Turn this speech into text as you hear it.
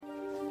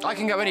I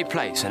can go any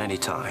place and any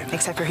time.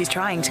 Except for he's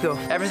trying to go.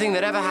 Everything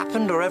that ever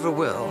happened or ever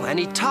will.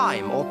 Any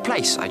time or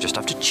place, I just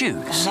have to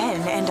choose.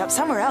 And then end up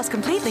somewhere else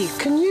completely.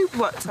 Can you...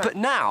 What? But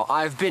now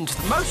I've been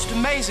to the most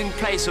amazing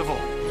place of all.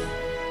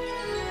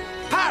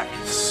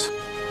 Paris.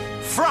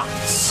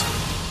 France.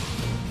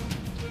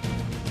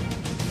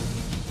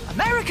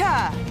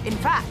 America, in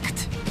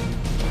fact.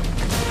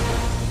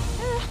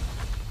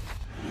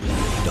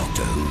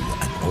 Doctor Who,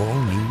 an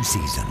all-new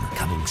season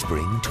coming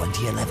spring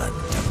 2011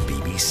 to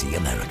BBC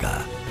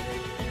America.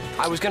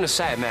 I was going to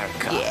say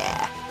America.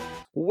 Yeah.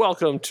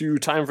 Welcome to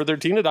Time for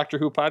 13, a Doctor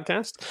Who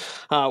podcast.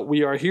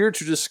 We are here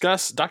to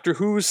discuss Doctor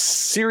Who's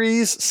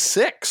Series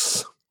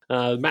 6.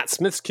 Matt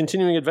Smith's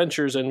continuing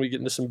adventures, and we get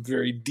into some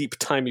very deep,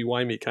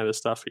 timey-wimey kind of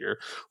stuff here.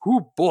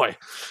 Ooh, boy.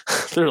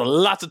 There's a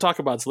lot to talk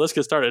about, so let's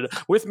get started.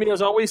 With me,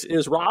 as always,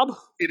 is Rob.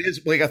 It is,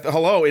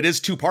 hello, it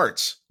is 2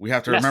 parts. We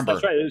have to remember.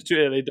 That's right. It is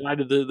 2. They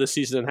divided the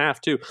season in half,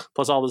 too,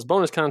 plus all this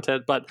bonus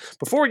content. But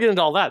before we get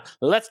into all that,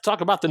 let's talk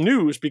about the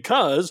news,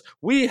 because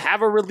we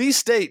have a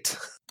release date.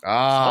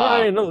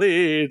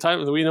 Finally,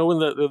 we know when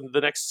the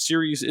next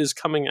series is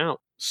coming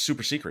out.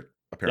 Super secret,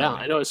 apparently.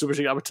 Yeah, I know it's super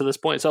secret up to this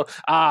point. So,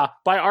 by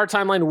our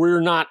timeline,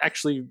 we're not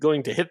actually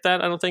going to hit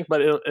that, I don't think.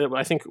 But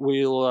I think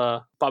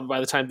we'll probably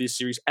by the time this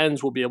series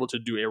ends, we'll be able to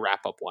do a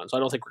wrap up one. So I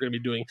don't think we're going to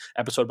be doing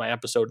episode by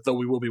episode, though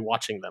we will be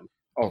watching them.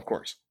 Oh, of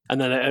course.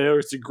 And then there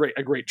was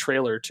a great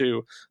trailer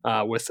too,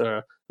 with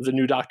the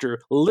new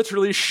Doctor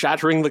literally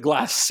shattering the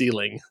glass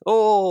ceiling.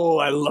 Oh,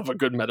 I love a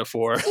good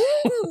metaphor.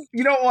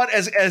 You know what?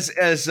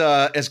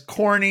 As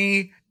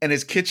corny and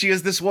as kitschy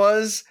as this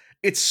was,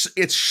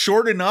 it's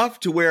short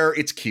enough to where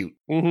it's cute.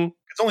 Mm-hmm.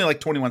 It's only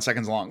like 21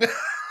 seconds long.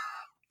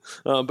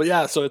 But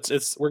yeah, so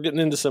it's we're getting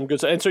into some good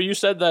stuff. And so you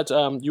said that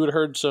you had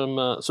heard some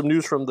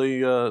news from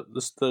the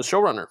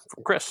showrunner,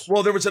 from Chris.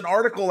 Well, there was an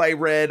article I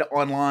read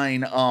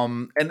online,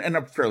 and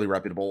a fairly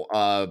reputable.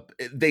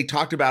 They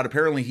talked about,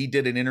 apparently he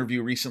did an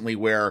interview recently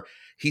where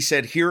he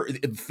said, here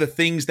the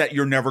things that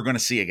you're never going to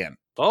see again.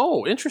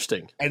 Oh,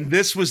 interesting. And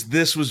this was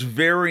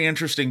very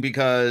interesting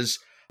because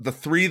the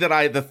three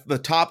that the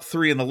top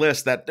 3 in the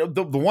list, that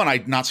the one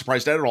I'm not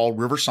surprised at all,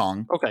 River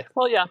Song. Okay,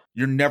 well, yeah,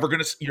 you're never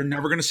gonna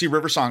see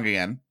River Song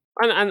again.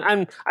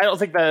 And I don't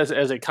think that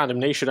as a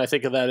condemnation. I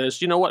think of that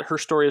as, you know what, her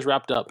story is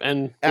wrapped up.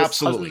 And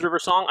absolutely, Husband's River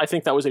Song, I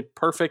think that was a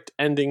perfect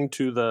ending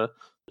to the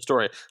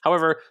story.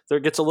 However, there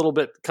gets a little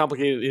bit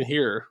complicated in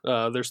here.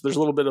 There's a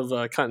little bit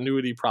of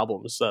continuity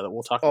problems that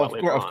we'll talk about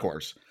later on. Of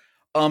course.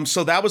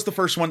 So that was the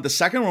first one. The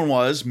second one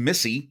was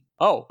Missy.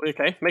 Oh,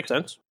 okay, makes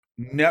sense.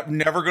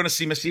 Never going to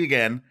see Missy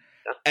again.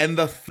 Yeah. And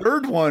the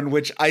third one,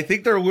 which I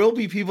think there will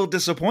be people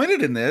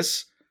disappointed in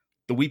this,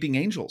 The Weeping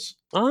Angels.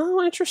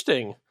 Oh,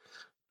 interesting.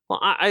 Well,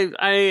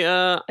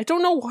 I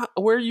don't know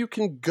where you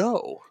can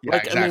go. Yeah,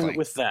 exactly. I mean,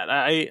 with that,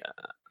 I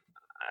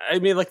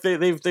mean, like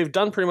they've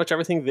done pretty much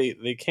everything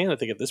they can. I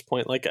think at this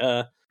point, like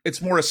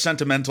it's more a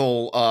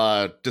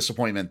sentimental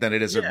disappointment than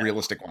it is a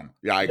realistic one.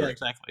 Yeah, I agree. Yeah,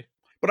 exactly.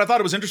 But I thought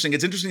it was interesting.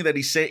 It's interesting that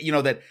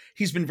that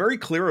he's been very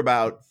clear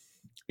about,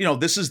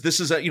 this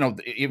is a,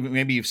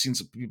 maybe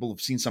people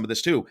have seen some of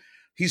this too.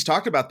 He's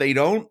talked about they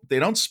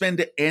don't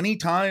spend any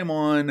time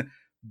on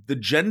the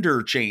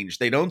gender change.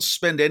 They don't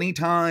spend any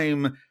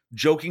time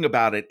joking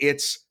about it.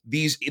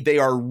 They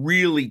are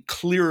really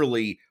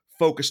clearly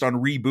focused on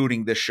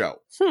rebooting this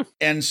show.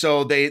 And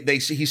so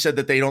he said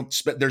that they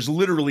don't there's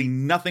literally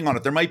nothing on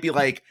it. There might be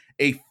like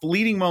a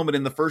fleeting moment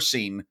in the first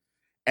scene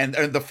and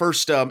the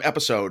first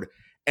episode,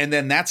 and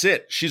then that's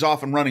it. She's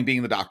off and running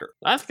being the Doctor.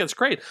 I think that's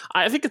great.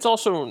 I think it's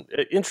also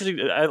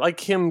interesting. I like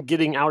him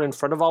getting out in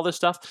front of all this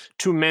stuff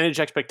to manage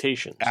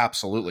expectations.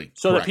 Absolutely.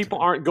 So correct. That people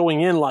aren't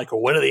going in like,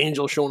 when are the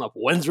angels showing up?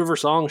 When's River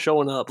Song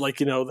showing up?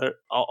 Like,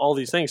 all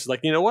these things. It's like,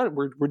 you know what?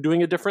 We're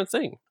doing a different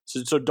thing.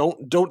 So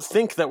don't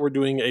think that we're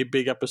doing a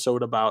big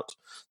episode about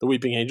the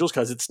Weeping Angels,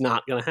 because it's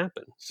not going to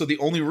happen. So the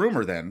only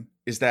rumor then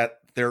is that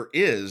there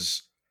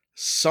is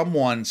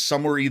someone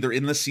somewhere either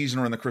in the season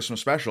or in the Christmas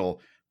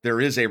special, there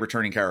is a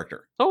returning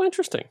character. Oh,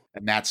 interesting.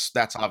 And that's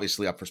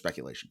obviously up for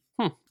speculation.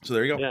 So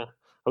there you go. Yeah.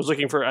 I was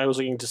looking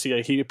to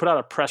see, he put out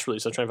a press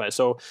release. I'm trying to find it.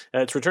 So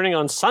it's returning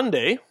on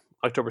Sunday,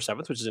 October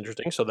 7th, which is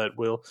interesting. So that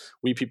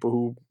we people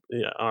who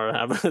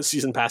have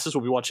season passes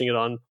will be watching it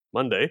on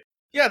Monday.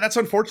 Yeah, that's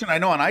unfortunate. I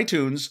know on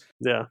iTunes.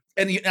 Yeah.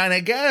 And I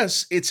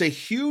guess it's a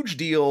huge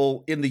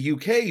deal in the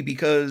UK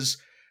because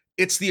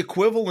it's the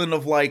equivalent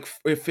of like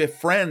if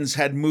Friends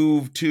had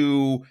moved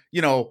to,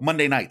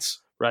 Monday nights.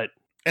 Right.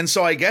 And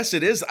so I guess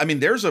it is. I mean,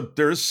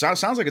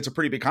 sounds like it's a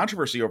pretty big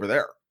controversy over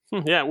there.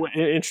 Yeah,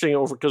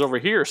 interesting. Because over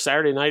here,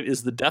 Saturday night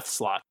is the death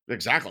slot.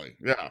 Exactly.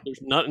 Yeah. There's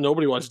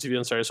nobody watches TV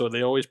on Saturday, so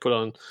they always put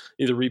on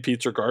either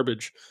repeats or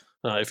garbage.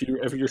 If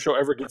your show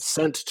ever gets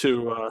sent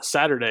to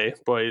Saturday,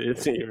 boy,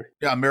 it's here.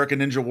 Yeah, American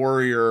Ninja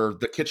Warrior,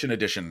 the Kitchen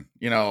Edition,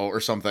 or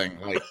something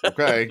like.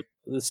 Okay.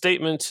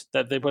 statement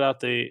that they put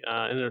out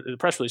in the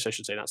press release, I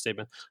should say, not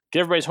statement.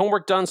 Get everybody's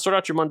homework done, sort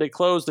out your Monday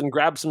clothes, then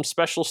grab some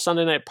special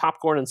Sunday night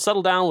popcorn and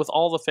settle down with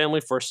all the family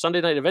for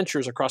Sunday night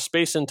adventures across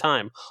space and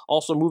time.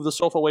 Also move the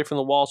sofa away from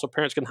the wall so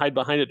parents can hide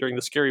behind it during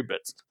the scary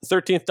bits. The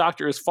 13th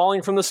Doctor is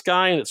falling from the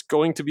sky and it's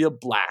going to be a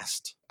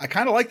blast. I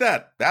kind of like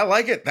that. I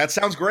like it. That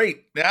sounds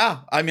great. Yeah.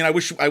 I mean, I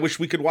wish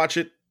we could watch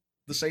it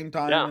the same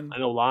time. Yeah, I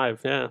know,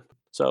 live. Yeah.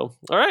 So,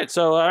 all right.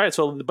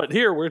 So, but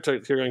here we're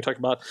going to talk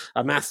about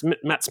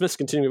Matt Smith's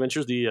continuing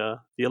adventures, the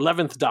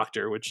 11th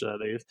Doctor, which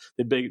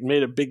they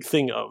made a big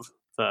thing of.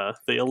 The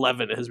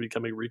 11 has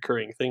become a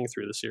recurring thing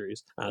through the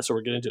series. So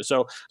we're getting into it.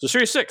 So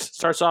series 6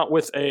 starts out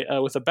with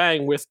a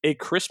bang with A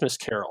Christmas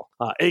Carol,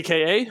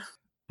 aka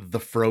The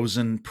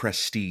Frozen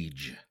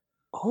Prestige.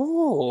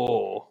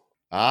 Oh.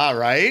 All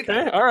right.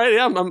 Okay. All right.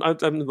 Yeah.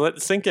 I'm let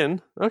it sink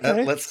in.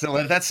 Okay. Let's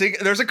let that sink.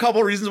 There's a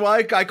couple reasons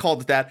why I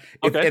called it that.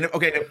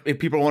 If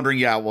people are wondering,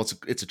 yeah, well,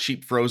 it's a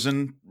cheap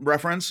Frozen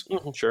reference.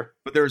 Sure.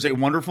 But there's a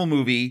wonderful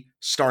movie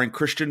starring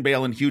Christian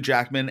Bale and Hugh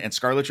Jackman and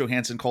Scarlett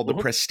Johansson called The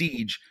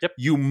Prestige. Yep.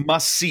 You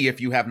must see if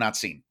you have not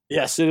seen.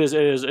 Yes, it is.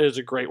 It is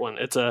a great one.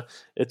 It's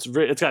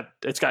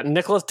got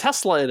Nikola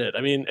Tesla in it.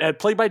 I mean,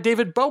 played by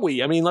David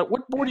Bowie. I mean, like,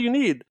 what more do you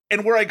need?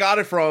 And where I got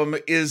it from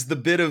is the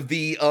bit of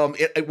the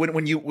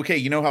when you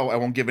you know how I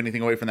won't give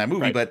anything away from that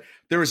movie, right. But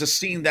there is a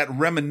scene that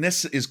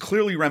is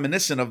clearly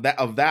reminiscent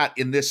of that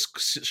in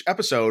this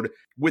episode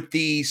with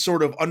the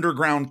sort of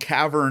underground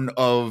cavern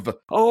of.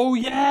 Oh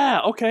yeah,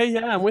 okay,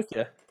 yeah, I'm with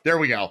you. There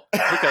we go.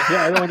 Okay,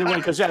 yeah, I don't want to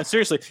because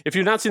seriously, if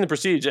you've not seen The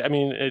Prestige, I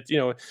mean,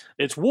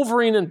 it's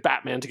Wolverine and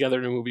Batman together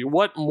in a movie.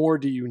 What more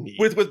do you need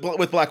with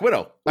Black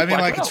Widow?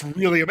 It's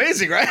really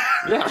amazing, right?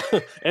 Yeah,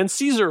 and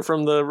Caesar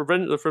from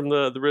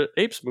the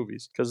Apes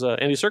movies because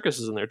Andy Serkis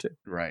is in there too.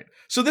 Right.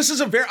 So this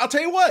is I'll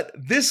tell you what,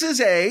 this is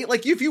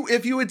like if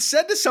you had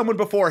said to someone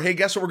before, hey,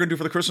 guess what we're gonna do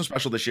for the Christmas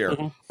special this year?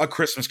 A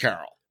Christmas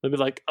Carol. They'd be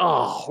like,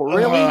 "Oh,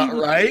 really?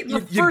 Right?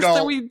 The first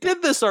time we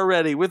did this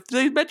already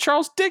they met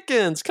Charles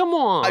Dickens. Come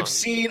on." I've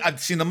seen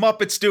the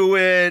Muppets do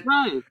it.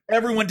 Right.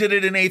 Everyone did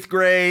it in 8th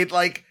grade.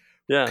 Like,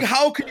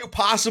 how can you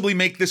possibly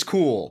make this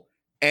cool?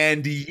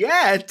 And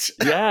yet,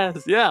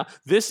 yeah.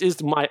 This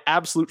is my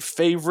absolute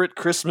favorite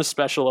Christmas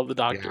special of the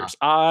Doctors.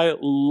 Yeah. I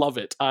love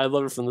it. I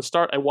love it from the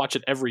start. I watch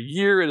it every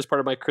year. It is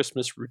part of my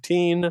Christmas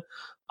routine.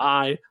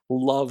 I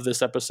love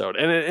this episode.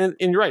 And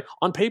you're right.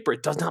 On paper,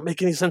 it does not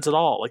make any sense at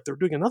all. Like, they're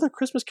doing another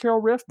Christmas Carol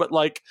riff, but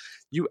like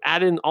you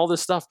add in all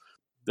this stuff,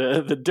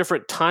 the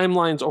different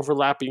timelines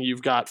overlapping.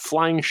 You've got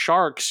flying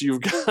sharks.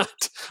 You've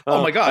got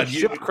oh my God,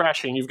 ship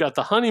crashing. You've got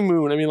the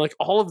honeymoon. I mean, like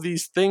all of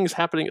these things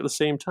happening at the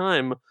same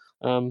time.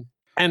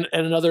 And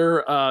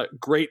another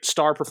great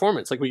star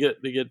performance. Like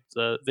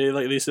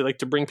they like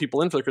to bring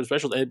people in for the Christmas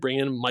special. They bring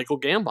in Michael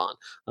Gambon,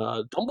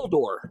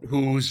 Dumbledore,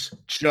 who's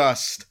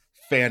just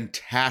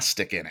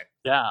fantastic in it.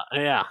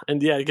 Yeah,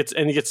 and he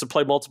gets to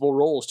play multiple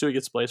roles too. He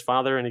gets to play his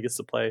father, and he gets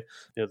to play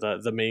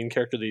the main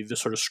character, the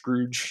sort of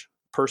Scrooge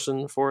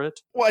person for it.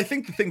 Well, I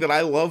think the thing that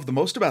I love the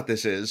most about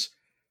this is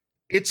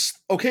it's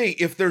okay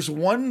if there's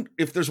one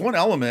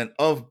element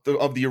of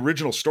the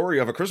original story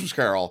of A Christmas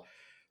Carol.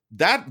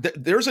 That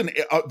there's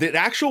the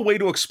actual way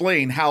to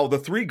explain how the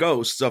three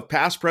ghosts of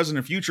past, present,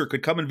 and future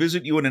could come and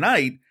visit you in a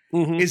night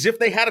is if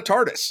they had a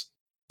TARDIS.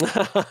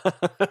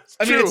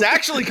 I mean, it's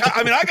actually.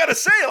 I mean, I gotta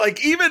say,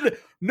 like, even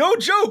no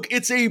joke,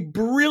 it's a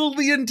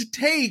brilliant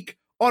take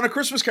on A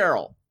Christmas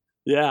Carol.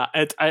 Yeah,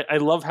 I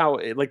love how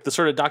like the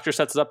sort of Doctor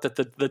sets it up that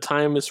the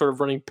time is sort of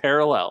running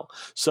parallel.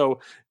 So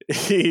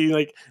he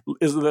like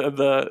is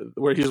the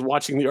where he's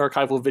watching the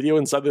archival video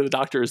and suddenly the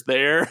Doctor is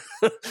there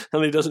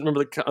and he doesn't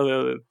remember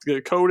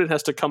the code and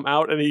has to come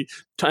out and he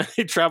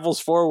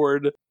travels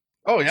forward.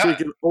 Oh yeah, so you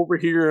can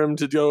overhear him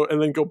to go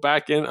and then go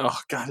back in. Oh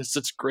God, it's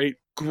such great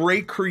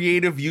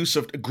creative use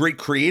of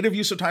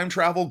time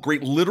travel.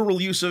 Great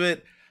literal use of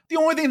it. The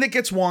only thing that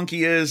gets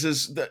wonky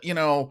is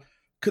that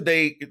could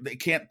they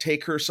can't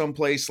take her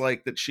someplace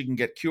like that she can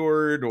get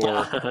cured or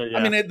yeah.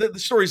 I mean the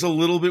story's a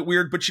little bit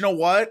weird, but you know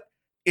what?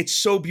 It's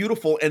so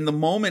beautiful, and the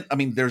moment. I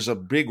mean, there's a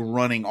big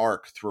running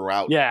arc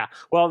throughout. Yeah,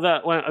 well,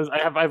 I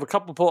have a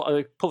couple pulled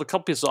a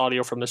couple pieces of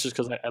audio from this just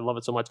because I love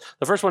it so much.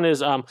 The first one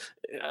is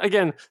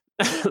again,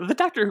 the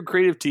Doctor Who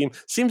creative team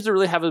seems to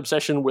really have an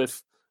obsession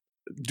with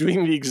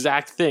doing the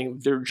exact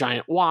thing. They're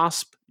giant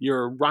wasp,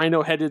 you're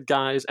rhino-headed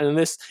guys, and in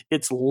this,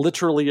 it's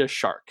literally a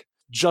shark.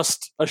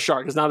 Just a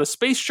shark. It's not a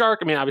space shark.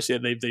 I mean, obviously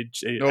they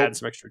add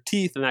some extra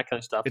teeth and that kind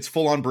of stuff. It's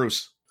full on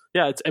Bruce.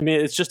 Yeah,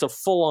 it's just a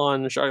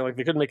full-on shark. Like,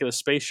 they couldn't make it a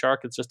space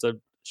shark. It's just a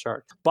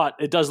shark. But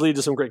it does lead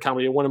to some great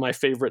comedy. One of my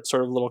favorite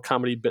sort of little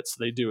comedy bits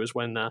they do is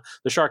when the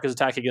shark is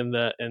attacking and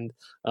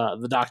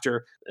the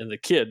Doctor and the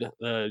kid,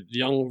 the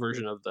young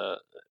version of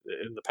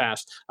in the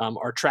past,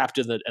 are trapped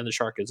and the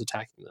shark is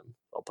attacking them.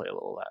 I'll play a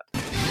little of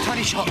that.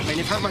 Tiny shark, man.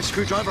 If I had my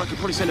screwdriver, I could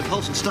probably send a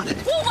pulse and stun it.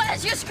 Well,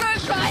 where's your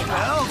screwdriver?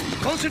 Well,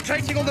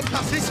 concentrating on the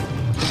pluses.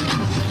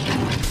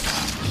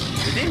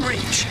 Within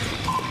reach.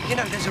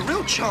 There's a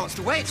real chance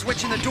the way it's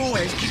wedging the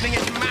doorway is keeping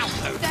its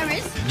mouth open. There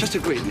is? Just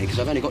agree with me, because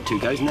I've only got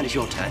 2 goes, and then it's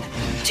your turn.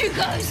 2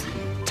 goes?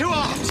 2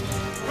 arms.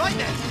 Right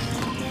there.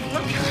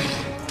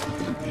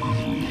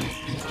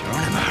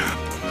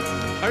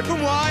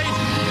 Open wide!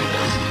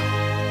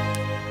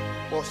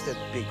 What's the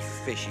big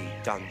fishy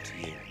done to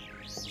you?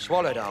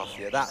 Swallowed half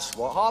you, that's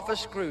what. Half a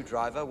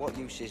screwdriver, what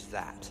use is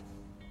that?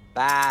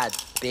 Bad,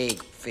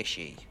 big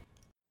fishy.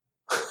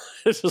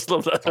 I just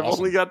love that. I've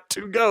only got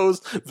 2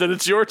 goes, then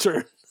it's your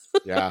turn.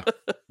 Yeah.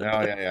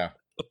 Yeah.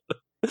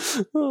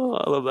 Oh,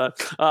 I love that.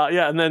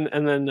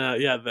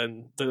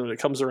 Then when it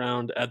comes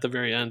around at the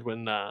very end,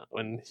 when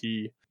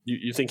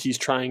you think he's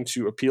trying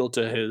to appeal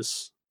to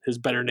his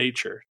better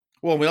nature.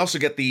 Well, we also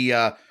get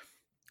the,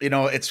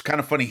 it's kind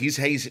of funny. He's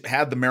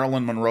had the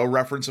Marilyn Monroe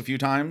reference a few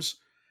times.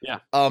 Yeah.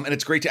 And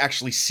it's great to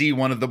actually see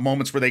one of the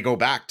moments where they go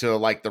back to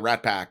like the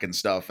Rat Pack and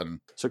stuff. And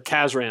so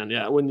Kazran,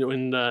 yeah, when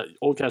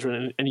old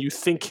Kazran, and you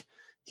think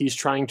he's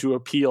trying to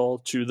appeal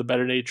to the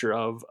better nature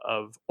of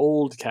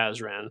old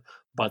Kazran,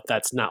 but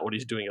that's not what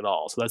he's doing at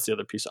all. So that's the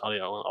other piece of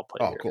audio I'll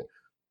play here. Cool.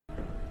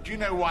 Do you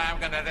know why I'm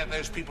going to let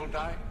those people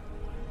die?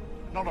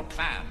 Not a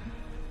plan.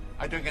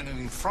 I don't get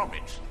anything from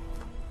it.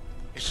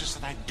 It's just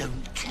that I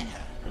don't care.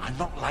 I'm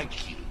not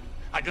like you.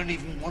 I don't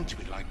even want to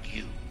be like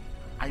you.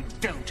 I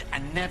don't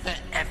and never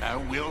ever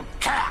will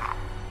care.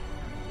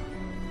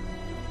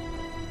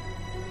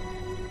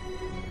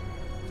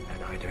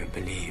 And I don't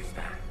believe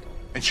that.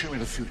 And show me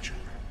the future.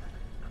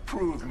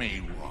 Prove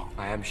me wrong.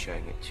 I am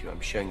showing it to you.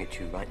 I'm showing it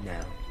to you right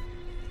now.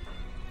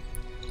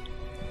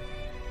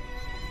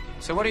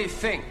 So what do you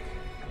think?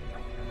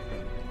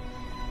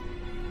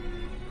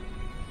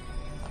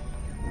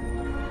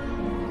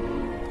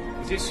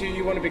 Is this who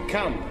you want to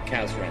become,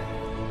 Kazran?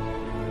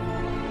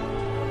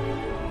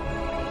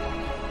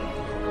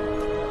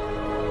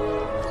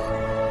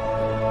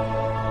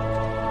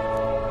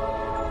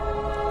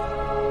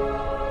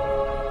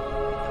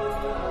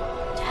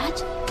 Dad?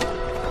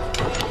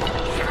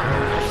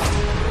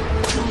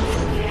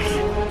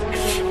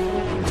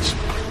 This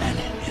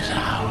planet is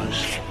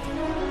ours.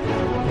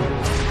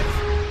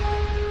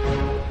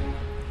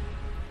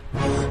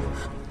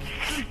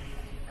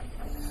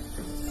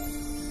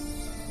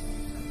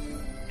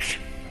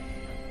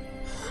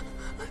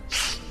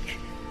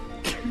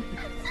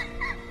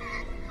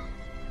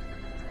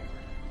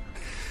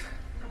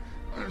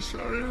 I'm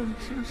sorry. I'm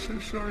so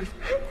sorry.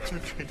 It's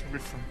okay to be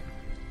fine.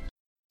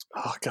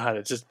 Oh God,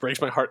 it just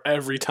breaks my heart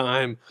every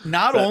time.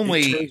 Not that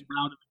only he turns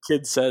around and the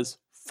kid says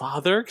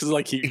 "father"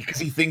 because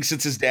he thinks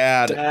it's his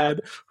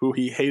dad, who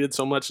he hated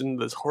so much,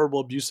 and this horrible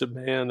abusive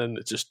man, and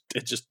it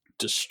just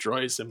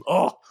destroys him.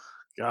 Oh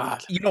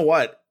God! You know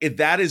what?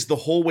 That is the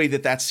whole way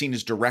that scene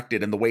is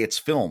directed and the way it's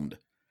filmed.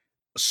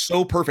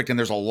 So perfect, and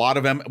there's a lot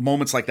of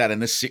moments like that in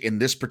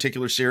this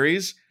particular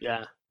series.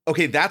 Yeah.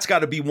 Okay, that's got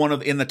to be one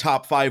of in the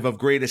top 5 of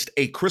greatest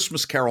A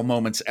Christmas Carol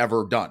moments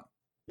ever done.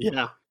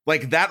 Yeah.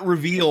 Like that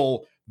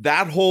reveal,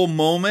 that whole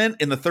moment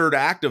in the third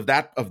act of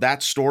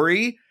that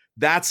story,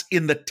 that's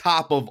in the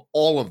top of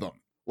all of them.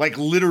 Like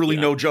literally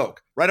no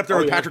joke. Right up there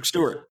with Patrick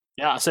Stewart.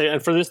 Yeah,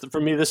 and for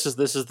me, this is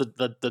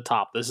the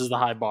top. This is the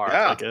high bar.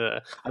 Yeah. Like,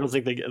 I don't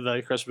think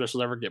the Christmas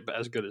specials ever get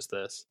as good as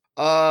this.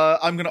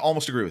 I'm going to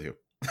almost agree with you.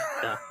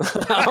 Yeah.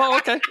 Oh,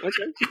 okay.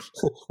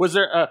 Was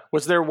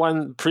there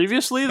one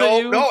previously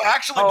that you? No,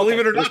 actually, believe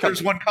it or not,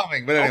 there's one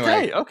coming. But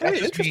anyway, okay,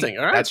 interesting.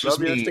 All right, that's just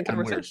me.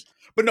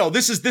 But no,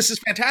 this is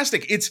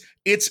fantastic. It's.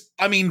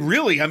 I mean,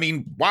 really. I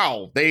mean,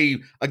 wow. They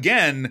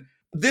again.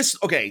 This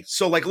okay.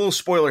 So like a little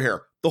spoiler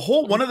here. The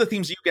whole one of the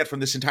themes you get from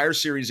this entire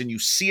series, and you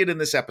see it in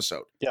this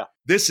episode. Yeah.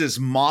 This is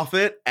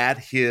Moffat at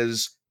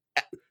his.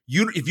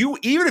 Even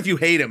if you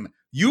hate him,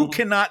 you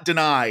cannot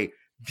deny.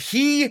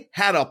 He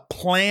had a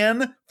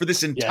plan for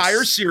this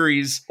entire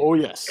series. Oh,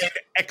 yes. And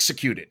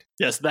executed.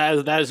 Yes,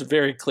 that is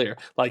very clear.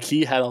 Like,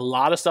 he had a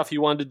lot of stuff he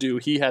wanted to do.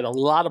 He had a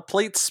lot of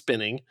plates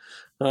spinning.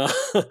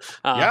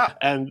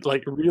 And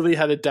like really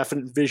had a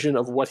definite vision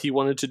of what he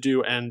wanted to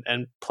do and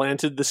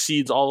planted the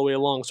seeds all the way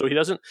along. So he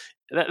doesn't.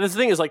 The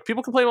thing is, like,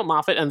 people complain about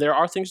Moffat, and there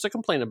are things to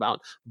complain about,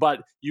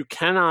 but you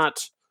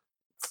cannot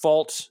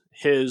fault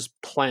his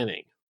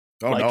planning.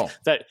 Oh, like, no.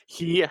 That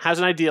he has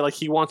an idea, like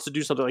he wants to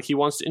do something, like he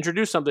wants to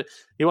introduce something,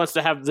 he wants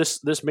to have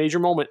this major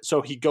moment.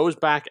 So he goes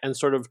back and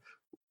sort of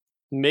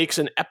makes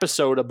an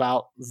episode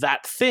about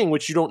that thing,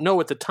 which you don't know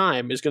at the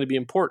time is going to be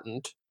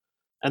important.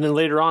 And then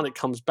later on it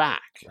comes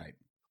back. Right.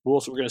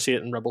 We're going to see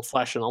it in Rebel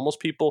Flesh and Almost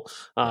People.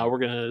 We're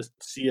going to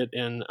see it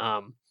in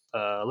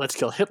Let's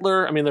Kill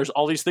Hitler. I mean, there's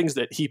all these things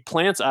that he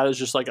plants out as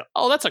just like,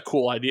 oh, that's a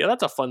cool idea.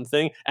 That's a fun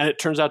thing. And it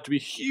turns out to be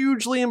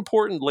hugely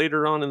important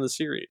later on in the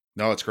series.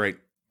 No, it's great.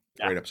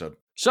 Great episode.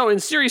 So in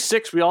Series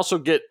 6, we also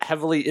get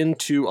heavily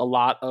into a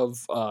lot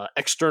of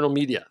external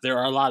media. There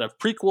are a lot of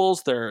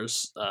prequels.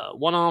 There's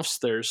one-offs.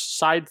 There's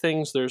side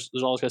things. There's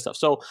all this kind of stuff.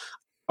 So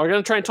we're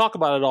going to try and talk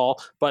about it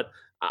all, but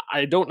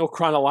I don't know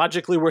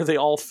chronologically where they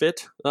all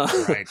fit.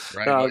 Right.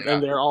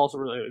 And they're all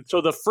related.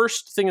 So the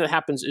first thing that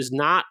happens is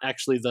not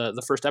actually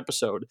the first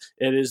episode.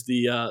 It is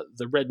the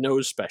Red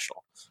Nose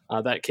special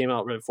that came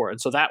out right before. And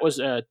so that was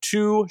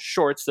 2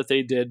 shorts that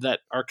they did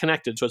that are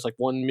connected. So it's like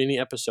one mini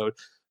episode.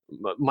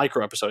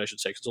 micro episode, I should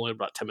say, because it's only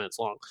about 10 minutes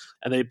long.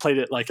 And they played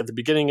it like at the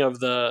beginning of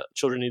the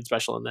Children Need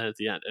Special and then at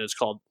the end. And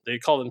they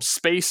call them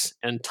Space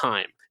and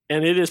Time.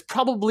 And it is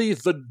probably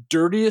the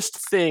dirtiest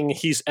thing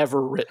he's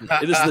ever written.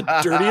 It is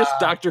the dirtiest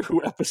Doctor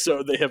Who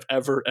episode they have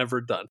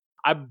ever done.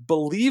 I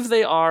believe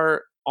they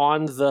are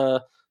on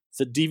the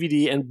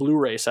DVD and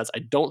Blu-ray sets. I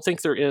don't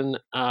think they're in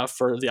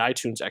for the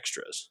iTunes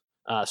extras.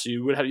 So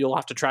you'll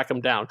have to track them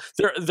down.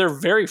 They're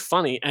very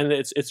funny, and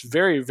it's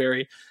very,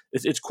 very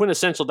it's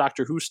quintessential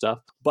Doctor Who stuff.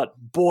 But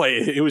boy,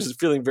 it was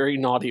feeling very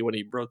naughty when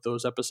he wrote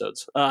those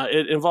episodes.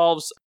 It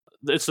involves.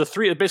 It's the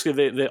three.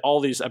 Basically, they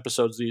all these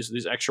episodes,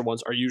 these extra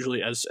ones, are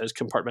usually as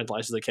compartmentalized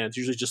as they can. It's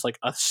usually just like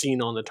a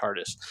scene on the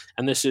TARDIS,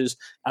 and this is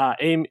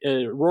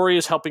Rory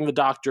is helping the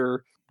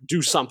Doctor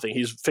do something.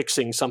 He's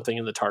fixing something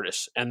in the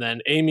TARDIS, and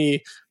then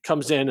Amy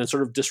comes in and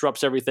sort of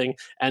disrupts everything.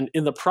 And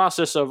in the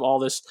process of all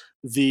this,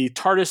 the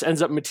TARDIS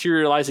ends up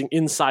materializing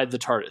inside the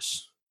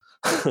TARDIS.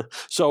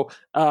 So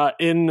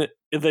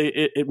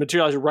it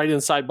materializes right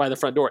inside by the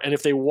front door, and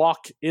if they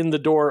walk in the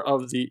door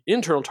of the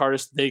internal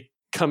TARDIS, they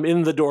come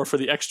in the door for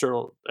the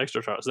external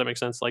TARDIS. Does that make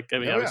sense? Like, I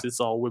mean, obviously it's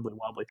all wibbly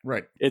wobbly.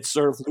 Right. It's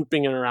sort of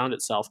looping in around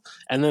itself.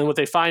 And then what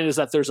they find is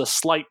that there's a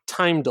slight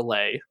time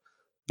delay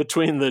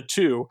between the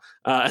two,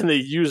 and they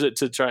use it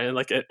to try and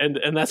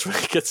and that's where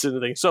it gets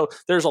into things. So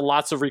there's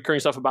lots of recurring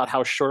stuff about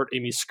how short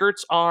Amy's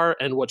skirts are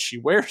and what she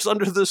wears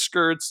under the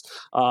skirts.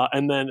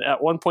 And then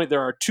at one point there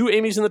are two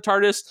Amy's in the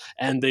TARDIS,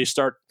 and they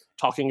start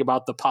talking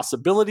about the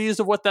possibilities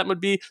of what that would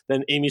be.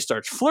 Then Amy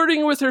starts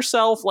flirting with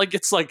herself. Like,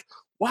 it's like,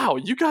 wow,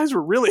 you guys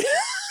were really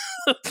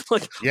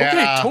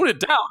okay, tone it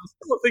down.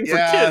 This is a thing for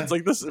kids.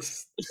 Like, this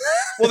is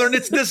well, then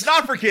it's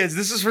not for kids.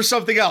 This is for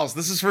something else.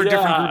 This is for a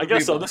different group I of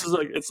guess people. so. This is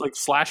it's like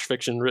slash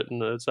fiction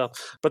written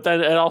itself. But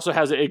then it also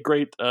has a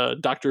great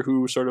Doctor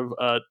Who sort of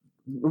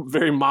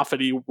very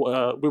Moffat-y,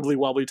 wibbly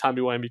wobbly,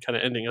 timey-wimey kind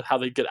of ending of how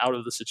they get out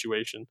of the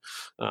situation.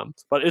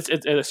 But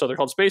so they're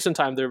called Space and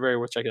Time. They're very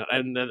worth checking out.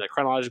 And then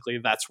chronologically,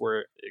 that's where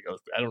it goes.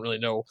 I don't really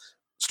know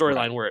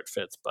storyline where it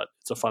fits, but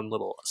it's a fun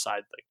little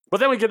aside thing. But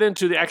then we get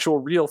into the actual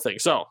real thing.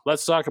 So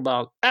let's talk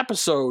about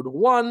episode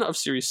 1 of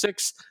series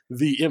 6,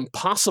 The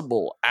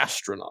Impossible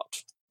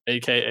Astronaut,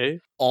 aka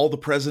All the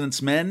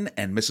President's Men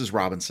and Mrs.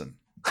 Robinson.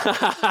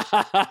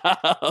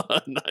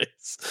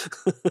 Nice.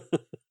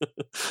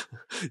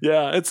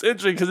 Yeah, it's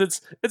interesting because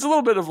it's a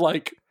little bit of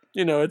like,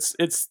 you know,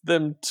 it's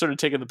them sort of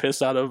taking the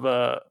piss out of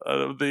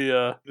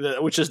the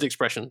which is the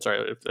expression.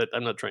 Sorry,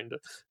 I'm not trying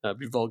to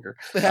be vulgar.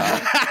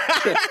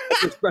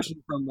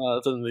 Expression from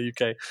the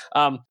UK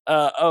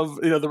of,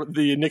 you know,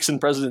 the Nixon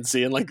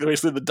presidency, and like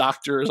basically the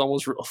Doctor is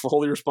almost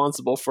wholly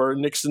responsible for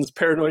Nixon's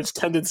paranoid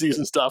tendencies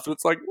and stuff. And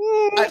it's like,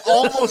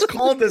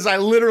 I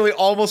literally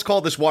almost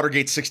called this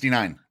Watergate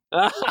 69.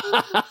 But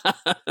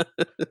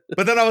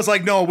then I was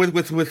like, no,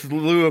 with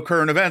lieu of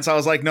current events, I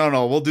was like,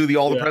 no, we'll do the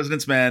All the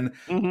President's Men.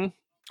 Mm-hmm.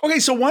 Okay,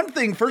 so one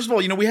thing, first of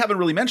all, you know, we haven't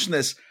really mentioned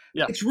this.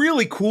 Yeah. It's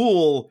really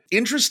cool,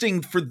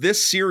 interesting for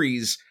this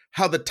series,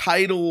 how the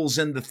titles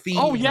and the theme.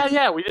 Oh,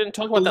 yeah. We didn't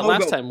talk about that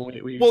last time.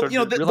 When we well, you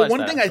know, the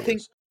one thing I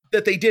think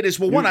that they did is,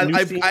 well, I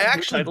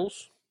actually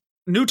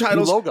new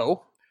titles, new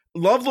logo.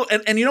 Love,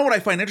 and you know what I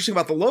find interesting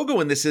about the logo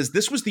in this is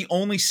this was the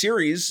only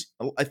series,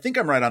 I think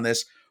I'm right on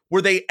this,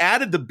 where they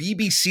added the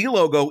BBC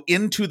logo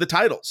into the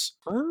titles.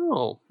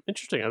 Oh,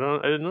 interesting.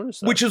 I didn't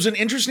notice that. Which is an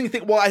interesting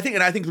thing. Well, I think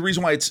the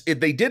reason why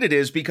they did it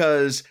is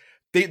because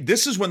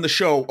this is when the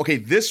show. Okay,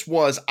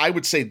 I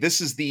would say this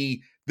is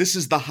the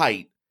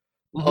height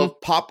of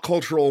pop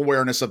cultural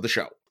awareness of the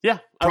show. Yeah,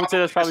 I would say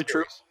that's probably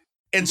true.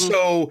 And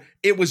so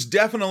it was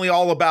definitely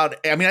all about.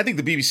 I mean, I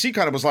think the BBC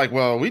kind of was like,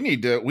 well, we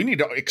need to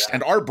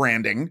extend our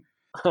branding.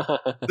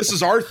 This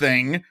is our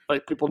thing.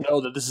 Like, people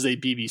know that this is a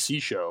BBC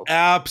show.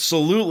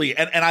 Absolutely.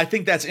 And I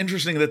think that's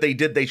interesting that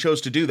they chose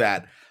to do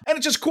that. And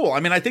it's just cool. I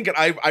mean, I think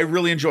I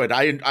really enjoyed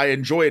it. I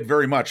enjoy it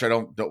very much.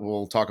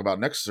 We'll talk about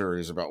next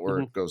series about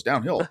where it goes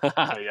downhill.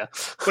 Yeah.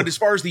 But as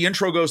far as the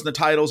intro goes and the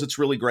titles, it's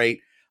really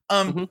great.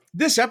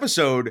 This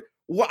episode,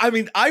 well, I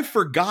mean, I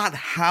forgot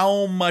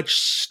how much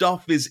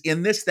stuff is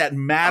in this that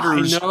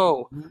matters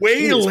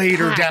way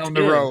later down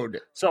the road.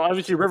 So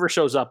obviously River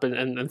shows up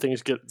and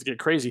things get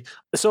crazy.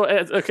 So,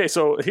 okay,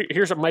 so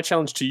here's my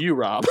challenge to you,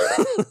 Rob.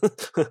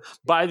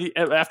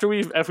 After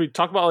we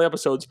talk about all the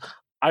episodes,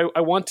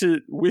 I want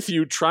to, with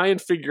you, try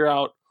and figure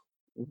out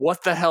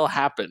what the hell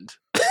happened.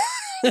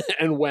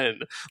 And when,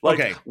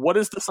 what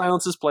is the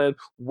Silence's plan?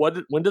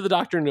 When did the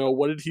Doctor know?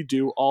 What did he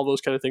do? All those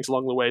kind of things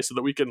along the way, so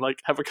that we can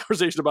have a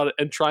conversation about it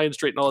and try and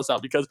straighten all this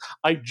out. Because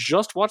I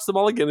just watched them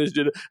all again as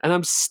did, and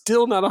I'm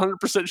still not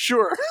 100%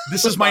 sure.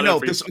 This is my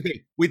note.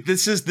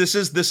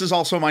 This is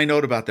also my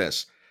note about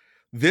this.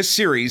 This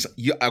series,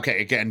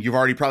 again, you've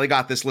already probably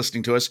got this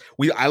listening to us.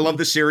 I love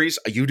this series.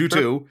 You do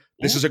too.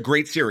 This is a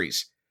great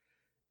series.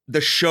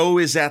 The show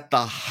is at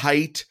the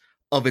height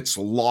of its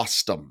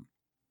lostdom.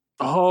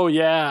 Oh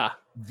yeah.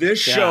 This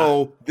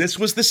show, this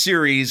was the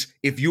series.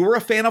 If you were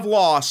a fan of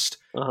Lost,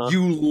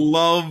 you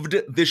loved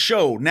this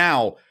show.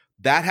 Now,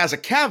 that has a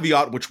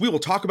caveat, which we will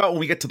talk about when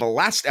we get to the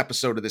last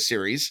episode of the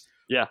series.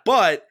 Yeah.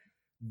 But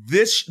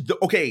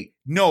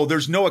No,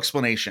 there's no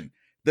explanation.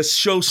 The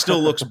show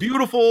still looks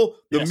beautiful.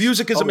 The Yes.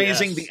 music is Oh,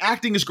 amazing. yes. The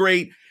acting is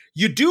great.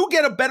 You do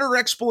get a better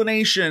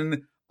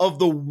explanation of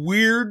the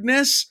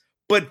weirdness,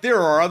 but there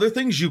are other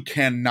things you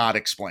cannot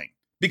explain.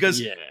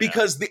 Because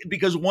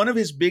one of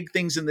his big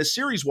things in this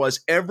series was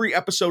every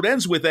episode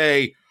ends with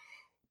a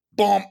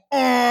bomb,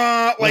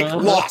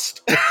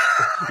 lost.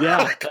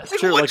 Yeah, Like, that's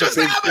true. what Like a just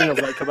big thing happened?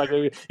 of like, come back.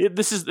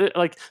 This is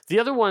like the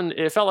other one.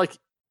 It felt like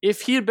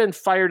if he had been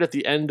fired at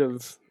the end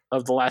of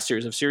the last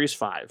series of Series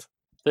 5,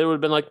 they would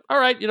have been like, all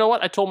right, you know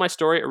what? I told my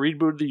story. I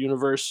rebooted the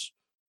universe.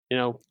 You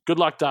know, good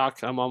luck, Doc.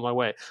 I'm on my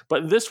way.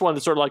 But this one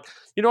is sort of like,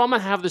 you know, I'm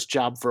going to have this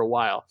job for a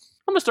while.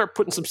 I'm going to start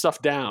putting some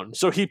stuff down.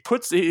 So he's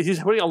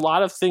putting a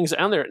lot of things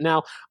on there.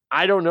 Now,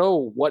 I don't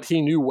know what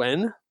he knew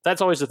when.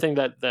 That's always the thing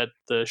that the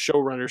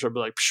showrunners are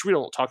like, we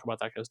don't talk about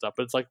that kind of stuff.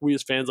 But it's like, we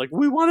as fans, like,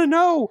 we want to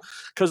know.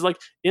 Because like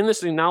in this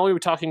thing, now we were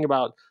talking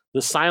about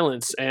the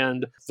silence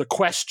and the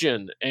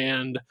question,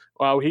 and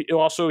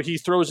he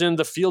throws in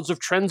the Fields of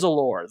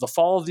Trenzalore, the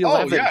Fall of the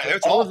 11th. Yeah,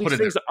 it's all all of these put in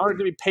things there. that aren't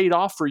going to be paid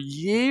off for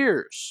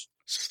years.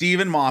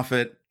 Stephen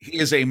Moffat, he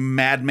is a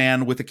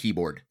madman with a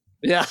keyboard.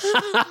 Yeah.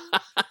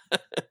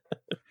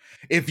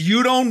 If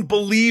you don't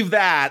believe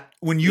that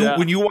when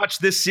you watch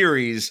this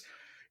series,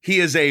 he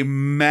is a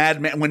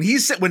madman. When he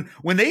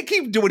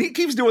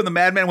keeps doing the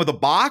madman with a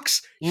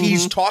box,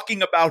 he's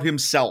talking about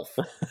himself.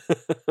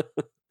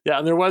 Yeah,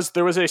 and there was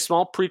a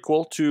small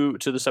prequel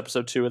to this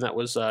episode too, and that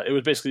was it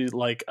was basically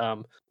like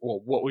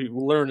what we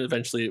learn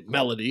eventually.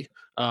 Melody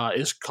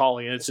is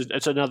calling it.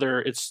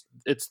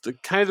 It's the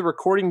kind of the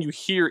recording you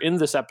hear in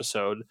this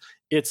episode.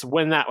 It's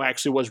when that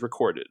actually was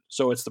recorded.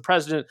 So it's the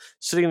president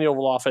sitting in the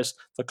Oval Office.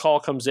 The call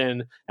comes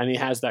in, and he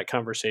has that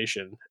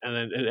conversation, and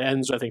then it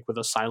ends, I think, with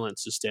a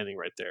silence is standing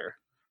right there.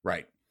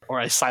 Right. Or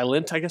a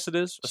silent, I guess it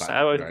is.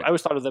 Silent, I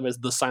always thought of them as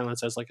the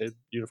silence as like a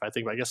unified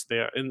thing, but I guess they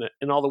are in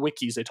all the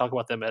wikis they talk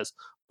about them as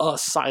the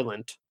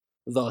silent,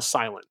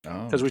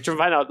 because we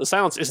find out the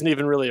silence isn't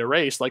even really a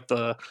race like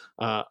the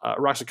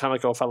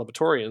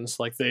Roxiconico-Phalabatorians.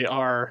 Like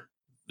they're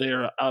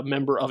a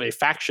member of a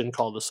faction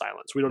called the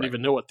Silence. We don't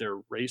even know what their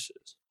race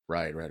is.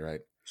 Right.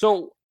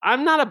 So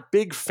I'm not a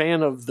big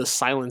fan of the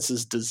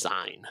Silence's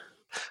design.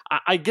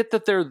 I get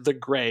that they're the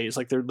Greys,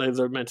 like they're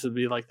meant to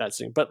be like that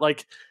thing, but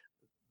like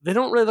they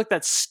don't really look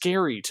that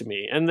scary to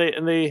me. And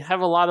they have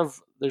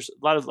there's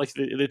a lot of like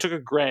they took a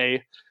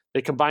Grey,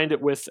 they combined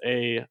it with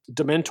a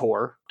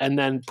Dementor, and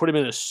then put him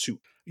in a suit.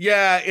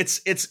 Yeah,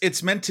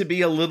 it's meant to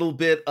be a little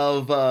bit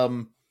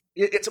of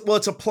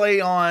it's a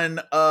play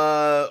on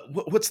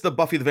what's the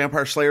Buffy the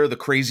Vampire Slayer, the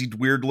crazy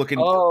weird looking.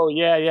 Oh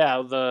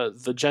yeah,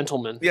 the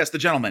gentleman. Yes, the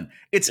gentleman.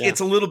 It's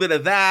a little bit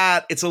of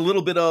that. It's a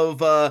little bit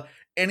of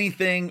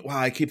anything. Wow,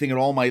 I keep thinking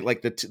all my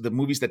like the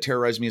movies that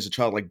terrorized me as a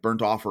child, like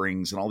Burnt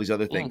Offerings and all these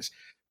other things.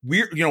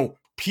 Weird,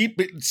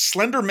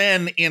 slender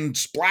men in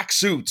black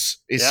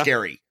suits is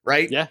scary,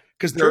 right? Yeah,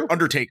 because they're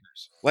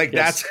undertakers. Like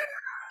that's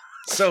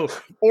so.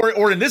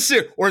 Or in this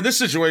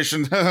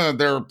situation,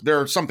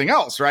 they're something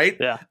else, right?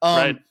 Yeah,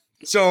 right.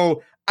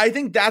 So I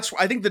think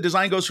the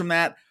design goes from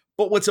that.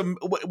 But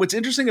what's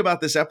interesting about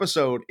this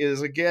episode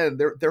is, again,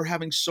 they're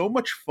having so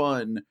much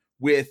fun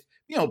with,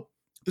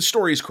 the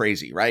story is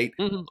crazy, right?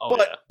 Mm-hmm. Oh,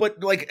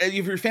 but like,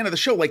 if you're a fan of the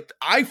show, like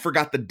I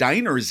forgot the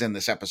diner is in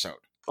this episode.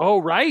 Oh,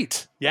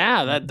 right.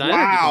 Yeah, that diner.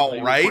 Wow,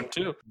 right?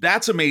 Too.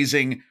 That's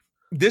amazing.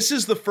 Is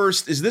this the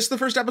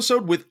first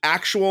episode with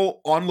actual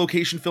on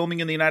location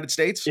filming in the United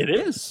States? It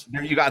is.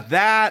 There you got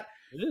that.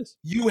 It is.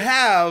 You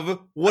have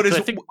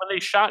I think when they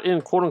shot in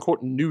quote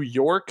unquote New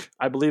York,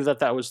 I believe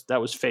that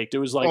was faked. It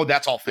was like,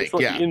 that's all fake.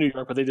 Yeah, in New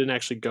York, but they didn't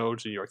actually go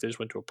to New York. They just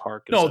went to a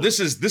park. No,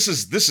 this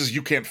is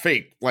you can't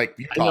fake like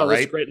Utah, I know, right?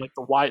 That's great. Like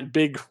the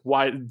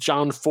wide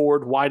John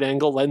Ford wide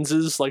angle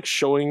lenses, like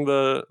showing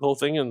the whole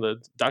thing, and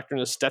the Doctor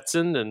in a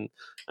Stetson, and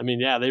I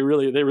mean, yeah, they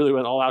really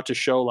went all out to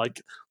show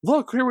like,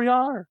 look, here we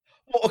are.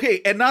 Well,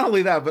 okay, and not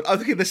only that, but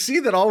okay, the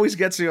scene that always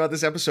gets me about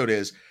this episode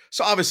is,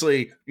 so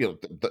obviously,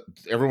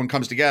 everyone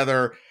comes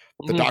together,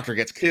 the Doctor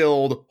gets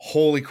killed,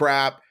 holy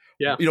crap.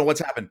 Yeah.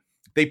 What's happened?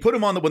 When they put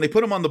him on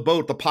the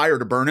boat, the pyre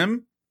to burn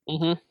him,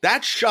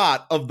 that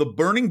shot of the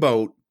burning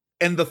boat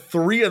and the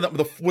three of them,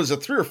 was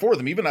it 3 or 4 of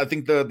them, even I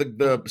think the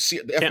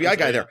FBI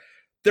guy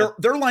there,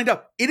 they're lined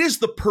up. It is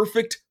the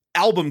perfect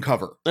album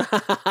cover. Like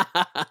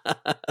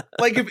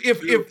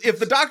if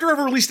the Doctor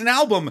ever released an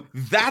album,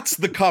 that's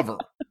the cover.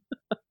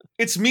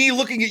 It's me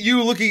looking at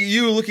you, looking at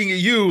you, looking at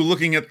you,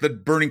 looking at the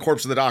burning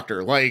corpse of the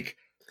Doctor. Like,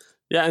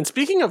 yeah. And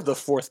speaking of the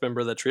fourth member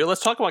of the trio,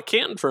 let's talk about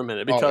Canton for a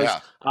minute, because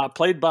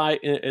played by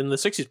in the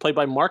 60s, played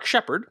by Mark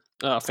Sheppard,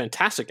 a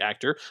fantastic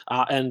actor,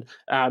 and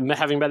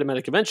having met him at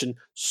a convention,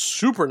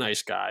 super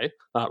nice guy,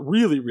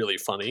 really, really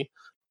funny.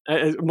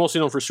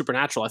 Mostly known for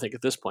Supernatural, I think,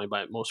 at this point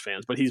by most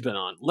fans, but he's been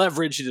on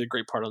Leverage. He did a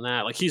great part on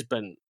that. Like, he's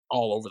been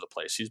all over the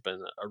place. He's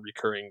been a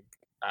recurring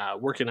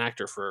working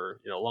actor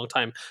for a long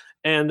time,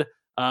 and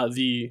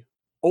the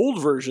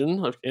old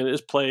version is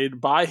played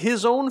by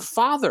his own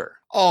father,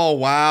 Oh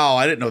wow,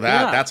 I didn't know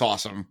that. Yeah. That's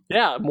awesome.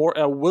 Yeah,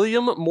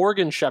 William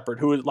Morgan Shepherd,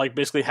 who like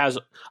basically has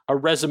a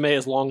resume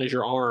as long as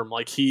your arm.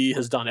 Like he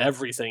has done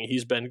everything.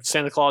 He's been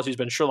Santa Claus. He's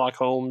been Sherlock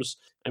Holmes.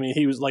 I mean,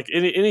 he was like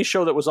any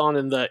show that was on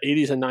in the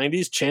 80s and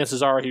 90s.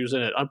 Chances are he was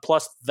in it. And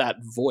plus that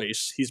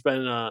voice, he's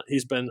been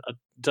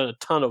done a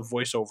ton of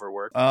voiceover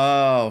work.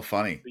 Oh,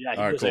 funny. But yeah, he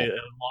All right, was cool. a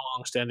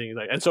long-standing,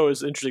 and so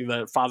it's interesting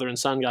that father and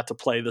son got to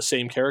play the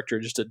same character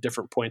just at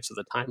different points of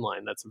the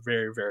timeline. That's a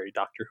very, very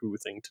Doctor Who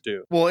thing to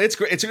do. Well, it's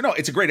great. It's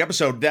a great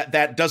episode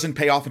that doesn't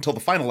pay off until the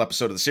final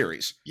episode of the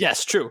series.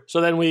 Yes, true.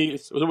 So then we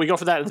go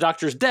for that. The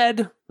Doctor's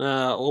dead.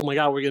 Oh my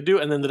God, what are we gonna do?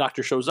 And then the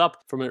Doctor shows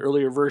up from an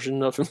earlier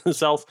version of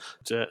himself,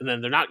 and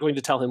then they're not going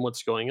to tell him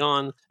what's going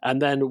on.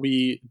 And then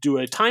we do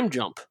a time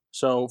jump.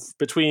 So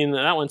between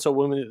that one, so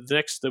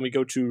then we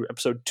go to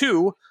episode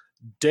 2,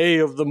 Day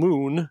of the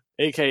Moon,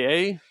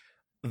 aka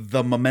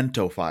The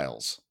Memento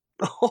Files.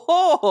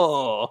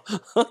 Oh,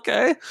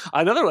 okay.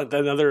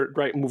 Another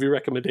right movie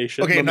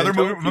recommendation. Okay, another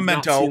movie, If you've not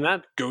Memento. seen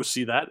that? Go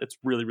see that. It's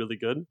really, really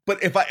good.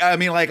 But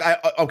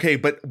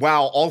but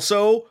wow.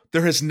 Also,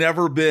 there has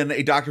never been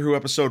a Doctor Who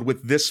episode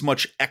with this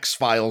much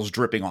X-Files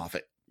dripping off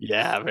it.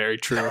 Yeah, very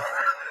true.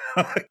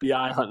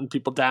 FBI hunting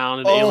people down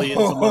and aliens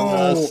among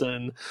us,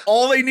 and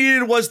all they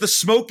needed was the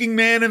smoking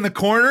man in the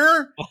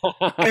corner.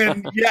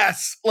 And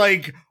yes,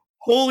 like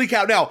holy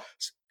cow! Now,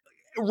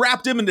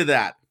 wrapped him into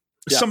that.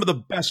 Yeah. Some of the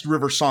best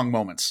River Song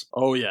moments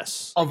oh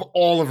yes, of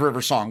all of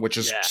River Song, which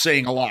is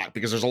saying a lot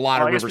because there's a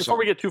lot of I guess River before Song.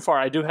 we get too far,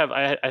 I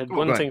had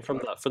one go thing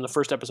from the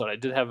first episode. I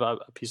did have a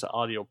piece of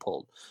audio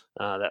pulled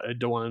that I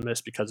don't want to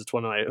miss because it's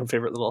one of my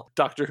favorite little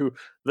Doctor Who.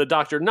 The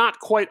Doctor not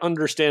quite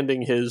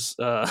understanding his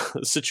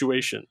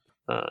situation,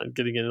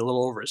 getting in a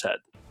little over his head.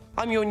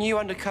 I'm your new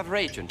undercover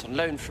agent on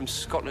loan from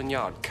Scotland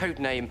Yard,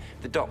 codename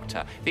The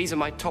Doctor. These are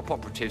my top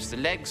operatives, the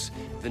Legs,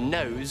 the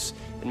Nose,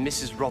 and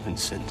Mrs.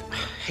 Robinson. I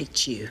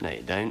hate you. No,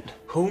 you don't.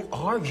 Who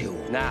are you?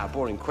 Now,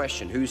 boring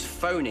question. Who's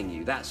phoning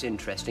you? That's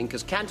interesting,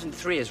 because Canton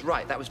 3 is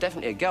right. That was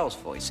definitely a girl's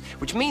voice,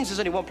 which means there's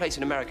only one place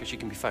in America she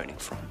can be phoning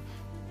from.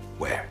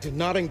 Where? Do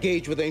not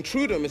engage with an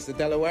intruder, Mr.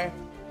 Delaware.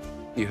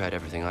 You heard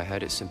everything I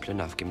heard. It's simple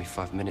enough. Give me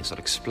 5 minutes, I'll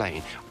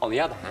explain. On the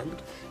other hand,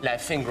 lay a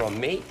finger on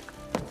me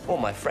or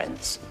my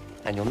friends,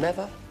 and you'll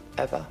never,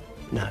 ever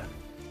know.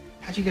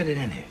 How'd you get it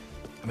in here?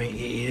 I mean,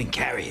 you didn't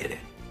carry it in.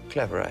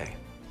 Clever, eh?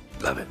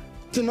 Love it.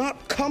 Do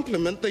not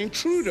compliment the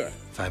intruder.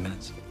 5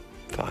 minutes.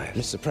 5.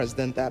 Mr.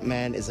 President, that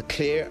man is a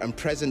clear and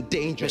present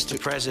danger. Mr.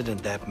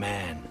 President, that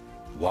man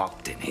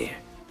walked in here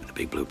with a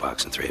big blue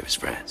box and 3 of his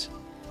friends.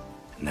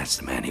 And that's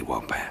the man he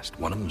walked past.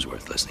 One of them's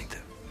worth listening to.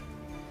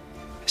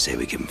 I say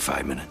we give him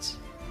 5 minutes.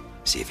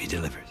 See if he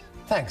delivers.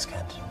 Thanks,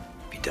 Canton.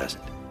 If he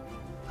doesn't,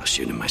 I'll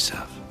shoot him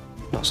myself.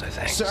 Not so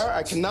thanks. Sir,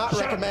 I cannot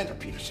recommend... Dr.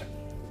 Peterson.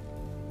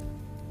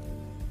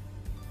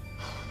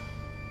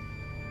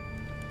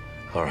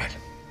 All right.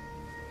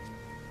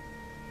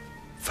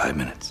 5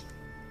 minutes.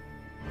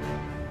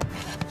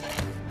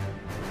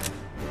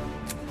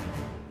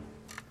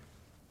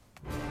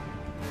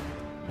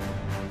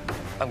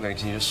 I'm going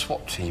to need a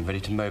SWAT team ready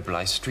to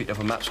mobilize, street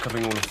level maps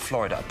covering all of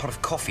Florida, a pot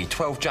of coffee,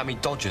 12 jammy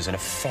Dodgers, and a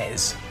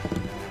fez.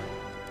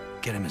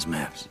 Get him his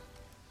maps.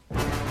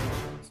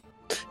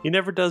 He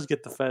never does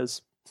get the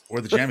fez. Or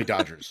the Jammy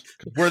Dodgers.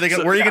 Where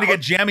are you going to get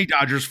Jammy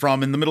Dodgers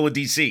from in the middle of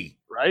DC?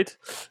 Right?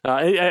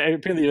 I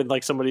apparently even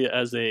like somebody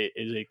as a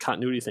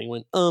continuity thing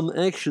went,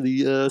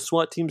 actually,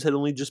 SWAT teams had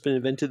only just been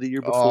invented the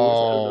year before. So I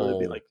don't know,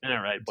 they'd be like,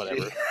 all right,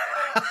 whatever.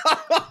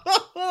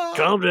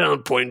 Calm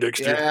down,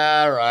 Poindexter.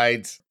 Yeah,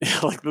 right.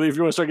 Like if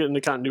you want to start getting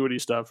into continuity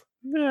stuff,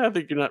 I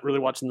think you're not really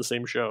watching the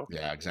same show.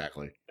 Yeah,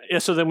 exactly. Yeah,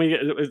 so then we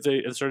get at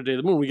the start of Day of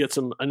the Moon, we get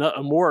some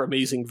more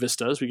amazing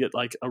vistas. We get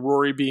like a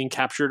Rory being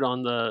captured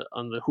on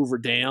the Hoover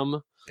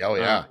Dam. Oh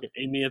yeah,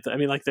 Amy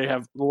they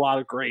have a lot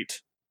of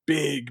great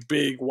big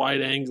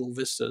wide angle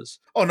vistas.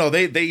 Oh no,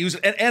 they use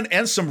it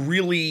and some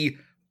really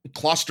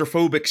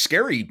claustrophobic,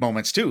 scary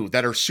moments too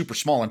that are super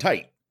small and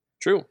tight.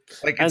 True.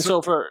 And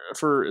so for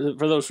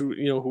those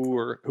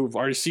who've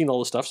already seen all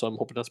the stuff, so I'm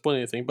hoping not to spoil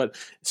anything, but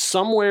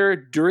somewhere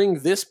during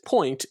this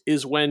point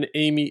is when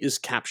Amy is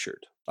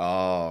captured.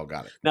 Oh,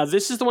 got it. Now,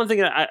 this is the one thing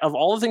that of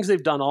all the things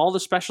they've done, all the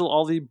special,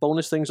 all the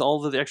bonus things,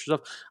 all of the extra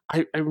stuff,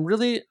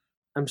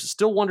 I'm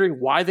still wondering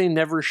why they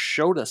never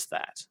showed us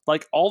that.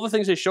 Like all the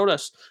things they showed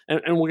us,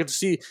 and we'll get to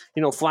see,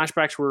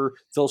 flashbacks where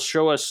they'll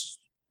show us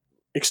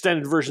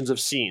extended versions of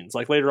scenes.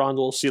 Like later on,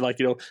 we'll see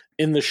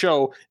in the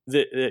show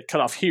that cut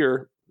off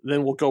here.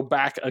 Then we'll go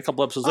back a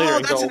couple episodes later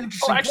and go,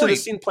 actually, the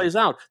scene plays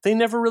out. They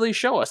never really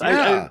show us.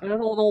 Yeah. I don't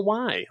know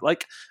why.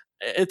 Like,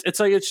 it's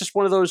like it's just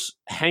one of those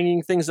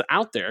hanging things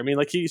out there. I mean,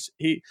 like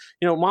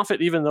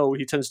Moffat, even though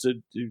he tends to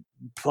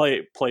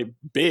play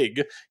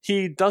big,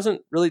 he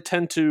doesn't really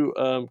tend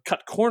to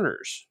cut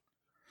corners.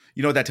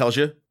 You know what that tells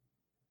you?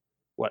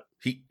 What?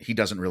 He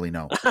doesn't really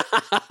know.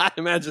 I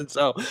imagine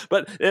so.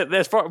 But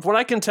as far as what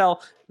I can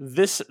tell,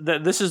 this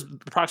is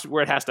approximately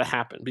where it has to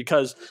happen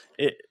because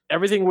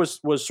everything was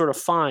sort of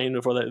fine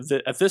before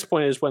that. At this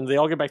point is when they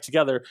all get back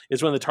together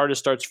is when the TARDIS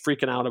starts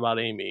freaking out about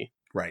Amy.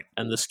 Right.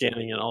 And the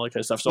scanning and all that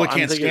kind of stuff. So Well, it I'm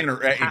can't thinking scan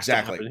her. it has to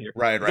Exactly. happen here.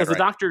 Right. Because the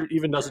doctor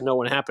even doesn't know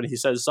when it happened. He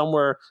says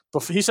somewhere,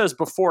 he says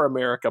before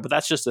America, but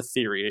that's just a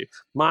theory.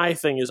 My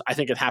thing is, I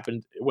think it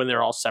happened when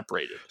they're all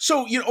separated.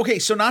 So, okay,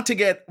 so not to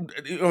get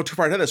too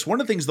far ahead of this,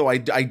 one of the things, though, I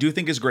do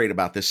think is great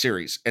about this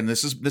series, and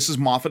this is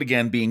Moffat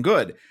again being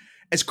good.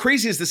 As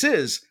crazy as this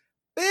is,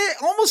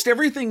 almost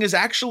everything is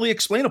actually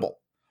explainable.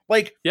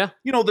 Like, the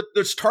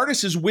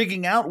TARDIS is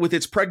wigging out with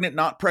its pregnant,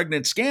 not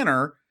pregnant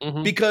scanner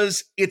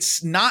because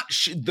it's not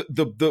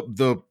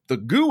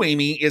the goo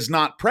Amy is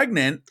not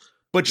pregnant,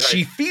 but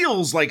she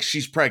feels like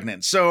she's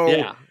pregnant.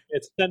 So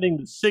it's sending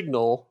the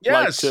signal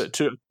to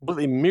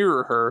completely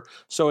mirror her.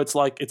 So it's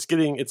like it's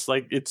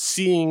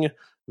seeing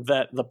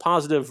that the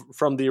positive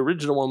from the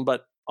original one,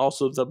 but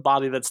also the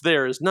body that's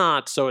there is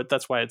not. So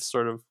that's why it's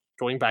sort of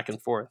going back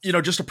and forth.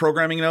 Just a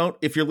programming note,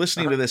 if you're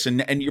listening to this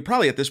and you're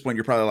probably at this point,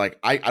 you're probably like,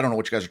 I don't know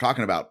what you guys are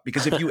talking about,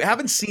 because if you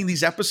haven't seen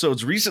these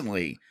episodes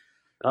recently,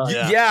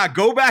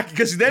 go back,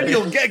 because then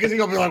you'll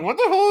be like, what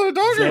the hell are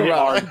they talking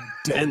about? Are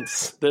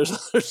dense.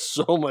 There's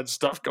so much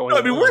stuff going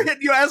on. I mean, we're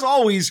hitting, as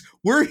always,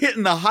 we're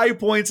hitting the high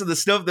points of the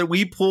stuff that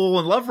we pull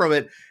and love from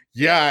it.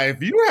 Yeah,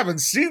 if you haven't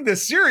seen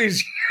this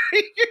series,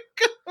 you're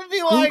gonna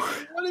be like,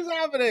 what is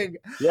happening?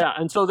 Yeah,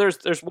 and so there's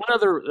one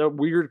other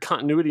weird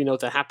continuity note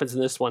that happens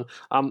in this one.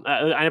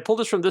 I pulled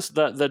this from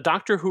the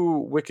Doctor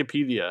Who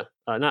Wikipedia,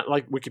 not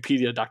like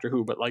Wikipedia Doctor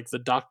Who, but like the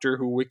Doctor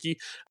Who wiki.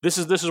 This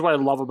is what I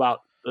love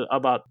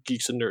about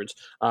geeks and nerds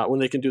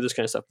when they can do this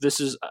kind of stuff.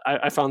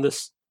 I found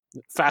this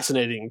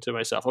fascinating to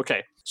myself.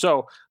 Okay,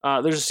 so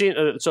there's a scene.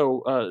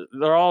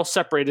 They're all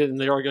separated and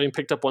they are getting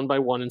picked up one by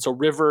one, and so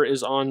River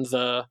is on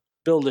the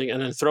building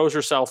and then throws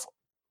herself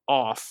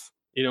off,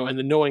 and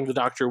then knowing the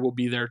Doctor will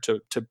be there to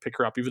pick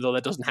her up, even though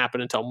that doesn't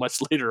happen until much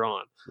later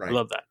on. Right. I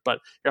love that. But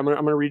I'm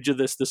gonna read you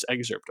this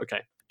excerpt. Okay.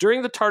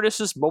 During the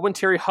TARDIS's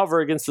momentary hover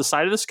against the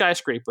side of the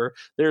skyscraper,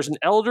 there's an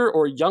elder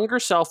or younger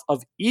self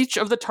of each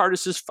of the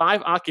TARDIS's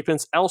 5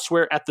 occupants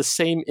elsewhere at the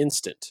same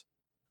instant.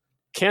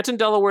 Canton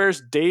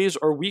Delaware's days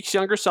or weeks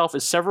younger self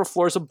is several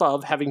floors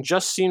above, having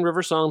just seen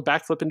River Song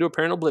backflip into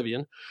apparent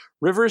oblivion.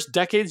 River's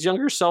decades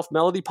younger self,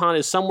 Melody Pond,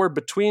 is somewhere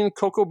between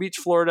Cocoa Beach,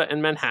 Florida,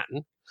 and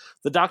Manhattan.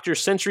 The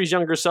Doctor's centuries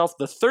younger self,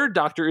 the third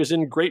Doctor, is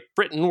in Great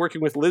Britain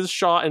working with Liz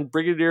Shaw and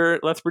Brigadier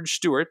Lethbridge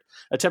Stewart,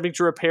 attempting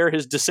to repair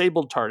his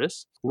disabled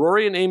TARDIS.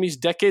 Rory and Amy's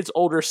decades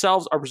older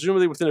selves are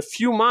presumably within a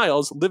few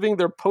miles, living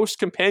their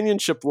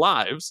post-companionship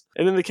lives.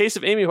 And in the case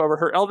of Amy, however,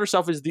 her elder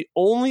self is the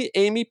only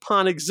Amy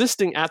Pond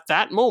existing at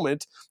that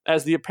moment,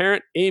 as the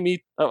apparent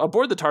Amy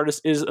aboard the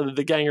TARDIS is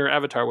the Ganger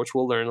Avatar, which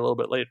we'll learn a little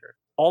bit later.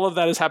 All of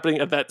that is happening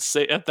at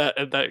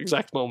that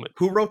exact moment.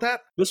 Who wrote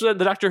that? This was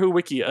the Doctor Who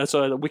wiki.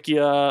 So the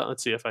Wikia.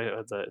 Let's see if I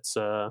have that. It's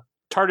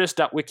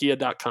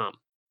TARDIS.wikia.com.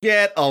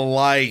 Get a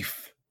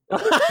life.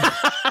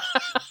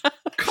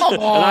 Come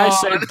on. And I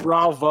say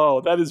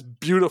bravo. That is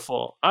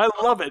beautiful. I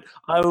love it.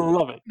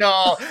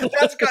 No,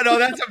 that's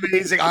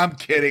amazing. I'm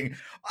kidding.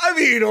 I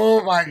mean,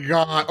 oh my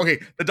God. Okay,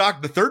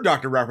 the third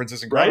Doctor reference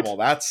is incredible.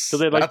 Right? That's so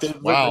they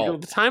wow.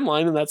 The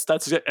timeline, and that's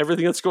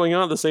everything that's going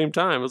on at the same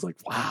time. I was like,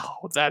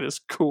 wow, that is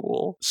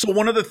cool. So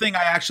one other thing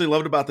I actually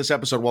loved about this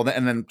episode,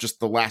 and then just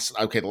the last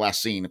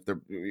scene, if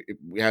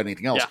we had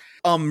anything else.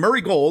 Yeah.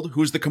 Murray Gold,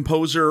 who's the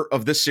composer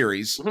of this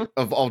series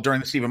of all during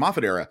the Stephen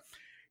Moffat era,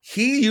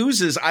 he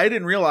uses, I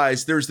didn't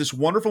realize, there's this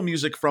wonderful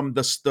music from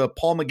the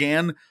Paul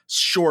McGann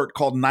short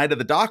called Night of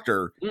the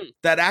Doctor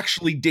that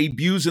actually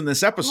debuts in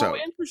this episode.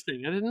 Oh,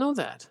 interesting. I didn't know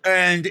that.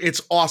 And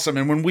it's awesome.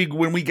 And when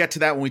we get to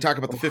that, when we talk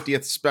about the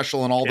 50th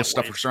special and all the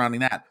stuff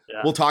surrounding that,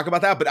 we'll talk about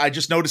that. But I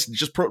just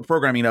noticed,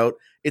 programming note,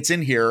 it's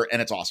in here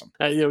and it's awesome.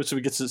 So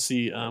we get to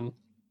see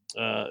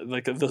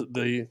like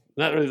the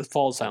not really the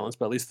fall of silence,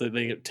 but at least they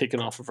get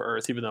taken off of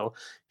Earth, even though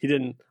he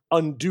didn't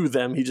undo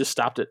them, he just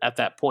stopped it at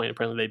that point.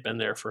 Apparently they've been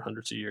there for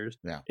hundreds of years.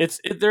 Yeah,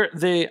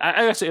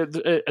 I actually,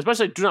 as much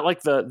as I do not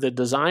like the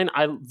design,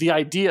 the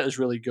idea is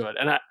really good,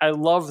 and I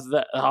love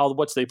that how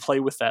they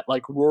play with that,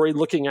 like Rory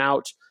looking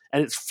out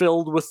and it's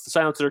filled with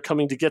silence that are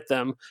coming to get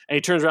them, and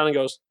he turns around and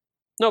goes,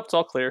 nope, it's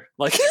all clear.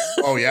 Like,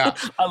 oh yeah,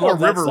 or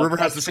River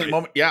has the same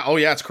moment. Yeah, oh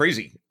yeah, it's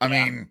crazy. I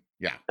mean.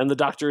 Yeah, and the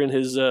Doctor in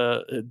his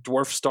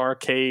dwarf star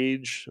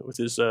cage with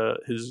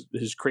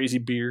his crazy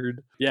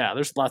beard. Yeah,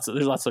 there's lots of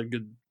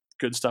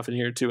good stuff in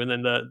here too. And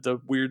then the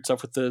weird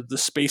stuff with the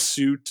space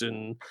suit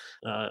and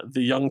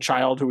the young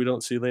child who we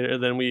don't see later.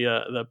 And then we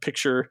the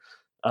picture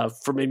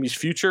from Amy's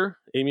future,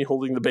 Amy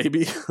holding the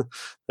baby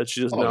that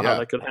she doesn't know how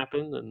that could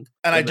happen.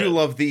 And I do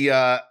love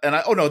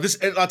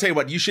I'll tell you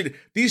what,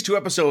 these 2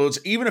 episodes,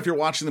 even if you're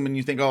watching them and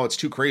you think, oh, it's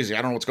too crazy,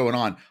 I don't know what's going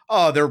on.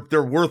 Oh,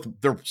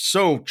 they're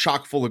so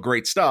chock full of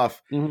great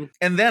stuff. Mm-hmm.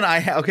 And then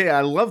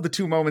I love the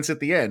 2 moments at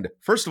the end.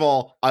 First of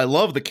all, I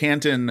love the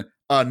Canton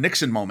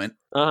Nixon moment,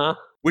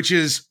 which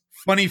is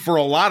funny for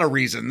a lot of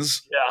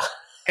reasons. Yeah.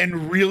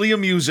 And really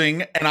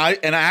amusing. And I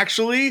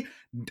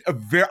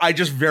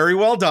just very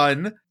well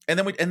done. And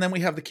then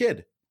we have the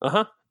kid.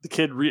 The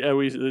kid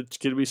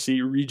we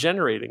see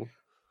regenerating.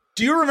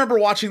 Do you remember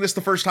watching this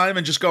the first time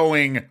and just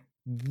going,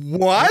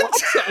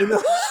 What? I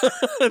know.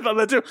 I thought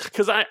that too,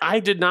 because I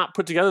did not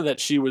put together that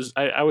she was.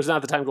 I was not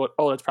at the time going,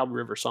 oh, that's probably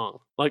River's song.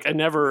 Like I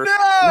never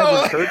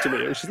occurred to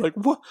me. It was just like,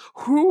 what?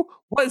 Who?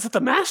 What is it?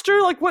 The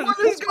Master? Like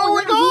what's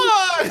going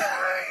on?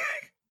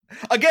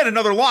 Again,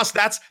 another lost.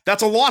 That's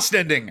a lost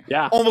ending.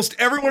 Yeah. Almost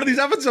every one of these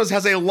episodes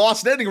has a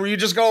lost ending where you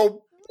just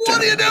go,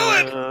 what are you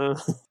doing?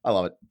 I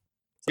love it.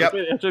 Yep.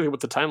 I'm thinking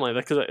with the timeline,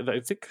 because I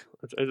think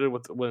I did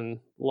when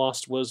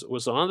Lost was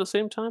on at the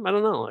same time. I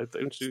don't know. I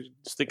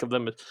just think of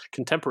them as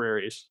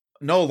contemporaries.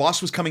 No,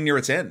 Lost was coming near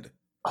its end.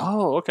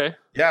 Oh, okay.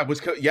 Yeah, it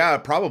was. Yeah,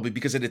 probably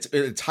because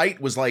its height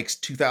was like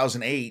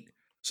 2008.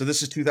 So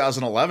this is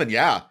 2011.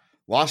 Yeah,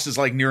 Lost is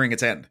like nearing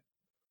its end,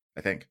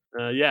 I think.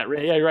 Yeah,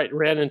 you're right.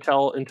 Ran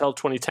until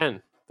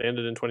 2010. They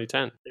ended in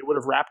 2010. They would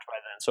have wrapped by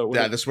then. So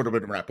this would have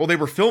been wrapped. Well, they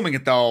were filming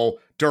it though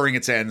during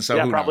its end. So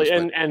yeah, who probably.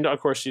 knows, and of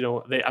course,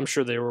 I'm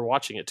sure they were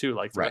watching it too,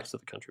 like the rest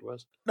of the country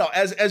was. No,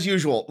 as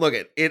usual. Look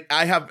at it.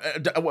 I have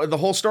the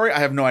whole story. I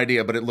have no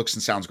idea, but it looks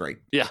and sounds great.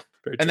 Yeah.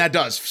 And that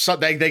does. So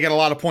they get a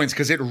lot of points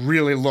because it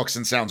really looks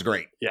and sounds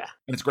great. Yeah.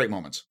 And it's great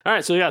moments. All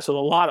right. So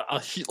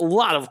a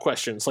lot of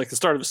questions, like the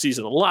start of the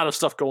season, a lot of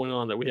stuff going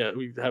on that we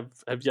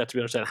have yet to be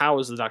understand. How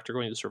is the Doctor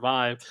going to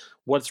survive?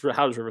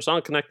 How does River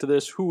Song connect to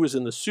this? Who is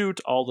in the suit?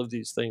 All of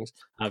these things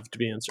have to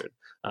be answered.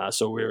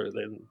 So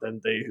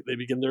they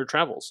begin their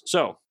travels.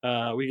 So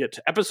we get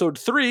to episode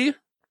 3,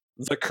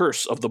 The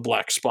Curse of the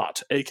Black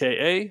Spot,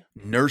 aka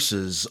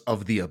Nurses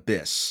of the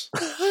Abyss.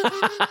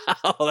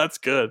 Oh, that's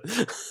good.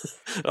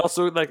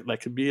 Also, that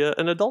could be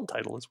an adult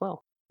title as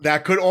well.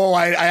 That could. Oh,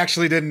 I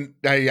actually didn't.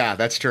 Yeah,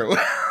 that's true.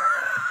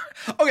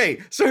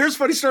 Okay, so here's a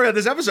funny story on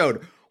this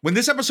episode. When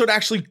this episode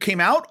actually came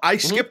out, I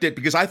skipped it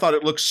because I thought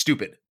it looked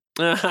stupid.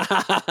 Because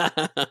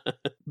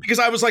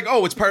I was like,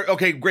 oh, it's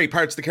okay, great,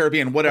 Pirates of the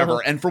Caribbean, whatever.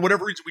 And for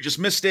whatever reason, we just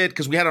missed it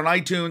because we had it on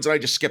iTunes and I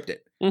just skipped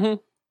it.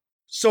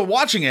 So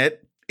watching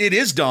it, it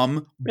is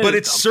dumb, but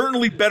it's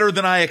certainly better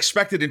than I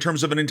expected in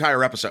terms of an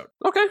entire episode.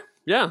 Okay.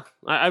 Yeah,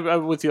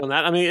 I'm with you on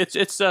that. I mean,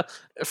 it's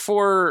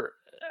for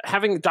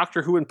having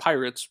Doctor Who and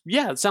pirates.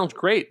 Yeah, it sounds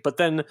great, but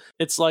then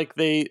it's like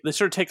they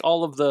sort of take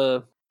all of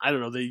the, I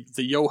don't know, the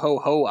yo ho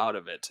ho out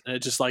of it, and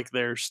it's just like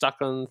they're stuck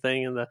on the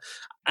thing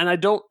and I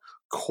don't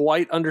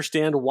quite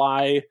understand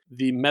why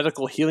the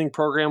medical healing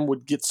program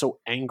would get so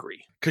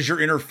angry. Because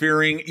you're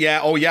interfering. Yeah.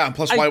 Oh, yeah. And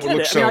plus, why it would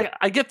look so. I mean,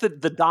 I get the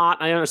dot.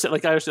 I understand.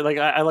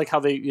 I like how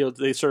they,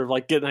 they sort of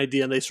like get an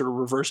idea and they sort of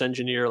reverse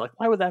engineer. Like,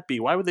 why would that be?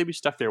 Why would they be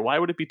stuck there? Why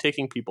would it be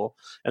taking people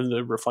and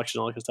the reflection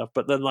and all that kind of stuff?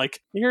 But then,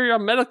 like, you're a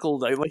medical,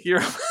 like,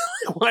 you're.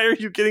 Why are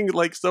you getting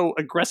like so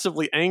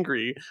aggressively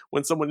angry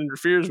when someone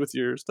interferes with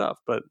your stuff?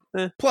 But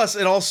plus,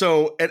 it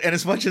also, and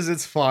as much as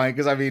it's fine,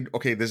 because I mean,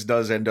 okay, this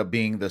does end up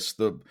being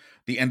the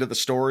end of the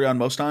story on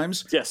most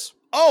times. Yes.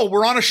 Oh,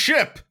 we're on a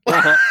ship.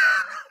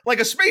 Like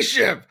a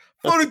spaceship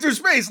floating through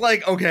space.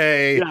 Like,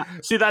 okay. Yeah.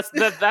 See,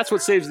 that's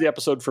what saves the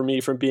episode for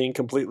me from being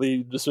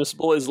completely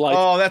dismissible is like,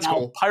 oh, that's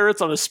cool. Pirates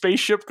on a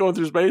spaceship going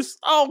through space.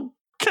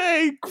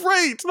 Okay,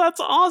 great. That's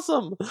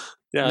awesome.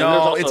 Yeah.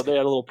 No, they had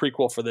a little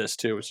prequel for this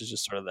too, which is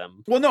just sort of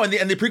them. Well, no, and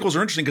the prequels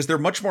are interesting because they're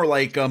much more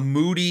like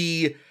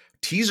moody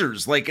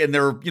teasers, like, and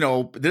they're,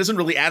 it doesn't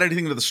really add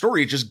anything to the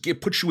story.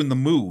 It puts you in the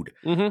mood.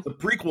 The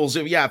prequels,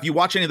 if you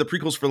watch any of the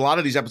prequels for a lot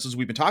of these episodes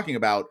we've been talking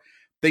about,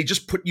 they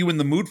just put you in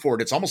the mood for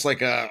it. It's almost like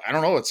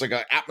it's like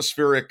an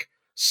atmospheric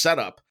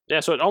setup. Yeah,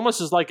 so it almost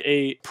is like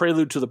a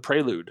prelude to the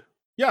prelude.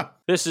 Yeah.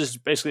 This is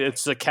basically,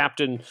 it's the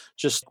captain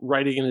just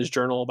writing in his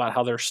journal about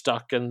how they're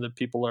stuck and the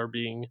people are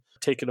being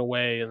taken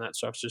away and that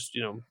stuff's just,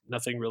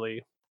 nothing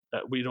really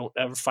that we don't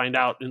ever find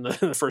out in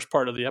the first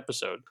part of the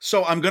episode.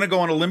 So I'm going to go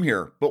on a limb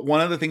here, but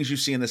one of the things you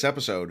see in this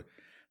episode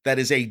that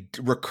is a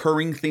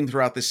recurring theme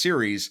throughout this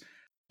series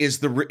is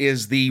the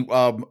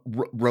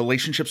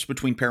relationships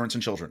between parents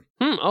and children.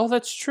 Oh,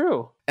 that's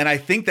true. And I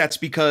think that's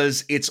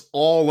because it's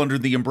all under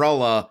the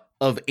umbrella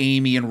of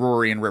Amy and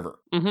Rory and River.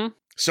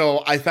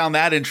 So I found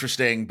that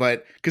interesting,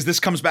 but because this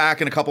comes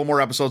back in a couple more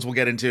episodes we'll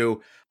get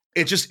into,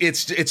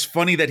 it's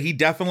funny that he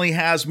definitely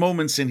has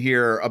moments in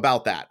here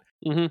about that.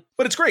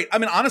 But it's great. I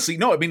mean, honestly,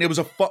 no, I mean, it was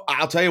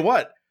I'll tell you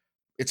what,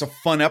 it's a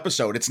fun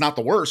episode. It's not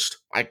the worst.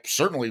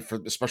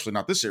 Especially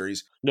not this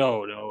series.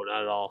 No,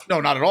 not at all. No,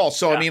 not at all.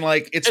 So, yeah. I mean,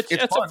 like, it's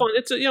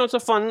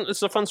fun.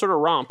 It's a fun sort of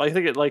romp. I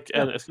think it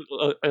and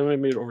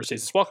maybe it overstates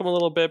its welcome a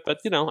little bit, but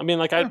I mean,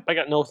 like, I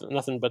got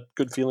nothing but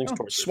good feelings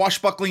towards it.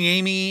 Swashbuckling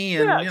Amy,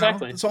 and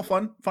exactly. It's all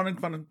fun.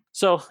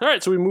 So, all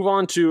right, so we move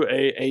on to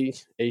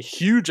a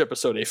huge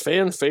episode, a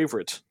fan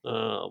favorite,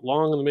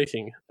 long in the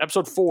making.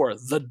 Episode 4,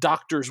 The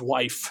Doctor's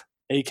Wife,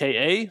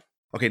 aka.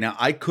 Okay, now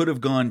I could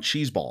have gone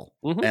cheeseball,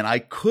 and I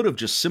could have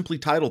just simply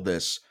titled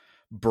this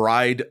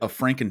 "Bride of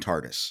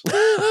Frankentardis."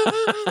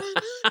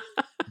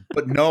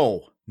 But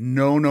no.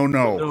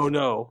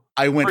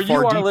 I went for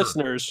far you, deeper. our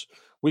listeners,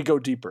 we go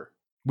deeper.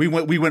 We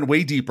went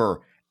way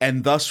deeper,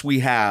 and thus we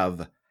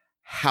have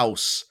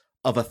House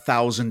of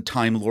 1,000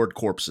 Time Lord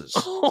Corpses.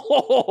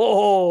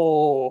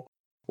 Oh,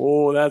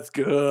 that's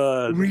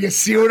good. You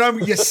see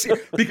what you see?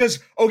 Because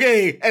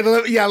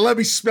let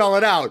me spell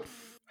it out.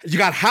 You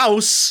got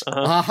House,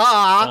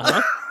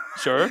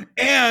 Sure.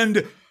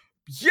 And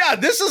yeah,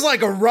 this is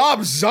like a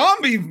Rob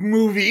Zombie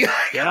movie.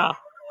 Yeah.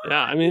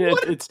 I mean,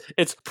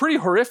 it's pretty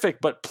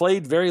horrific, but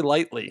played very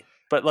lightly.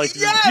 But like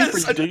the deeper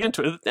you dig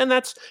into it, and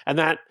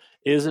that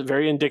is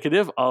very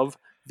indicative of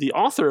the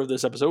author of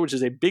this episode, which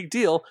is a big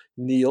deal,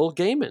 Neil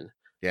Gaiman.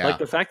 Yeah. Like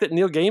the fact that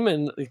Neil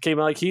Gaiman came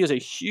out, like he is a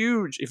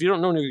huge, if you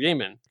don't know Neil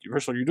Gaiman,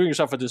 first of all, you're doing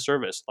yourself a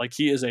disservice. Like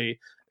he is a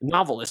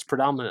novelist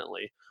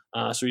predominantly.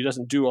 So he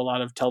doesn't do a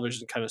lot of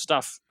television kind of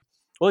stuff.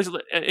 Well,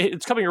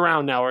 it's coming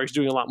around now where he's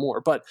doing a lot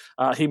more, but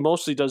he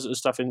mostly does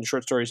stuff in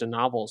short stories and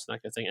novels and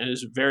that kind of thing, and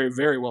is very,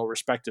 very well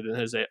respected and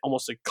has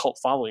almost a cult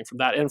following from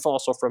that, and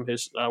also from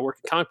his work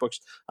in comic books,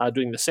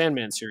 doing the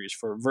Sandman series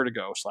for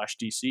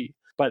Vertigo/DC.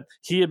 But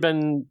he had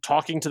been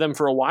talking to them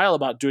for a while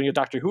about doing a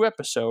Doctor Who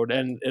episode,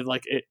 and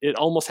it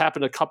almost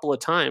happened a couple of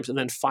times, and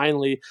then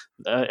finally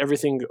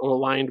everything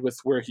aligned with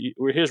where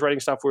his writing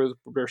stuff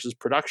versus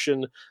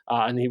production,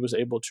 and he was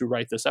able to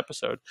write this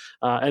episode.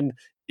 And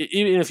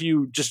even if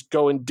you just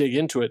go and dig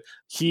into it,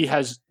 he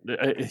had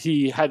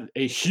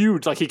a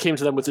huge, like he came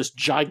to them with this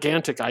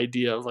gigantic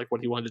idea of like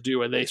what he wanted to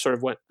do, and they sort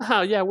of went,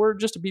 "Oh yeah, we're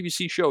just a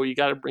BBC show. You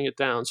got to bring it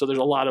down." So there's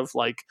a lot of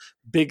like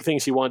big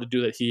things he wanted to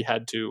do that he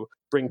had to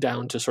bring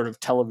down to sort of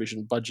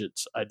television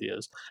budgets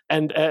ideas.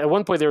 And at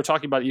one point they were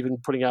talking about even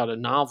putting out a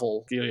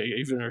novel,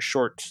 even a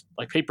short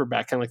like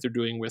paperback, kind of like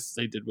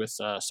they did with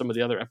some of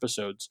the other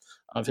episodes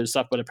of his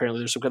stuff. But apparently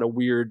there's some kind of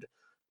weird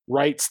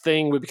rights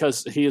thing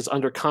because he is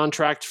under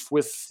contract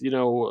with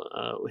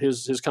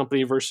his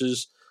company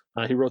versus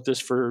he wrote this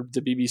for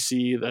the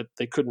BBC, that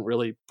they couldn't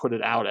really put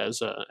it out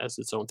as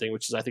its own thing,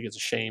 which is, I think it's a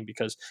shame,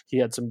 because he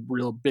had some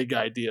real big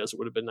ideas. It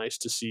would have been nice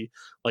to see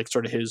like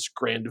sort of his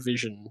grand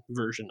vision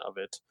version of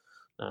it.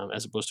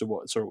 As opposed to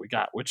what we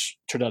got, which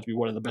turned out to be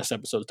one of the best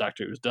episodes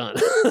Doctor Who's done.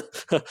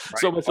 Right.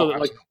 So much so that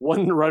like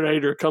one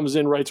writer comes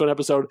in, writes one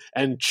episode,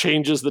 and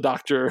changes the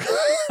Doctor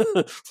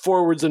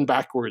forwards and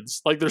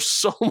backwards. Like there's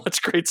so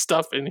much great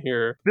stuff in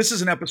here. This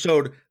is an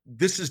episode.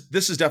 This is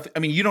definitely. I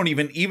mean, you don't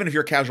even if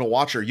you're a casual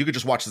watcher, you could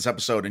just watch this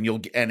episode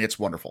and it's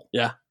wonderful.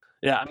 Yeah.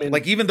 I mean,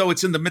 like even though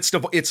it's in the midst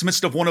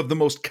of one of the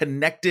most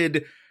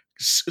connected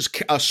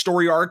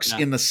story arcs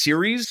in the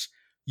series,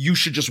 you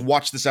should just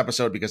watch this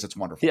episode because it's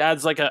wonderful. He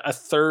adds like a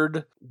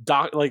third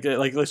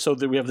so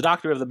that we have the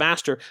Doctor, we have the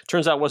Master.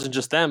 Turns out it wasn't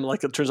just them.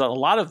 Like it turns out a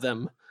lot of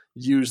them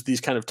use these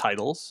kind of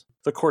titles.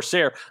 The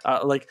Corsair,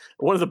 like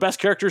one of the best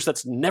characters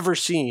that's never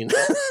seen.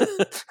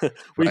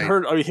 We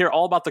hear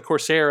all about the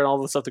Corsair and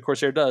all the stuff the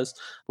Corsair does.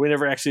 We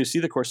never actually see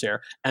the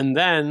Corsair. And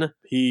then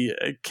he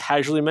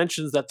casually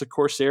mentions that the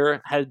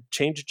Corsair had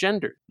changed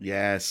gender.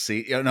 Yes.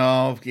 See,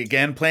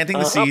 again, planting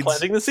the seeds.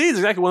 Planting the seeds.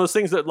 Exactly. One of those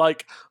things that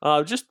like,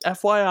 just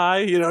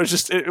FYI,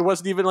 it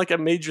wasn't even like a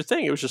major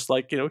thing. It was just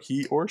like,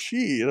 he or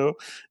she,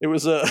 it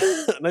was a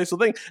nice little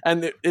thing.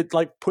 And it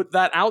like put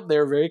that out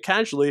there very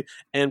casually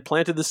and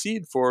planted the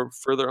seed for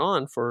further on,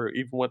 for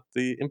even what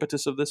the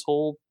impetus of this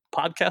whole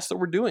podcast that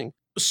we're doing.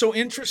 So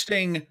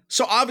interesting.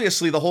 So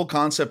obviously the whole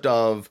concept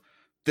of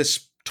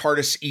this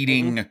TARDIS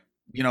eating,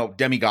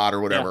 demigod or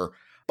whatever. Yeah.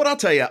 But I'll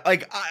tell you,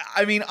 like,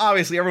 I mean,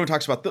 obviously everyone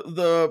talks about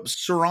the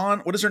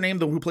Saran. What is her name?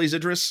 The who plays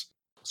Idris?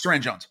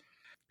 Saran Jones.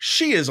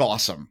 She is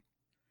awesome.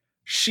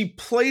 She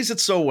plays it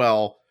so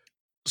well.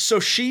 So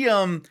she,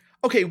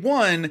 okay,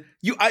 one,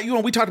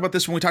 we talked about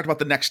this when we talked about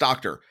the Next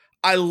Doctor.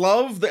 I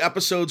love the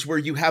episodes where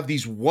you have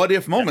these what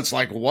if moments,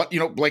 like what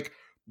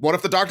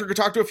if the Doctor could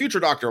talk to a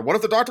future Doctor? What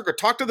if the Doctor could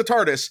talk to the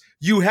TARDIS?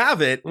 You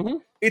have it. Mm-hmm.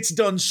 It's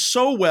done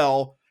so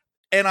well.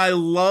 And I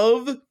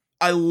love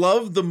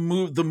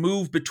the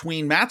move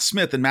between Matt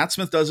Smith, and Matt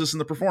Smith does this in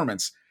the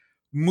performance,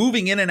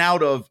 moving in and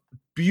out of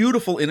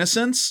beautiful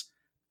innocence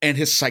and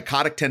his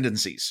psychotic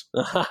tendencies.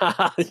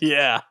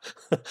 Yeah.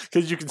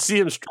 Because you can see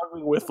him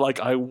struggling with like,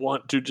 I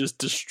want to just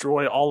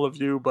destroy all of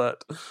you,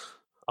 but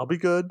I'll be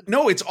good.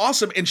 No, it's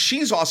awesome. And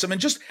she's awesome.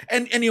 And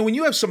when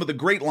you have some of the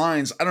great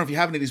lines, I don't know if you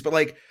have any of these, but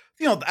like,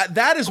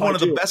 that is one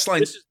of the best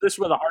lines. This is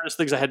one of the hardest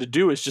things I had to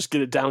do, is just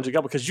get it down to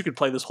go, because you could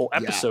play this whole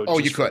episode. Yeah. Oh,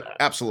 you could.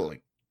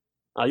 Absolutely.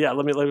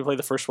 Let me play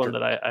the first one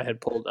that I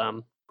had pulled,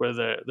 where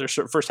they're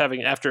first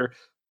having, after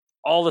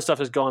all the stuff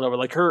has gone over,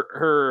 like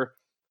her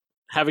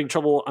having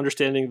trouble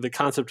understanding the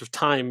concept of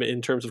time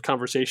in terms of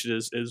conversation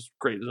is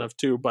great enough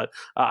too. But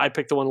I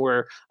picked the one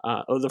where,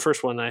 the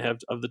first one I have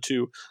of the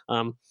two,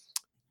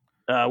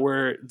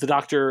 where the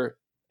Doctor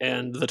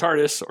and the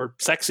TARDIS, or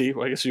Sexy,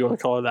 I guess you want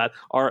to call it that,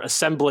 are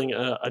assembling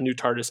a new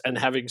TARDIS and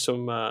having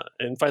some,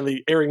 and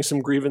finally airing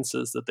some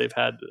grievances that they've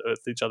had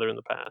with each other in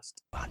the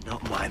past.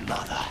 Not my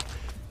mother.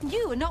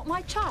 You are not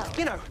my child.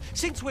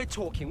 Since we're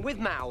talking with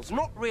mouths,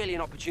 not really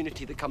an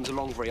opportunity that comes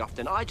along very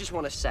often, I just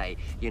want to say,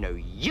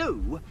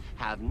 you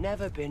have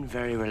never been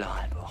very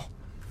reliable.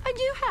 And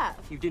you have.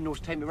 You didn't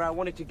always take me where I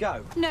wanted to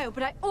go. No,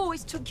 but I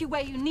always took you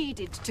where you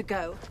needed to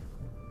go.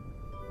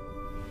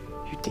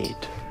 You did.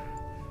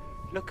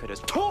 Look at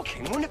us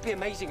talking. Wouldn't it be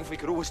amazing if we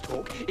could always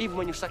talk, even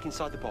when you're stuck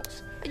inside the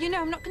box?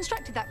 I'm not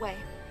constructed that way.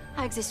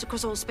 I exist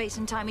across all space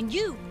and time, and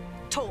you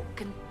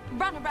talk and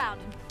run around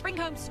and bring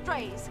home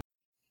strays.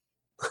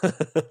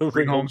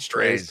 Bring home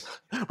strays.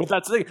 But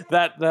that's the thing,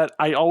 that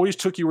I always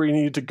took you where you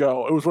needed to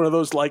go. It was one of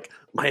those, like,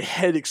 my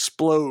head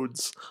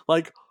explodes.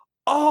 Like,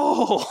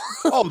 oh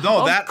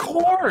no, of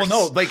course.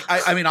 Well, no, like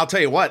I mean, I'll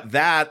tell you what,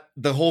 that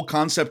the whole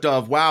concept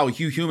of wow,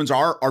 humans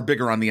are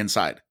bigger on the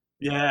inside.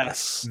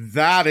 Yes,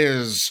 that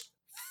is.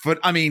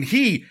 I mean,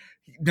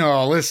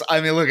 listen. I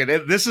mean, look at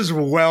it. This is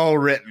well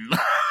written.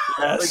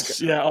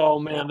 Yes. Yeah. Oh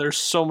man, there's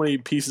so many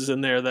pieces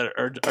in there that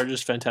are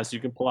just fantastic. You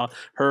can pull out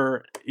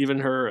her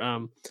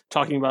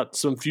talking about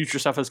some future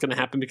stuff that's going to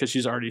happen because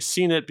she's already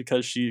seen it,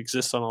 because she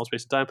exists on all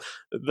space and time.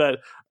 That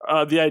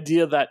the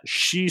idea that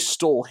she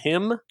stole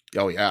him.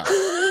 Oh yeah.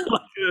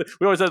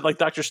 We always said, like,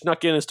 Doctor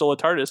snuck in and stole a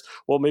TARDIS.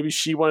 Well, maybe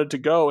she wanted to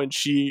go and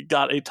she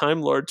got a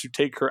Time Lord to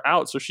take her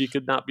out so she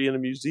could not be in a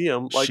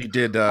museum. Like, she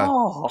did.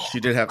 She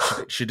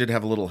did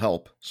have a little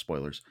help.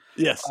 Spoilers.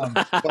 Yes,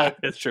 but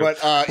it's true.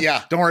 But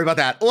yeah, don't worry about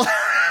that.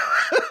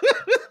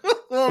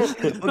 We'll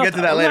get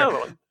to that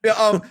later.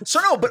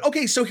 But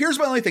okay. So here's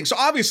my only thing. So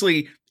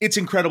obviously, it's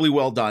incredibly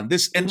well done.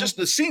 This and just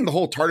seeing the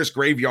whole TARDIS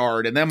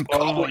graveyard and them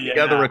cobbling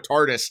together a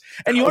TARDIS,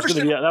 and you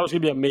understand that was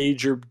going to be a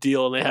major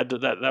deal, and they had to.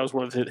 That was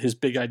one of his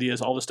big ideas.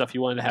 All the stuff he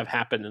wanted to have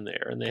happen in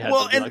there, and they had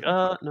to be like,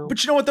 no.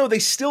 But you know what though? They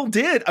still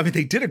did. I mean,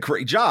 they did a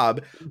great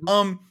job.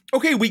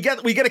 Okay, we get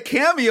a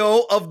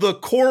cameo of the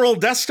coral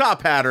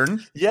desktop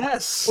pattern.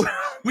 Yes,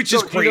 which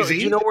is crazy.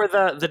 Do you know where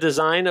the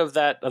design of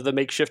the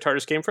makeshift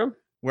TARDIS came from?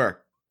 Where?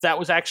 That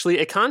was actually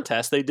a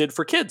contest they did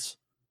for kids.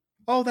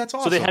 Oh, that's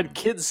awesome. So they had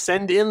kids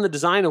send in the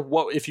design of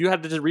what, if you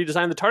had to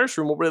redesign the TARDIS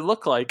room, what would it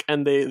look like?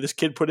 And this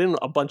kid put in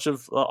a bunch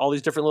of all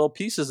these different little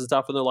pieces and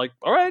stuff, and they're like,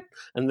 all right.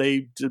 And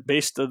they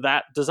based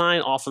that design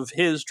off of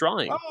his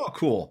drawing. Oh,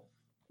 cool.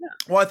 Yeah.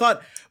 Well, I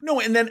thought, no,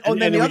 and then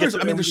the others,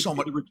 I mean, there's so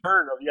much. The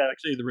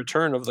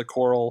return of the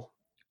coral.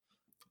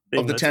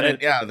 Of the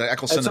tenant, the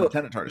Eccleston and the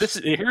tenant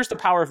TARDIS. Here's the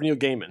power of Neil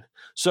Gaiman.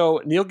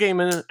 So Neil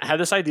Gaiman had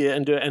this idea,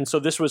 and so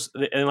this was,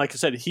 and like I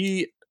said,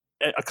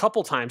 a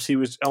couple times he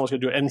was almost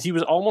going to do it, and he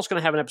was almost going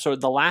to have an episode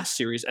of the last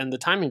series, and the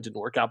timing didn't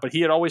work out, but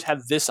he had always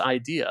had this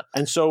idea.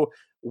 And so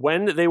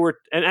when they were,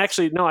 and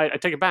actually, no, I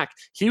take it back.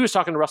 He was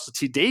talking to Russell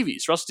T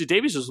Davies. Russell T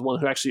Davies was the one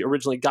who actually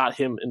originally got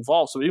him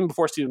involved. So even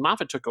before Stephen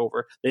Moffat took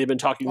over, they had been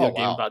talking to Neil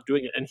Gaiman about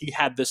doing it, and he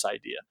had this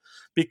idea.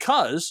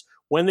 Because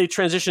when they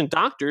transitioned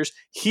doctors,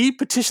 he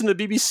petitioned the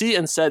BBC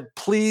and said,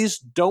 please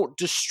don't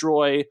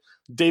destroy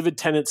David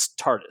Tennant's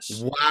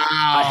TARDIS. Wow.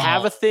 I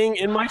have a thing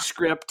in my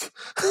script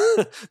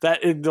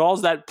that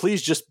involves that.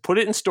 Please just put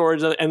it in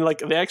storage. And like,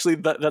 they actually,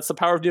 that's the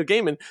power of Neil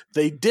Gaiman.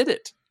 They did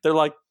it. They're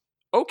like,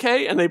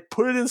 okay. And they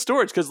put it in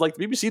storage because, like,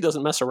 the BBC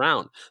doesn't mess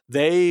around.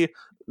 They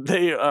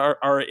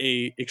are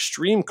a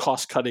extreme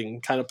cost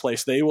cutting kind of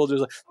place. They will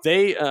just,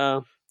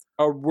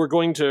 were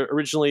going to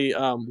originally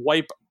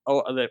wipe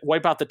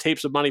out the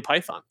tapes of Monty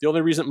Python. The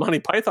only reason Monty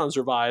Python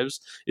survives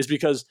is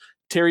because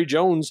Terry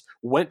Jones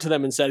went to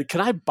them and said,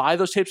 "Can I buy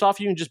those tapes off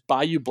you and just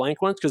buy you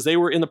blank ones?" Because they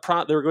were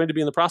they were going to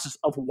be in the process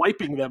of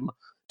wiping them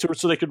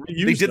so they could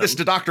reuse. They did this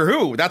to Doctor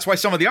Who. That's why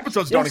some of the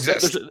episodes don't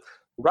exist.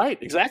 Right,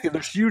 exactly.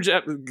 There's huge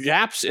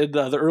gaps in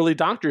the early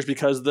Doctors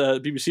because the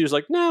BBC was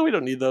like, "No, we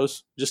don't need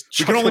those.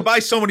 We can only buy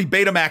so many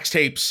Betamax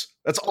tapes.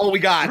 That's all we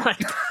got."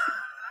 Right.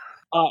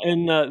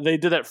 And they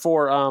did that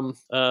for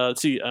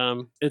let's see,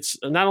 it's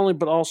not only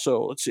but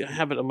also, let's see, I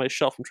have it on my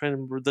shelf. I'm trying to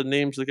remember the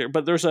names of the characters,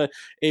 but there's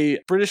a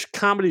British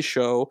comedy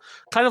show,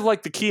 kind of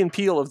like the Key and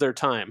Peele of their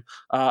time.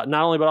 Not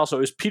only but also,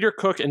 it was Peter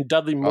Cook and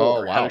Dudley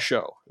Moore had a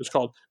show. It was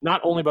called Not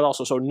Only But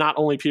Also. So not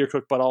only Peter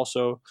Cook but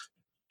also.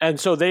 And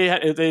so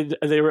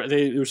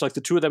it was like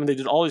the two of them, and they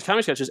did all these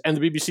comedy sketches, and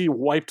the BBC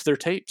wiped their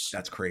tapes.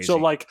 That's crazy. So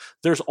like,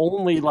 there's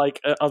only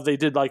they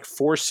did like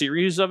 4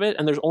 series of it,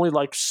 and there's only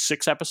like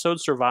 6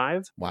 episodes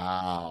survive.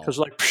 Wow. Because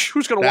like,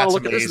 who's going to want to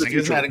look at this?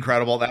 Isn't that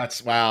incredible?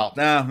 That's wow.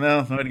 No,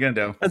 what are you going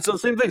to do? And so the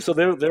same thing. So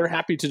they're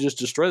happy to just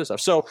destroy this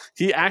stuff. So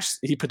he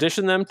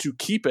petitioned them to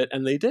keep it,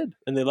 and they did,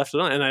 and they left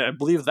it on. And I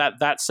believe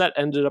that set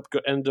ended up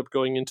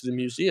going into the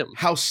museum.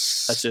 How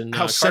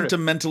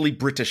sentimentally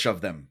British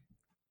of them.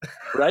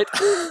 Right?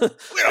 We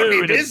don't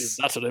need this.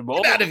 That's what I'm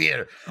Get out of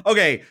here.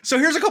 Okay, so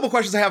here's a couple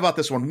questions I have about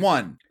this one.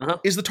 One,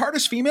 is the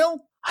TARDIS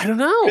female? I don't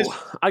know.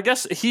 I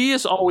guess he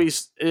is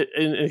always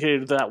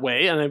indicated that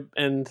way,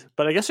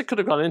 but I guess it could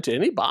have gone into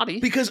anybody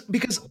because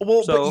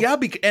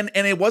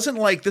it wasn't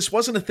like this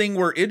wasn't a thing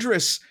where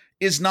Idris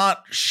is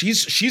not.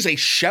 She's a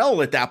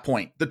shell at that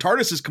point. The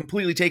TARDIS is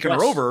completely taken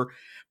her over.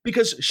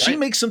 Because she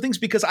makes some things.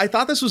 Because I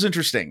thought this was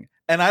interesting,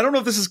 and I don't know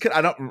if this is.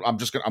 I'm going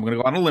to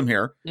go on a limb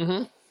here.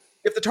 Mm-hmm.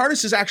 If the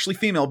TARDIS is actually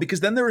female,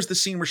 because then there is the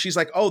scene where she's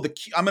like, "Oh,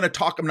 I'm going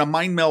to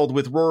mind meld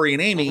with Rory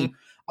and Amy. Mm-hmm.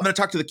 I'm going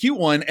to talk to the cute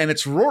one, and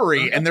it's Rory."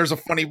 Mm-hmm. And there's a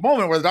funny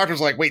moment where the Doctor's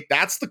like, "Wait,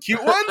 that's the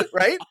cute one,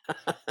 right?"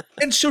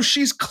 And so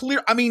she's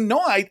clear. I mean, no,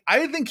 I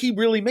think he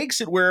really makes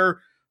it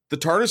where the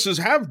TARDISes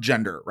have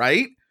gender,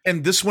 right?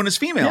 And this one is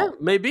female. Yeah,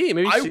 maybe.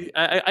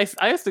 I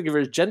have to give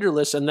her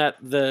genderless, and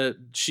that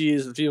she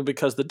is female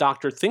because the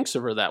Doctor thinks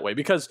of her that way.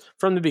 Because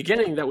from the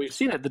beginning that we've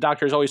seen it, the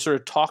Doctor has always sort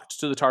of talked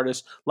to the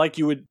TARDIS like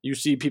you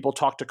see people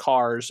talk to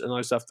cars and all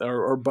that stuff,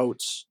 or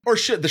boats, or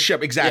the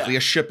ship. Exactly, yeah.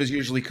 A ship is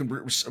usually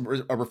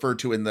referred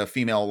to in the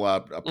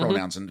female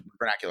pronouns and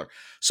vernacular.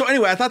 So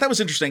anyway, I thought that was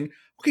interesting.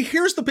 Okay,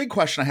 here's the big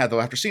question I had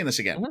though after seeing this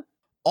again: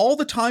 all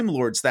the Time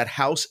Lords that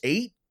House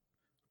ate,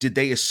 did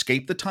they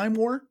escape the Time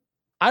War?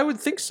 I would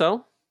think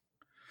so.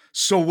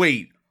 So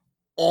wait,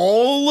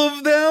 all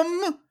of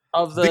them?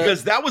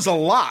 Because that was a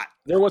lot.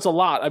 There was a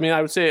lot. I mean,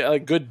 I would say a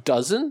good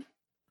dozen.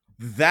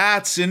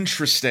 That's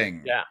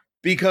interesting. Yeah.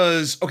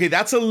 Because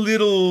that's a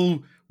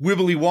little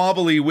wibbly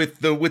wobbly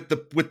with what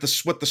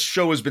the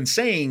show has been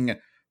saying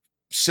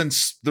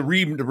since the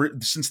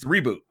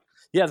reboot.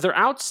 Yeah, they're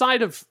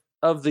outside of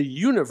the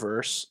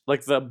universe,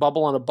 like the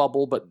bubble on a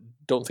bubble, but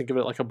don't think of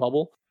it like a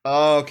bubble.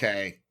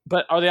 Okay.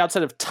 But are they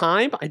outside of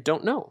time? I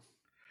don't know.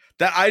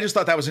 That I just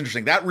thought that was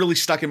interesting. That really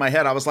stuck in my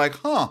head. I was like,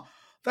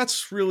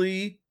 that's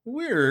really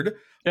weird.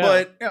 Yeah.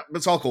 But yeah,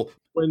 it's all cool.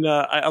 When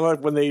I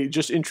like when they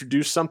just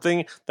introduce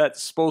something that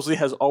supposedly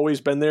has always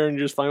been there, and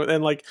you're just fine with it.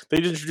 And like they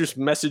just introduced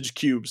message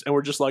cubes, and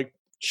we're just like,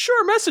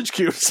 sure, message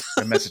cubes.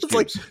 Message it's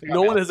cubes. Like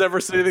no one has ever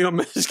said anything on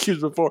message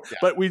cubes before,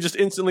 but we just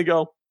instantly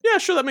go, yeah,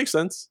 sure, that makes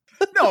sense.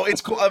 No, it's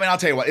cool. I mean, I'll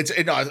tell you what, it's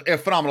a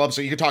phenomenal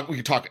episode. We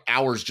could talk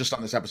hours just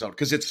on this episode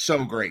because it's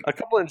so great. A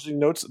couple of interesting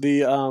notes: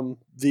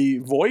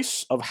 the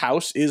voice of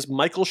House is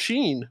Michael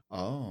Sheen.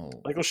 Oh,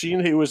 Michael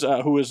Sheen, who was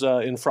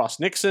in Frost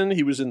Nixon.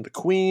 He was in The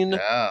Queen.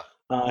 Yeah.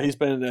 He's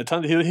been a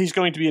ton. He's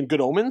going to be in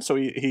Good Omens, so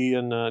he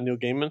and Neil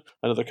Gaiman,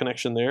 another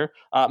connection there.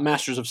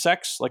 Masters of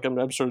Sex, like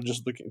I'm sort of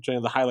just looking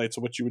at the highlights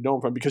of what you would know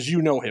him from because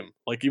you know him.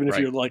 Like even if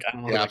you're like I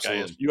don't know who that guy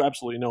is, you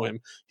absolutely know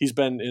him. He's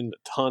been in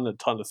a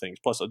ton of things,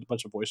 plus a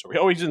bunch of voiceover.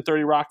 Oh, he's in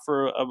 30 Rock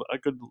for a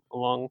good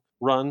long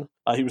run.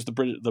 He was the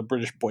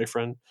British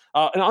boyfriend.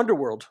 And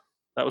Underworld.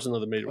 That was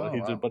another major one.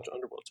 He did a bunch of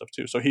Underworld stuff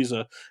too. So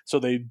so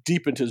they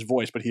deepened his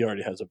voice, but he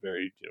already has a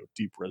very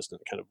deep,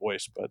 resonant kind of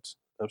voice. But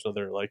that's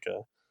another like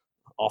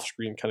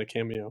off-screen kind of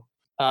cameo.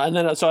 And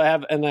then I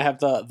have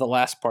the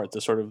last part,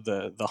 the sort of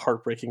the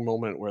heartbreaking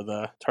moment where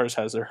the TARDIS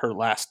has her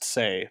last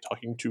say,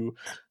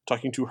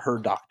 talking to her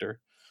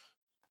doctor.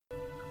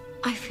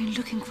 I've been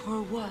looking for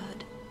a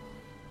word.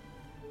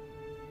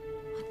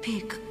 A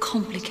big,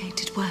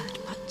 complicated word,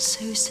 but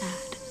so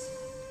sad.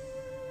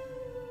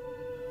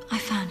 I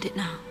found it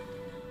now.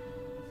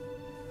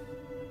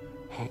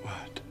 What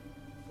word?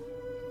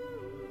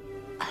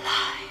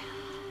 Alive.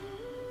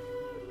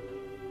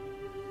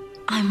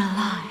 I'm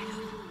alive.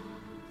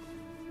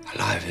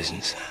 Alive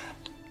isn't sad.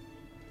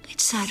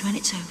 It's sad when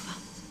it's over.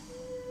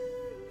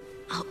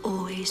 I'll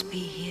always be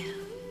here.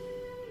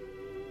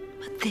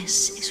 But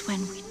this is when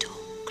we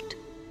talked.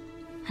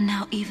 And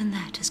now even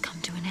that has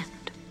come to an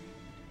end.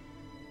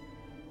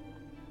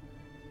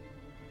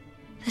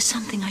 There's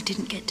something I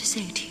didn't get to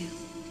say to you.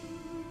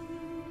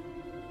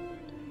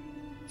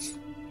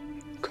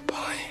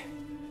 Goodbye.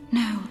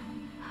 No.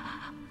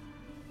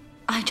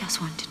 I just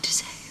wanted to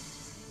say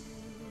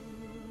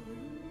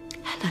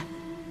hello.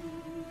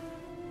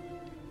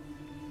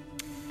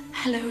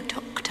 Hello,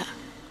 Doctor.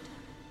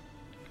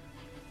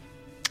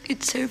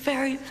 It's so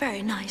very,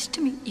 very nice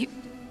to meet you.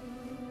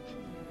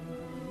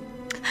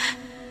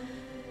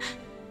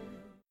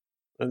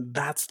 And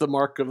that's the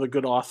mark of a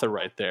good author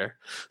right there.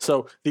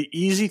 So the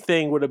easy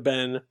thing would have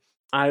been,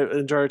 I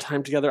enjoy our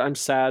time together, I'm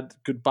sad,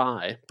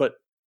 goodbye. But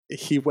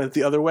he went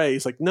the other way.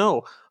 He's like,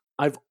 no,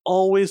 I've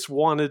always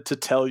wanted to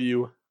tell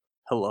you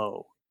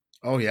hello.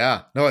 Oh,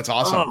 yeah. No, it's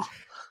awesome. Oh,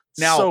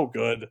 now, so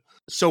good.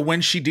 So when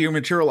she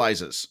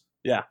dematerializes,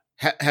 yeah.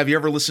 Have you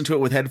ever listened to it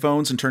with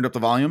headphones and turned up the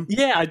volume?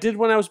 Yeah, I did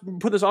when I was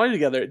putting this audio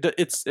together.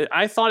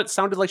 I thought it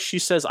sounded like she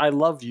says, I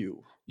love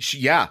you.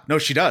 No,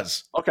 she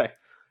does. Okay.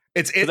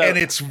 It's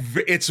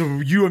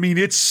you. I mean,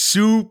 it's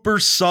super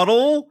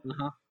subtle,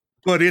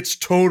 but it's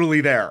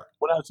totally there.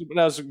 When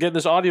I was getting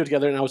this audio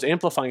together and I was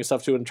amplifying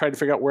stuff to it and trying to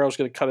figure out where I was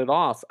going to cut it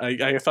off,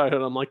 I thought,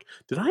 I'm like,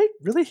 did I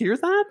really hear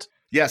that?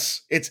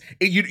 Yes,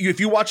 if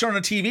you watch it on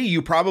a TV,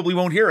 you probably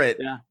won't hear it.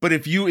 Yeah. But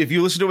if you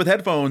listen to it with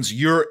headphones,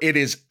 it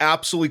is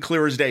absolutely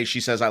clear as day. She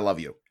says, "I love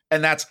you,"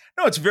 and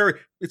it's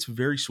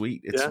very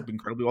sweet. It's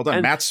incredibly well done.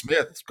 And Matt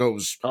Smith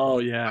goes, oh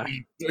yeah,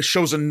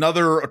 shows a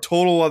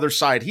total other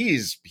side.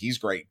 He's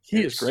great.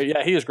 He is great.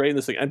 Yeah, he is great in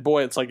this thing. And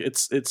boy, it's like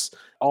it's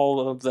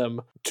all of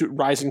them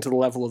rising to the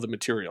level of the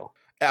material.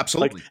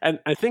 Absolutely. And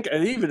I think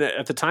even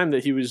at the time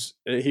that he was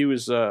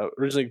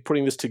originally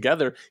putting this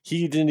together,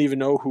 he didn't even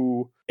know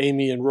who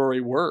Amy and Rory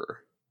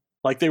were.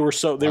 Like they were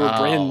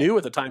brand new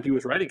at the time he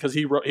was writing, because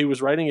he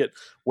was writing it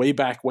way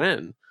back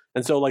when.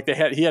 And so like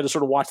he had to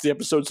sort of watch the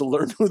episodes to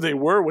learn who they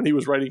were when he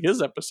was writing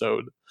his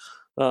episode.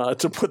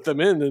 to put them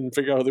in and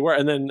figure out who they were.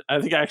 And then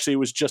I think actually it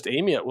was just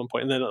Amy at one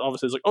point. And then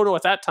obviously it's like, oh no,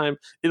 at that time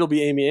it'll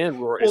be Amy and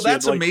Rory. Well, So you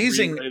that's had to, like,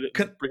 amazing. rewrite it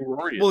and bring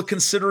Rory in. Well,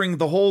 considering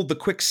the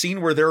quick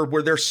scene where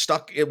they're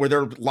stuck, where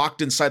they're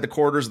locked inside the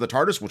corridors of the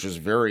TARDIS, which is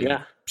very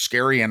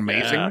scary and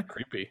amazing,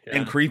 creepy,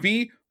 and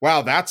creepy.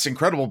 Wow, that's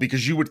incredible,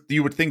 because you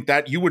would think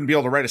that you wouldn't be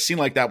able to write a scene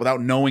like that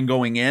without knowing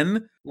going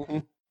in. Mm-hmm.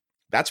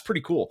 That's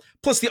pretty cool.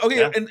 Plus and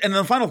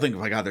the final thing, oh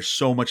my God, there's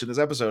so much in this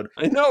episode.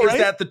 I know, is right?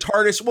 that the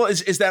TARDIS? Well,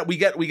 is that we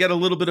get a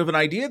little bit of an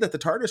idea that the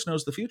TARDIS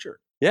knows the future.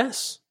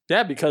 Yes.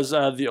 Yeah, because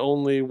the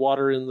only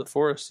water in the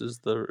forest is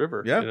the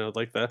river. Yeah, you know,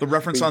 like that. The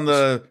reference on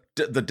the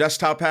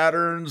desktop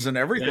patterns and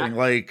everything,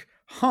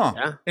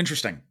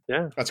 interesting.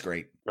 Yeah, that's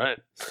great. Right.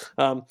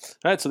 All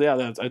right. So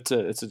yeah, it's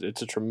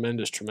a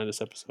tremendous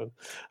episode.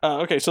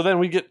 Okay, so then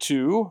we get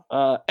to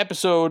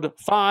episode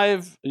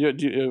 5.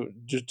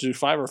 Do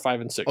 5 or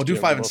 5 and 6? I'll do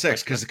 5 and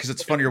 6 because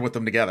it's funnier with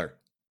them together.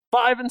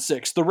 5 and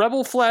 6: the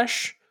Rebel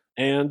Flesh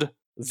and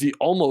the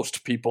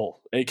Almost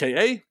People,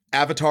 aka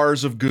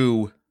Avatars of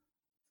Goo.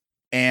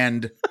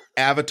 And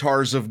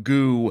Avatars of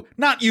Goo,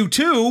 not you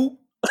too.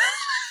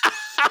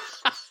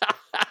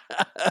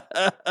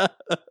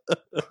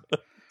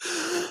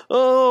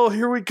 Oh,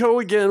 here we go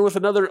again with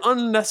another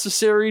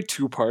unnecessary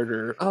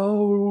 2-parter.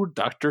 Oh,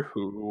 Doctor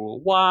Who,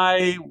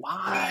 why?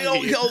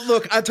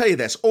 Look, I'll tell you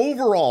this.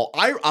 Overall,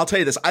 I'll tell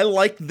you this. I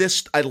liked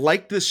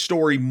this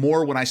story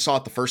more when I saw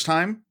it the first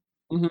time.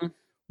 Mm-hmm.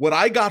 What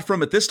I got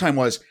from it this time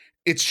was,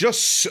 it's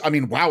just, I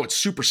mean, wow, it's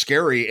super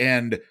scary,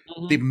 and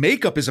the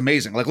makeup is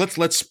amazing. Like,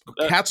 let's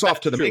hats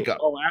off to the makeup.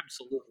 Oh,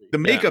 absolutely. The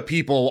makeup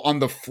people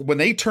on when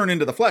they turn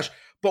into the flesh.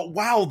 But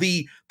wow,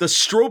 the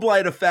strobe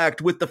light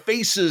effect with the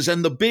faces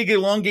and the big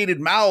elongated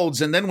mouths,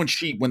 and then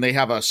when they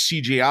have a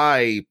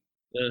CGI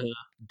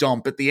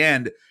dump at the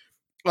end,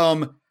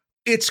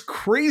 it's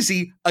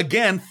crazy.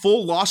 Again,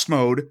 full Lost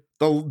mode.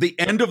 The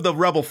end of the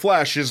Rebel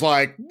Flesh is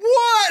like,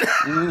 what?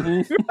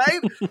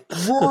 Right?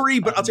 Rory,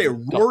 but I'll tell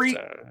you, Rory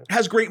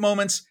has great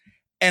moments.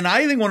 And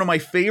I think one of my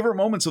favorite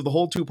moments of the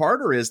whole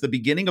 2-parter is the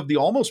beginning of the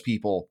Almost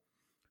People,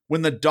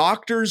 when the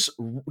Doctor's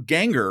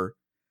Ganger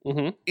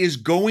is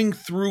going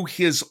through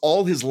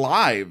all his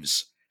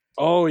lives.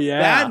 Oh yeah,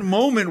 that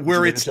moment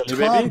where it's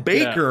Tom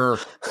Baker.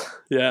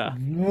 Yeah.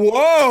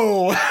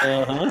 Whoa.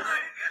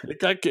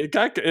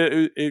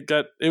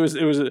 It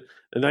was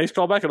a nice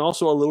callback and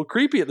also a little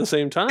creepy at the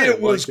same time.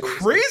 It was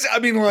crazy. I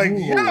mean,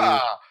 yeah.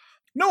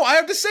 No, I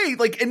have to say,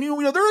 and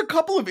there are a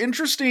couple of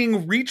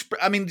interesting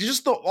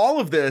just all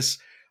of this.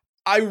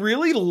 I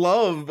really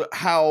love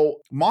how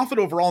Moffat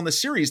overall in this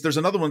series, there's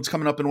another one that's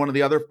coming up in one of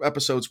the other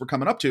episodes we're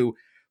coming up to.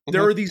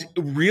 There are these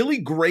really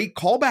great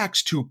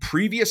callbacks to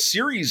previous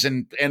series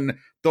and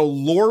the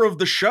lore of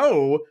the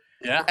show.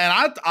 Yeah.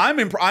 And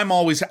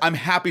I'm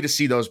happy to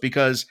see those,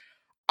 because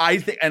I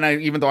think,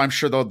 even though I'm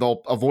sure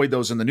they'll avoid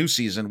those in the new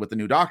season with the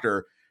new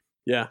Doctor.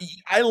 Yeah.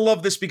 I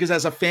love this because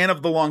as a fan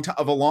of a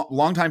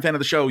longtime fan of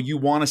the show, you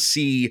want to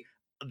see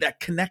that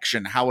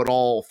connection, how it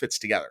all fits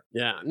together.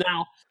 Yeah.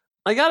 Now,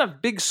 I got a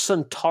big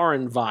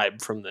Centauran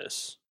vibe from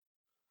this,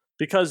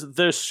 because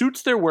the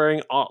suits they're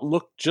wearing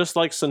look just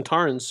like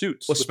Centauran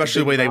suits. Well,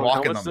 especially the way they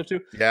walk in them.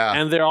 Yeah.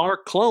 And there are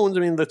clones. I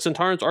mean, the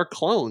Centaurans are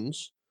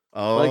clones.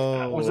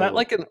 Oh. Was that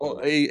like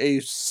a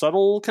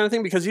subtle kind of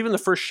thing? Because even the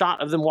first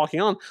shot of them walking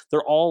on,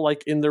 they're all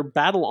like in their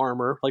battle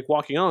armor, like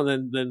walking on,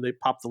 and then they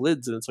pop the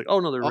lids, and it's like,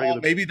 oh no, they're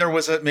regular. Maybe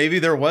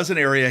there was an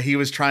area he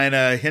was trying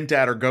to hint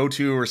at or go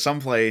to or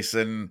someplace,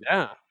 and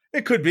yeah,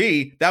 it could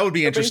be. That would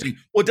be interesting.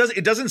 Well,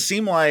 it doesn't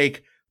seem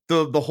like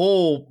the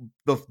whole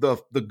the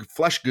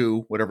flesh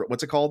goo,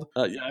 what's it called?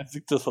 Yeah, I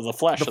think the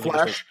flesh. The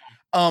flesh.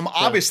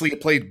 Obviously,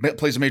 it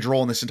plays a major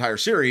role in this entire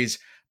series.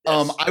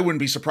 Yes. I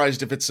wouldn't be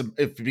surprised if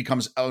it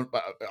becomes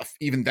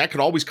even that could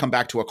always come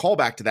back to a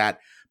callback to that,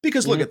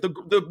 because look at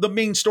the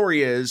main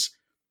story is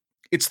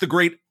it's the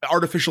great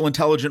artificial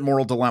intelligent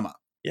moral dilemma.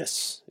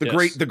 Yes. The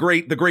great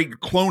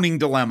cloning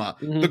dilemma.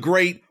 The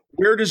great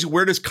where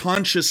does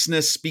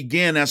consciousness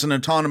begin as an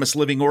autonomous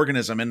living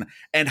organism,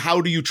 and how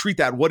do you treat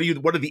that? What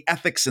are the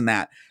ethics in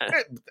that?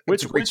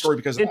 It's a great story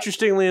because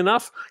interestingly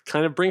enough,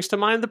 kind of brings to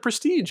mind the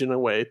Prestige in a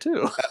way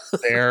too.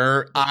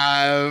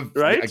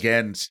 Right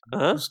again,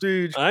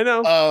 Prestige. I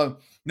know.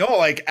 No,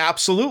 like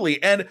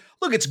absolutely. And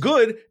look, it's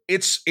good.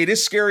 It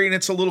is scary and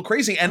it's a little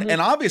crazy. And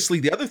obviously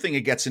the other thing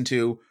it gets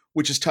into,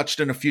 which is touched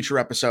in a future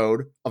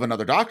episode of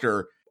Another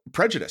Doctor,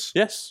 prejudice.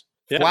 Yes.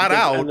 Yeah, flat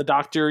out. And the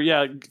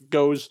Doctor,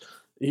 goes.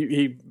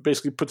 He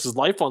basically puts his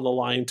life on the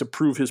line to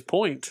prove his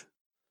point.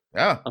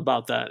 Yeah.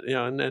 About that,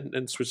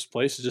 and switches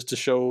places just to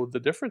show the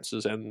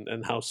differences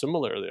and how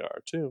similar they are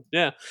too.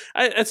 Yeah,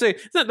 I'd say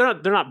they're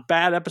not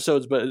bad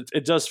episodes, but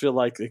it does feel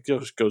like it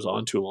goes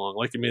on too long.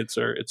 Like, I mean,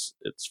 it's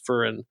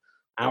for an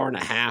hour and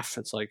a half.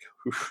 It's like,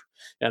 oof.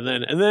 and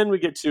then we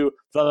get to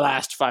the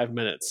last 5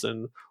 minutes,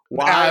 and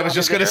I was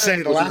just going to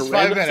say the last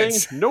 5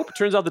 minutes. Nope.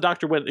 Turns out the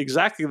Doctor went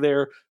exactly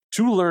there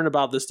to learn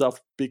about this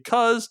stuff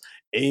because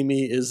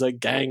Amy is a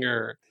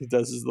ganger. He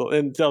does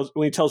when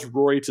he tells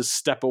Rory to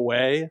step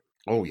away.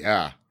 Oh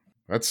yeah,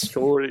 that's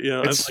Rory,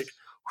 it's like,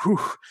 whew,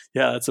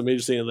 yeah, that's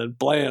amazing. And then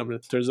blam, and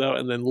it turns out,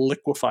 and then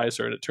liquefies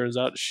her, and it turns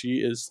out she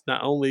is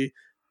not only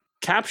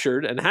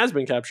captured and has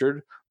been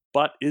captured,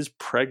 but is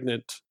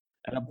pregnant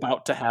and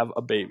about to have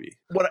a baby.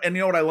 And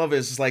you know what I love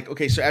is like,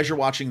 okay, so as you're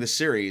watching this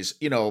series,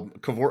 I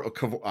want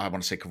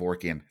to say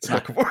Kevorkian. It's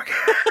not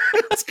Kevorkian.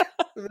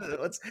 That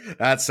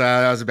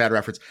was a bad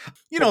reference.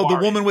 The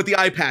woman with the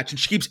eye patch, and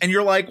she keeps, and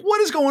you're like,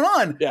 what is going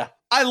on? Yeah.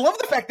 I love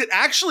the fact that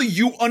actually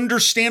you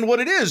understand what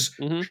it is.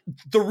 Mm-hmm.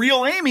 The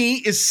real Amy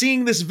is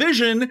seeing this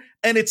vision,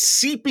 and it's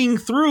seeping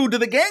through to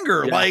the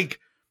Ganger. Yeah.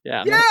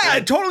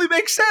 It totally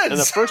makes sense. And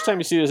the first time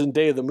you see it is in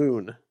Day of the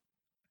Moon,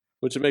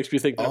 which it makes me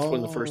think that's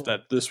when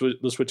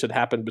the switch had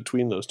happened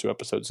between those two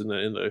episodes in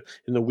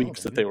the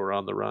weeks that they were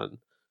on the run.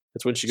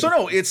 That's when she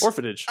it's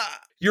orphanage.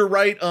 You're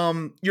right.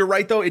 You're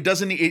right though. It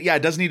doesn't need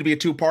to be a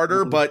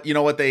two-parter, but you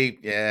know what?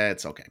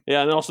 It's okay.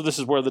 Yeah, and also this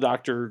is where the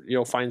Doctor,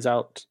 finds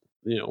out,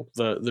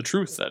 the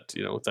truth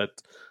that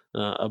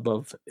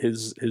above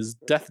his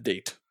death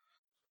date.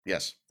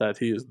 Yes. That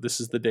this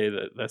is the day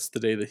that's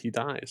the day that he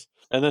dies.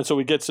 And then so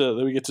we get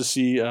to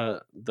see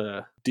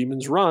the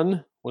Demon's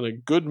Run, when a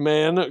good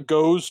man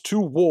goes to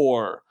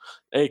war,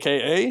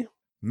 aka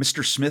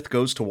Mr. Smith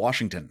goes to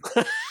Washington.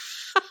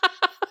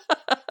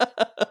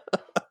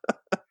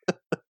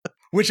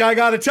 Which I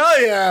got to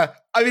tell you,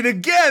 I mean,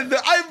 again,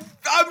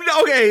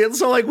 I'm okay.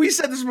 So like we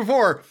said this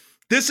before,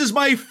 this is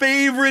my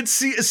favorite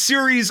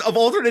series of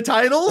alternate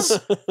titles.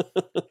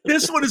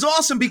 This one is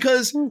awesome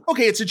because,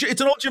 okay, it's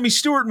an old Jimmy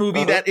Stewart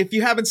movie that if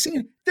you haven't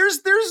seen,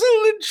 there's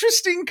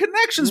interesting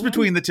connections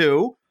between the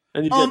two.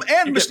 And you and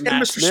get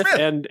Matt Mr.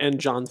 Smith and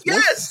John Smith.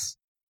 Yes,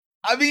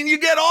 I mean you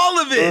get all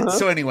of it.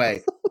 So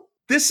anyway,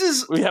 this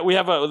is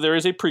there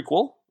is a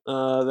prequel.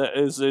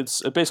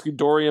 It's basically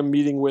Dorian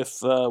meeting with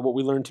what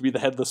we learn to be the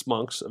headless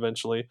monks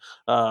eventually,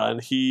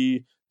 and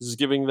he is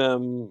giving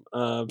them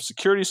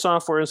security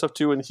software and stuff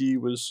too. And he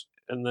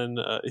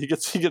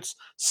gets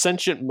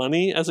sentient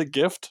money as a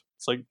gift.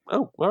 It's like,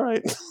 oh, all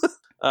right.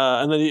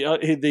 And then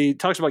he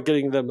talks about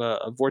getting them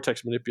a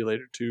vortex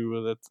manipulator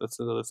too. That's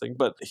another thing.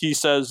 But he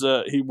says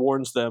he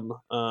warns them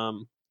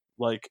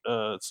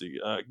let's see,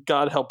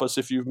 God help us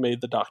if you've made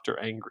the Doctor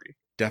angry.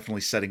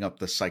 Definitely setting up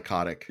the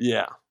psychotic.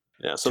 Yeah.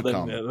 So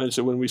then,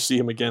 so when we see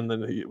him again,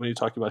 then when you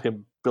talk about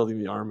him building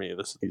the army,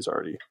 he's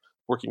already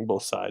working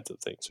both sides of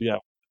things. So yeah.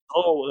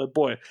 Oh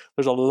boy,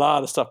 there's a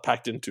lot of stuff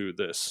packed into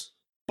this.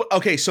 But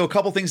okay, so a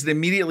couple things that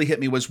immediately hit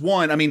me was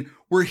one. I mean,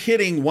 we're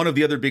hitting one of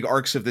the other big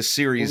arcs of this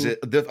series,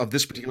 of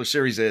this particular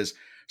series, is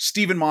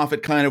Stephen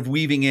Moffat kind of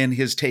weaving in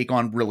his take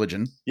on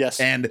religion. Yes,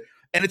 and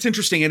it's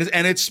interesting,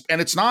 and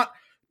it's not,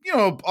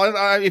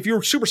 if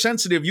you're super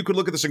sensitive, you could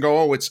look at this and go,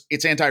 oh,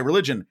 it's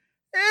anti-religion.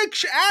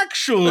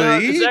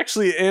 Actually, it's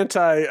actually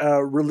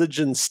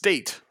anti-religion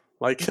state.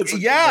 Like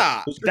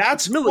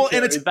that's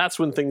military. And that's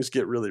when things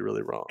get really,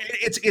 really wrong.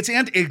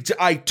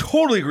 I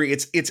totally agree.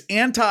 It's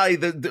anti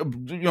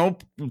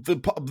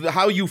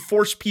how you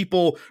force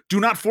people. Do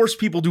not force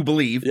people to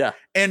believe. Yeah.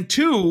 And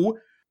two,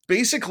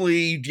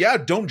 basically,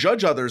 don't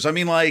judge others. I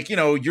mean,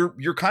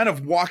 you're kind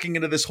of walking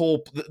into this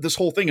whole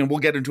thing, and we'll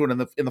get into it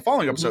in the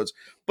following episodes.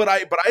 But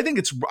I think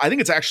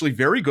it's actually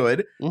very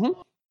good.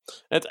 Mm-hmm.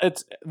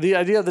 It's the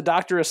idea of the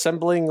Doctor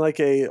assembling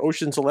like a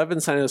Ocean's 11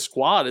 kind of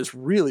squad is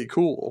really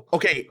cool.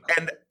 Okay,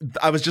 and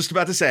I was just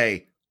about to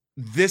say,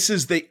 this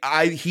is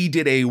he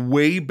did a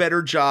way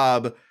better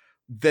job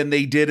than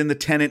they did in the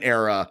Tennant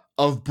era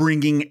of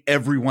bringing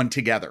everyone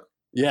together.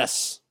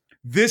 Yes.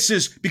 This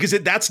is because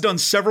that's done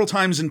several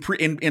times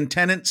in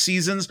Tennant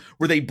seasons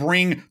where they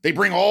bring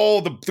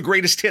all the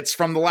greatest hits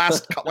from the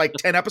last like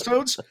 10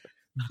 episodes.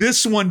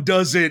 This one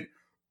does it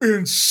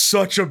in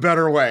such a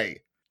better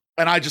way.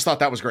 And I just thought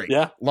that was great.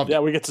 Yeah. Loved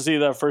it. We get to see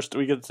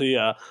we get to see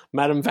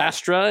Madame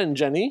Vastra and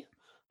Jenny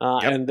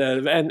and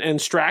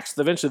Strax.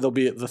 Eventually there'll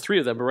be the three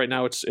of them, but right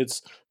now it's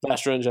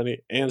Vastra and Jenny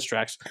and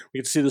Strax. We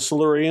get to see the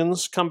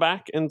Silurians come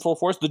back in full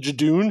force. The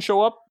Jadoon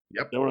show up.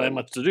 Yep. They don't really have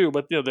much to do,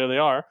 but there they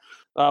are.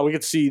 We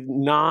get to see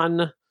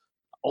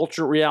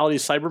non-ultra reality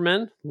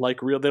Cybermen,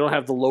 they don't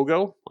have the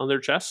logo on their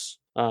chests.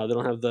 They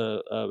don't have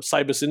the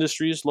Cybus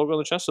Industries logo on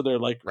their chest, so they're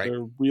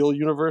they're real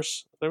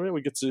universe.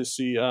 We get to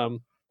see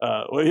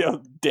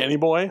Danny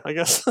Boy, I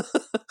guess.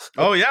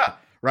 Oh yeah,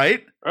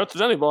 right. That's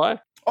Danny Boy.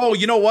 Oh,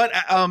 you know what?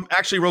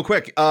 Actually, real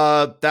quick,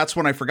 that's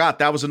when I forgot.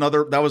 That was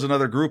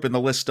another group in the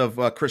list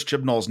of Chris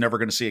Chibnall's never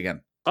going to see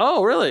again.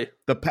 Oh, really?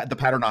 The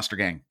Paternoster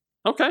Gang.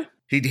 Okay.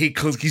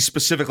 He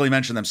specifically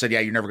mentioned them. Said,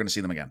 yeah, you're never going to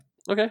see them again.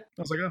 Okay. I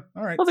was like, oh,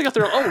 all right. Well, they got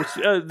their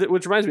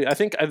which reminds me, I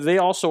think they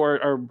also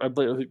are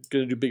going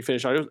to do Big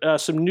Finish audio.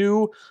 Some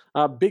new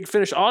Big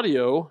Finish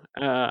audio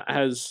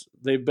had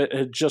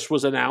just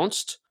was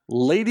announced.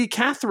 Lady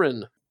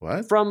Catherine.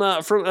 What? From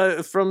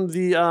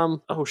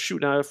the oh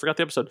shoot, now I forgot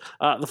the episode.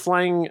 The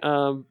flying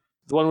the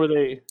one where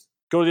they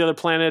go to the other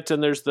planet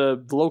and there's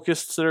the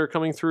locusts that are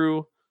coming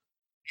through.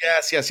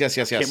 Yes. I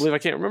can't believe I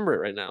can't remember it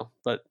right now.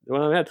 But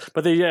when I had,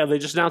 they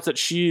just announced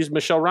that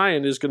Michelle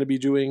Ryan is going to be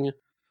doing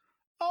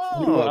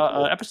new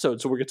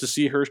episode, so we get to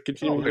see her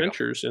continuing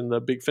adventures in the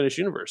Big Finish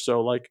universe.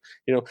 So, like,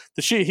 you know,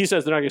 he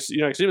says they're not going to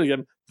see them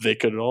again. They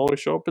could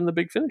always show up in the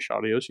Big Finish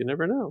audios. You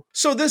never know.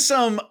 So this,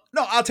 no,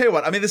 I'll tell you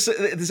what. I mean, this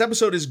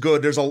episode is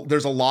good. There's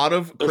a lot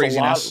of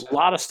craziness, a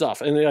lot of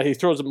stuff, and he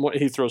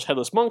throws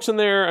headless monks in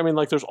there. I mean,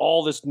 like, there's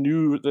all this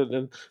new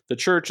the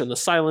church and the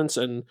silence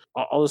and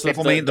all this stuff.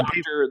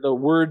 The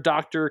word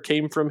doctor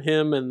came from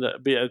him, and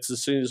it's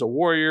seen as a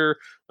warrior.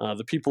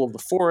 The people of the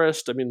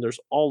forest. I mean, there's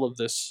all of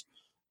this,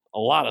 a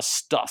lot of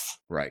stuff.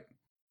 Right.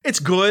 It's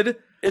good.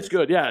 It's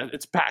good. Yeah,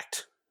 it's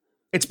packed.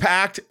 It's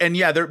packed, and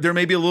yeah, there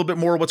may be a little bit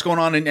more of what's going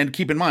on, and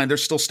keep in mind,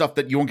 there's still stuff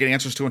that you won't get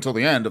answers to until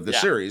the end of the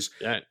series.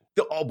 Yeah.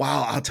 Oh,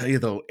 wow, I'll tell you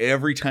though,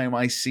 every time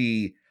I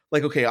see,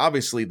 like, okay,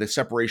 obviously the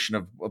separation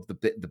of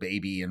the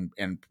baby and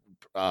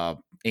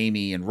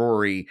Amy and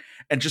Rory,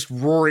 and just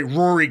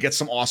Rory gets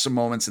some awesome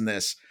moments in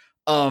this.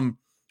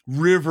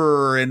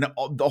 River and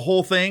the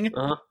whole thing.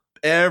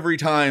 Every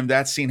time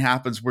that scene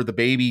happens where the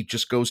baby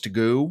just goes to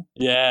goo.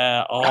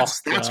 Yeah. Oh,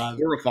 that's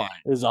horrifying.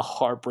 It is a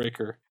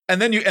heartbreaker. And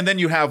then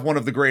you have one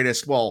of the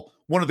greatest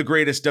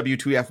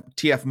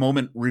WTF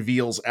moment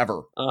reveals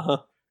ever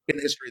in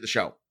the history of the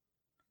show,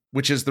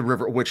 which is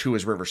who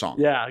is River Song.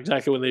 Yeah,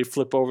 exactly. When they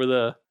flip over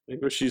that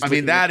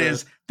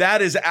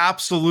is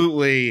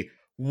absolutely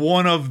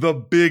one of the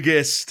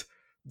biggest.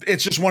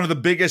 It's just one of the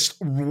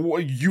biggest.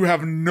 You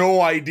have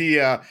no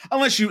idea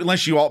unless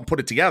you all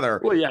put it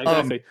together. Well, yeah,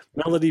 exactly.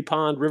 Melody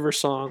Pond, River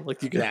Song.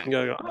 Like, you can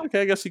go,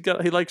 okay, I guess he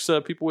likes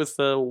people with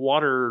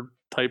water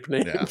type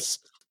names.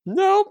 Yeah.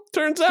 Nope,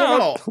 turns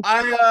out.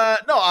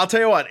 I'll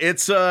tell you what.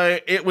 It's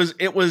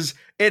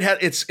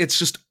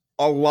just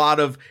a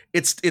lot of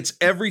it's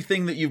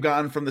everything that you've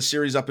gotten from the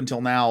series up until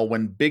now.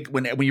 When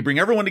you bring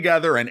everyone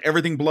together and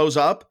everything blows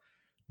up,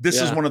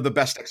 this is one of the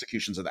best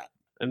executions of that.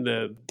 And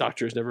the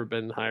doctor's never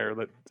been higher.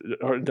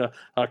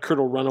 Kurt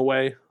will run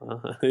away.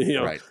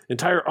 Right.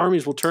 Entire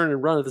armies will turn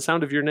and run at the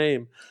sound of your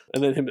name.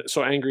 And then him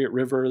so angry at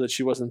River that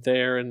she wasn't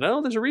there. And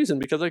there's a reason,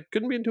 because I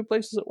couldn't be in two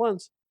places at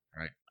once.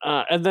 Right.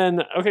 And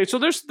then, okay, so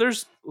this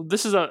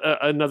is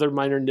another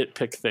minor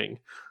nitpick thing.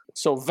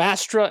 So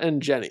Vastra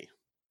and Jenny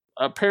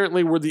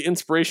apparently were the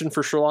inspiration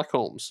for Sherlock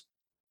Holmes.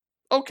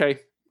 Okay,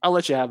 I'll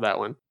let you have that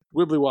one.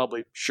 Wibbly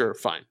wobbly, sure,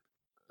 fine.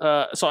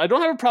 So I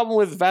don't have a problem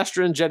with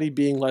Vastra and Jenny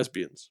being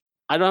lesbians.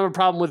 I don't have a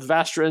problem with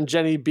Vastra and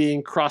Jenny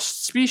being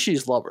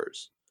cross-species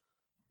lovers.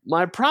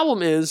 My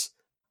problem is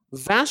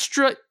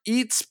Vastra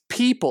eats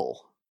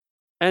people,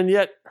 and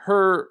yet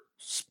her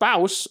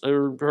spouse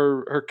or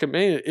her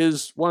companion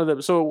is one of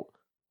them. So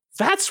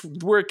that's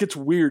where it gets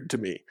weird to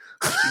me.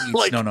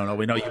 No.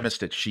 We know you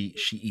missed it. She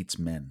eats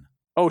men.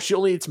 Oh, she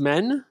only eats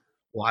men?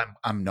 Well,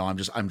 I'm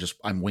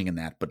winging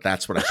that, but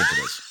that's what I think it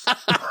is.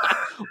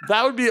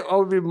 I would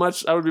be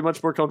much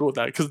more comfortable with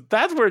that, because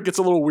that's where it gets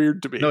a little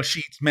weird to me. No,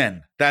 she eats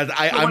men.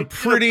 I'm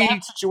pretty in a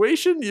bad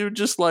situation. You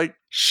just like,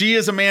 she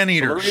is a man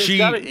eater. She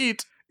gotta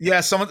eat.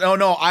 Yeah,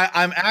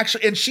 I'm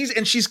actually, and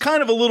she's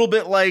kind of a little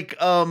bit like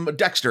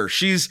Dexter.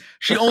 She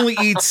only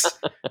eats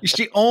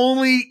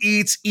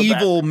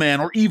evil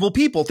men or evil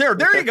people. There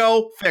you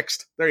go.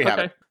 Fixed. There you have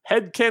it.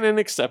 Headcanon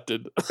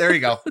accepted. There you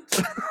go.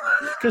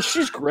 Because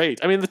she's great.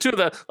 I mean,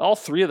 all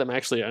three of them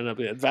actually end up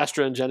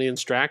Vastra and Jenny and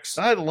Strax.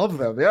 I love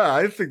them. Yeah,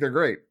 I think they're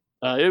great.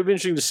 It would be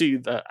interesting to see.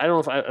 I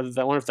don't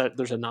know if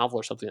there's a novel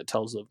or something that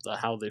tells of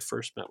how they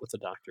first met with the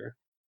Doctor.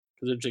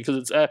 Because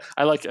it's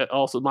I like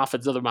also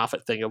Moffat's other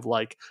Moffat thing of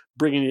like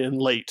bringing it in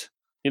late.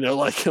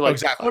 Exactly.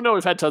 Oh no,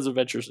 we've had tons of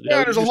adventures.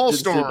 Yeah, there's a whole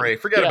story.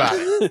 Forget about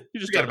it. You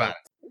just forget about it.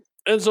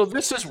 And so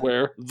this is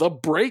where the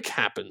break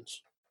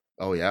happens.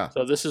 Oh yeah.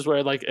 So this is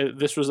where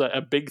this was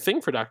a big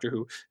thing for Doctor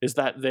Who, is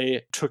that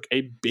they took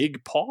a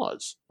big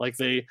pause. Like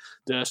they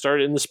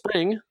started in the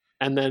spring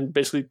and then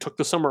basically took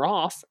the summer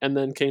off and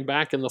then came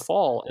back in the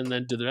fall and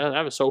then did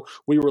that. So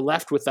we were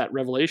left with that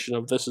revelation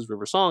of this is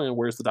River Song and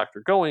where's the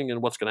Doctor going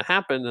and what's going to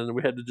happen, and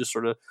we had to just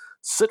sort of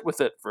sit with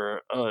it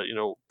for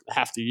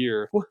half the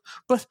year.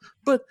 But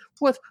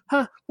what?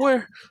 Huh?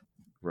 Where?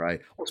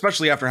 Right. Well,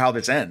 especially after how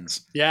this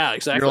ends. Yeah,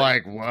 exactly. You're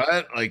like,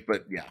 what?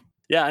 But yeah.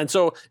 Yeah, and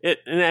so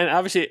and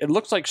obviously it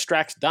looks like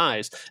Strax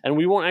dies, and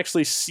we won't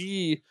actually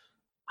see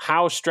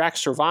how Strax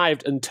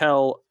survived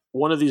until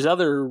one of these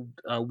other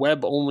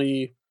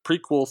web-only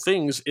prequel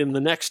things in the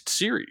next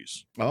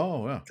series.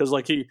 Oh, yeah. Because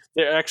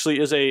there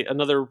actually is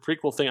another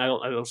prequel thing. I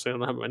don't have it in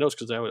my notes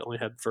because I only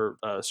had for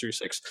Series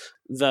 6.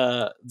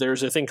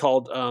 There's a thing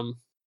called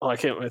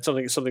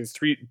it's something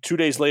 2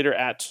 days later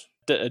at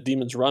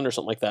Demon's Run or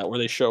something like that, where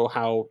they show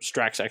how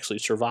Strax actually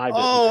survived.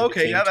 Oh,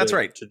 okay, yeah, that's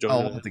right.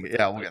 We'll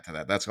get to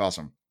that. That's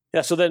awesome.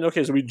 Yeah, so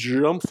so we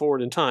jump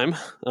forward in time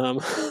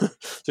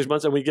 6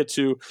 months, and we get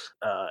to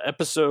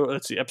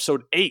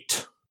episode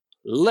 8.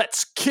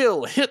 Let's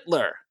kill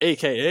Hitler,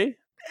 aka.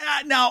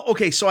 Now,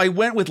 okay, so I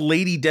went with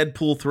Lady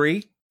Deadpool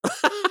 3.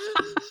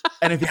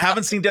 And if you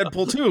haven't seen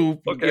Deadpool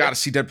 2, you got to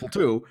see Deadpool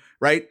 2,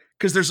 right?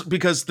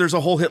 Because there's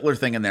a whole Hitler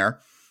thing in there.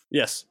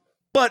 Yes.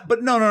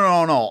 But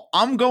no.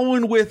 I'm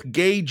going with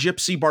gay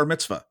gypsy bar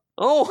mitzvah.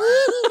 Oh,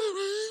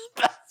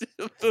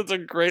 That's a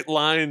great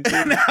line.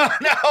 Dude.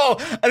 No.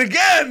 And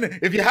again,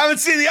 if you haven't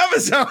seen the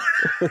episode,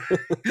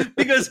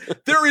 because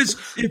there is,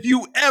 if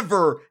you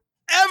ever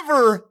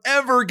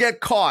get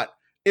caught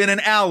in an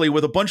alley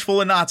with a bunch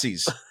full of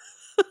Nazis,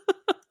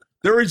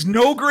 there is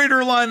no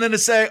greater line than to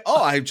say,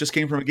 "Oh, I just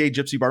came from a gay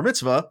gypsy bar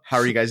mitzvah. How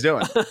are you guys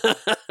doing?"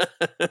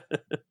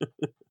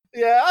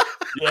 Yeah.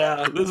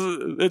 Yeah,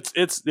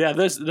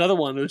 there's another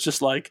one. It's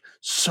just like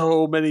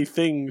so many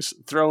things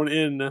thrown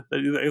in,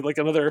 like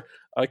another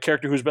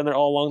character who's been there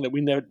all along that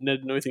we never know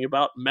anything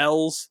about.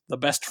 Mel's the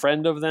best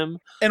friend of them.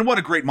 And what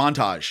a great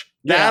montage.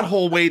 Yeah. The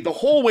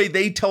whole way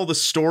they tell the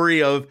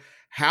story of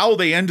how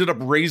they ended up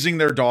raising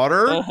their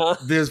daughter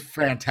is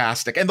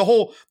fantastic. And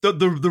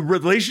the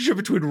relationship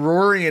between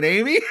Rory and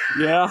Amy.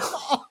 Yeah.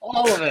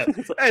 All of it.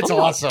 It's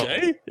awesome.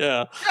 Okay.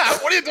 Yeah. Yeah,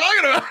 what are you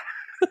talking about?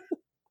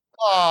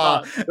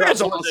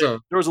 That's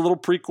awesome. There was a little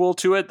prequel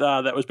to it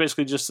that was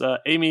basically just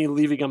Amy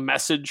leaving a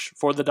message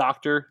for the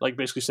doctor, like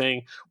basically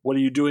saying, "What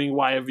are you doing?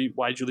 Why'd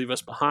you leave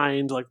us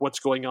behind? Like, what's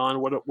going on?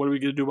 What are we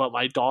going to do about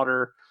my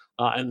daughter?"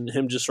 And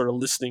him just sort of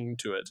listening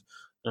to it.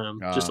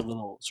 Just a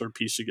little sort of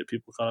piece to get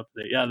people caught up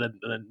to date. Yeah,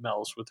 then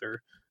Mel's with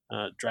her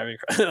driving.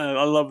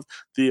 I love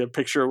the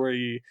picture where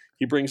he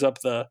brings up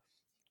the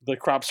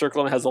crop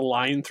circle and it has a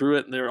line through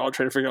it, and they're all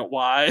trying to figure out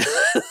why.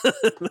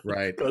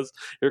 Right. Because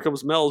here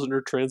comes Mel's in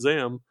her Trans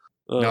Am.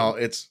 No,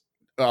 it's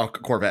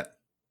Corvette.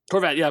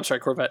 Corvette, yeah, I'm sorry,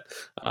 Corvette.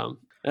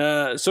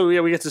 So yeah,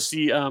 we get to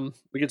see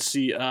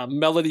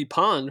Melody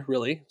Pond,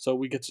 really.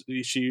 So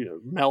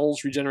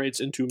Mel's regenerates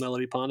into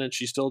Melody Pond, and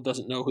she still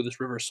doesn't know who this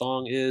River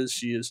Song is.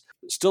 She is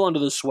still under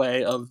the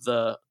sway of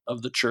the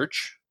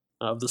church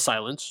of the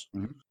Silence,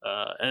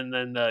 and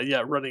then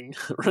running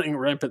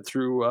rampant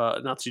through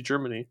Nazi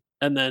Germany,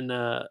 and then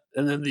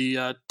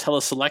the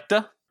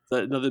Teleselecta.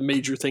 The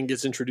major thing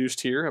gets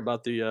introduced here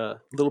about the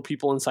little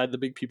people inside the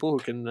big people who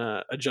can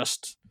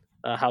adjust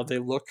how they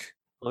look.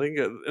 I think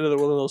another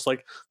one of those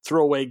like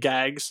throwaway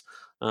gags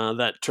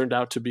that turned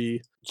out to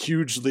be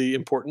hugely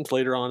important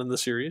later on in the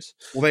series.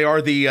 Well, they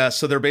are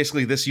so they're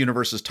basically this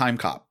universe's time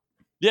cop.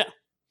 Yeah.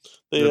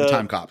 They're the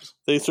time cops.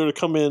 They sort of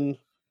come in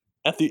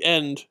at the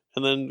end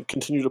and then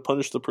continue to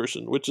punish the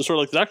person, which is sort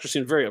of like the doctor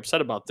seemed very upset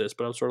about this,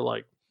 but I'm sort of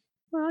like,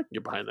 I can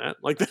get behind that.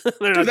 Like,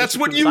 dude, that's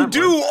what you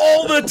do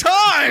all the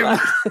time.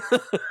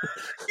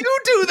 You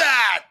do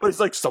that. But it's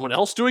like someone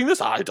else doing this.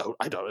 I don't.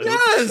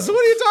 Yes. What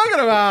are you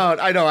talking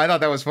about? I know. I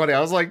thought that was funny. I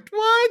was like,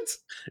 what?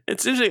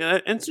 It's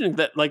interesting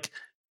that like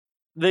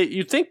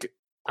you'd think.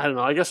 I don't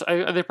know. I guess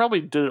they probably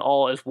did it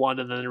all as one,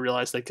 and then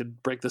realized they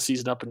could break the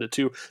season up into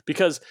two.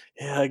 Because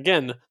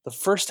again, the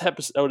first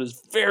episode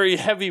is very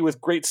heavy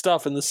with great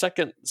stuff, and the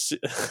second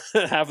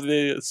half of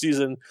the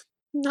season,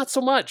 not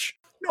so much.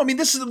 No, I mean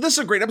this is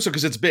a great episode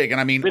because it's big, and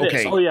I mean, it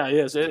is. Oh yeah, it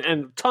is,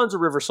 and tons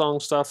of River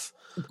Song stuff.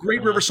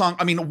 Great River Song.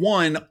 I mean,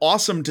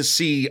 awesome to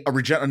see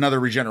another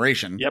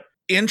regeneration. Yep.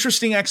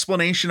 Interesting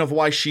explanation of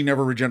why she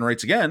never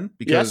regenerates again.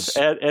 Because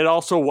and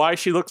also why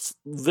she looks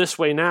this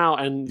way now,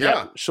 and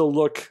she'll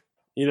look,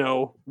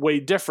 way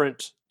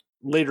different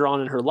later on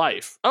in her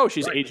life. Oh,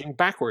 she's aging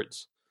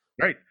backwards.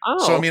 Right.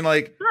 Oh, so I mean,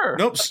 like, sure.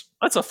 Nope.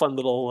 That's a fun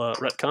little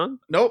retcon.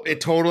 Nope. It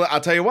totally.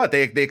 I'll tell you what.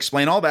 They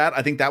explain all that.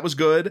 I think that was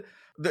good.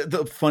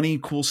 The funny,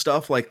 cool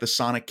stuff like the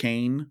Sonic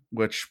cane,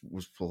 which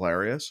was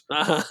hilarious.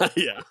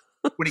 Yeah.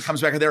 When he comes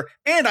back in there.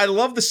 And I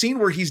love the scene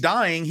where he's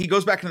dying. He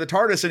goes back into the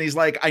TARDIS and he's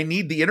like, I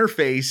need the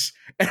interface.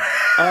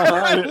 I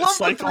love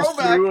the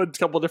throwback. Through a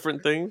couple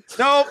different things.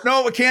 No,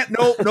 it can't.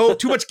 No,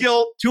 too much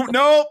guilt.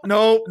 No.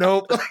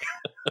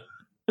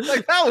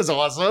 Like, that was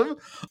awesome.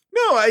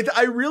 No,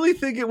 I really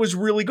think it was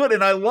really good.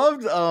 And I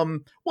loved,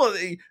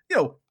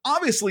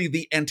 obviously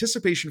the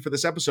anticipation for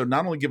this episode,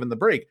 not only given the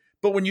break,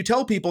 but when you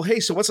tell people, hey,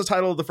 so what's the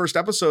title of the first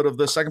episode of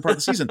the second part of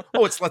the season?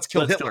 Oh, it's Let's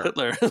Kill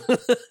Hitler.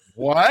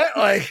 What?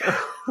 Like,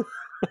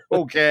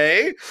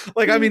 okay.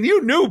 Like, I mean,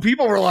 you knew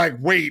people were like,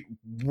 wait,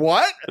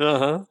 what?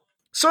 Uh-huh.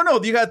 So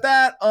no, you got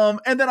that.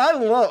 And then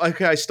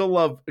I still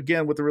love,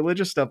 again, with the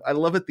religious stuff, I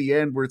love at the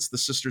end where it's the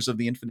Sisters of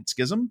the Infinite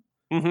Schism.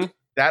 Mm-hmm.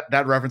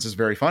 That reference is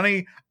very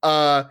funny.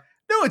 No,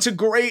 it's a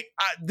great,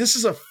 this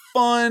is a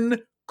fun,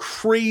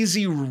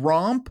 crazy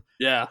romp.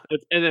 Yeah.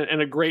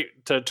 And a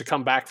great to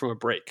come back from a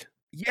break.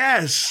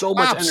 Yes. So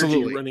much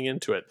energy running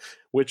into it,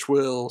 which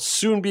will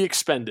soon be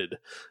expended.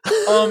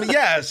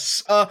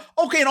 Yes.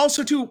 Okay. And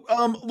also too,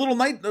 little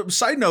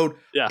side note.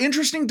 Yeah.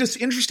 Interesting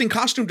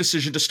costume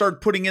decision to start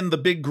putting in the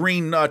big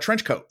green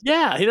trench coat.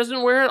 Yeah. He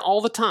doesn't wear it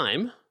all the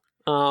time.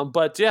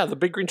 But yeah, the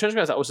big green trench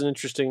coat, I thought was an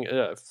interesting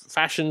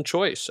fashion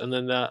choice. And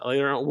then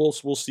later on,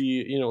 we'll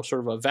see,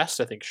 sort of a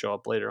vest, I think, show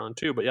up later on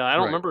too. But yeah, I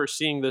don't remember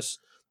seeing the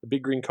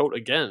big green coat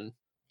again.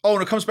 Oh,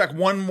 and it comes back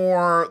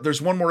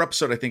there's one more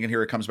episode, I think, in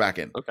here it comes back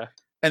in. Okay.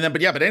 And then,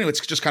 but anyway,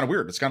 it's just kind of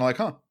weird. It's kind of like,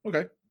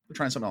 okay, we're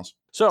trying something else.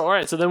 So, all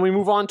right. So then we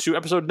move on to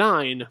episode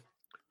 9,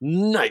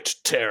 Night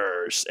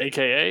Terrors,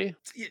 AKA.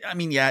 I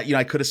mean, yeah,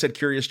 I could have said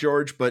Curious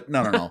George, but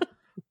no.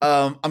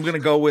 I'm going to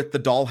go with the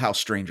Dollhouse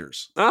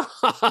Strangers.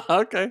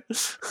 Okay.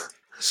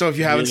 So if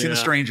you haven't seen The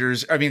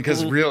Strangers, I mean,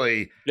 because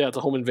really. Yeah, it's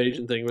a home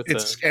invasion thing with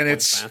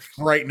it's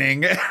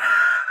frightening.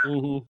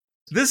 Mm-hmm.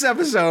 This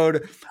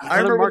episode, I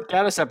remember Mark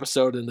Gatiss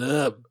episode, and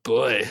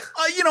boy,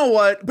 you know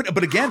what?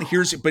 But again,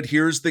 here's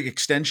the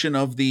extension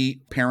of the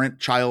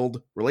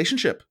parent-child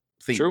relationship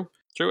theme.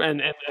 True,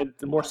 and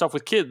more stuff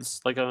with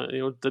kids, like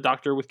the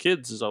doctor with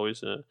kids is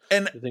always a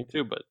thing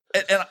too. But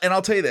and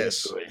I'll tell you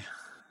this,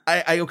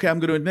 I'm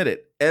going to admit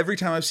it. Every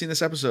time I've seen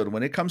this episode,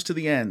 when it comes to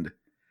the end,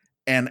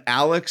 and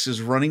Alex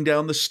is running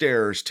down the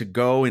stairs to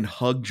go and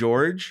hug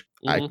George,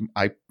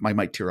 I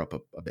might tear up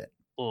a bit.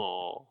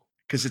 Oh,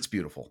 because it's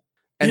beautiful.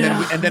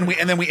 And then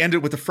we end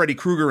it with the Freddy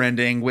Krueger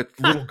ending with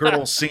little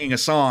girls singing a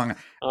song,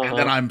 and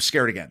then I'm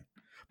scared again.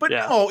 But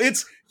no,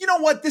 it's, you know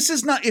what?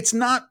 It's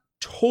not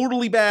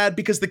totally bad,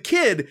 because the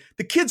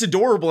kid's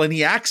adorable and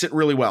he acts it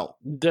really well.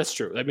 That's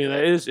true. I mean,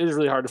 it is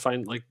really hard to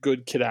find like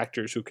good kid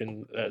actors who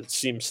can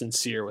seem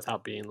sincere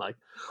without being like,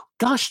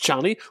 gosh,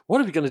 Johnny,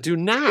 what are we going to do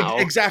now?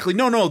 Exactly.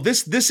 No,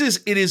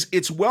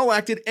 it's well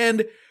acted,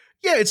 and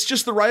yeah, it's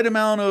just the right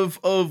amount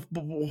of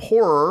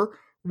horror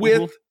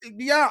with,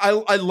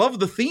 I love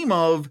the theme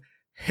of,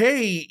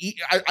 hey,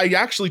 I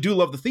actually do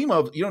love the theme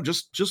of,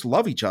 just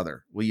love each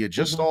other. Will you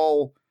just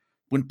all,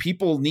 when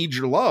people need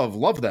your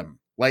love them?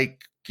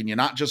 Like, can you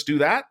not just do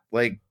that?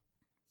 Like,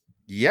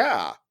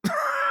 yeah.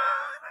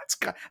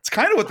 It's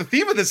kind of what the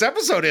theme of this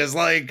episode is.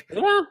 Like,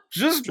 what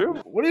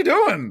are you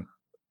doing?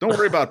 Don't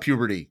worry about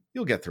puberty.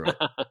 You'll get through it.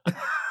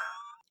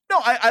 No,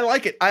 I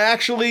like it. I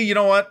actually, you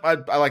know what?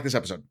 I like this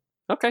episode.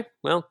 Okay,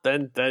 well,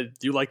 then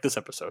you like this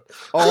episode.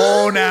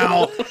 Oh,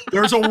 now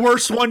there's a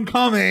worse one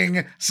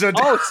coming. So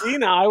see,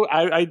 now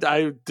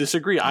I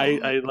disagree.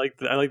 I like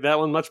that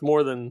one much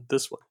more than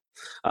this one.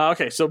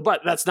 Okay,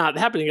 but that's not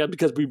happening yet,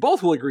 because we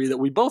both will agree that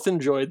we both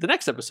enjoyed the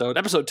next episode,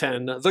 episode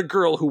 10, The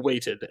Girl Who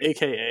Waited,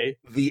 aka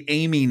The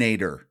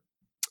Amy-nator.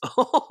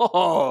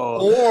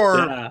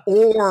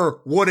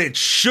 Or what it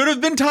should have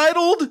been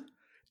titled,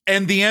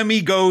 and the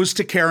Emmy goes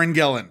to Karen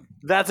Gillan.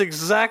 That's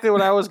exactly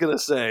what I was going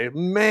to say.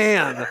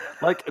 Man,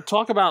 like,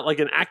 talk about like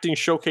an acting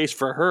showcase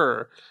for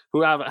her,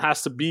 who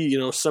has to be,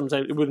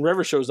 sometimes when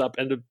River shows up,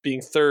 end up being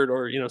third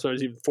or,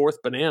 sometimes even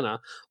fourth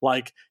banana.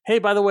 Like, hey,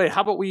 by the way, how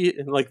about we,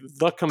 like,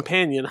 The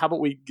Companion, how about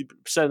we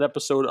set an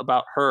episode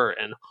about her?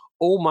 And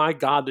oh my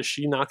God, does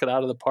she knock it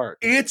out of the park?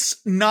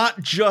 It's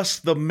not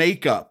just the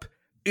makeup.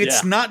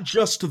 It's not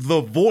just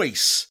the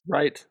voice.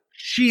 Right.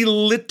 She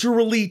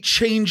literally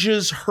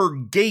changes her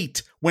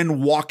gait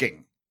when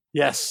walking.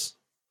 Yes.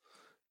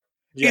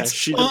 Yeah, it's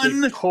she does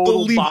a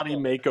total body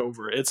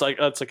makeover. It's like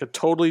a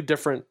totally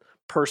different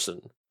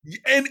person.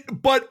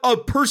 But a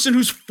person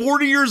who's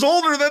 40 years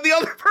older than the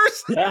other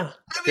person. Yeah.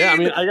 I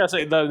mean, I gotta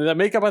say the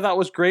makeup I thought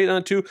was great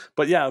on it too.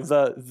 But yeah,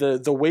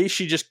 the way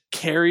she just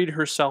carried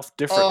herself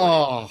differently.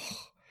 Oh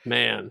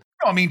man.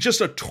 I mean,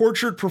 just a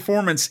tortured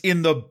performance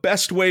in the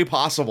best way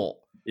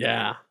possible.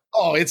 Yeah.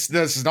 Oh, this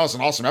is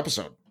an awesome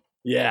episode.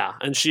 Yeah,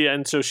 and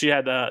so she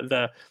had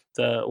the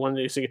one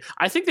that you singing.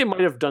 I think they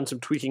might have done some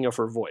tweaking of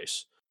her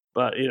voice.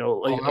 But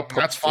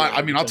that's fine.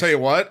 I mean, I'll tell you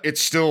what,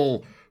 it's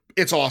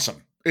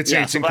awesome. It's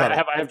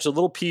incredible. I have a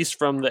little piece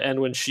from the end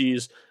when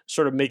she's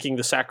sort of making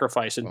the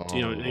sacrifice, and more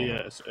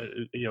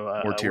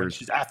tears.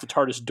 She's at the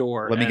TARDIS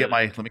door. Let me get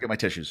my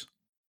tissues.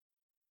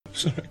 I'm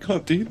sorry, I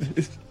can't do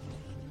this.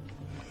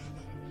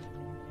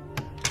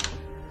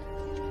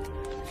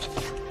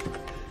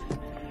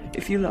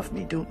 If you love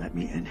me, don't let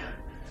me in.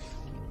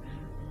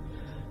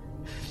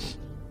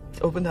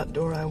 Open that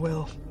door, I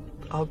will.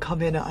 I'll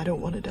come in. I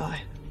don't want to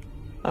die.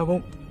 I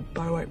won't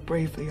bow out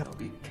bravely. I'll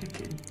be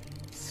kicking,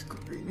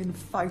 screaming,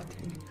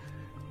 fighting.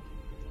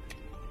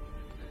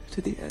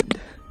 To the end.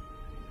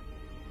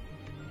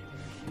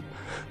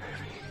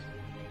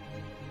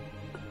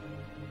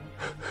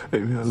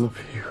 Amy, I love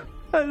you.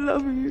 I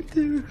love you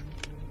too.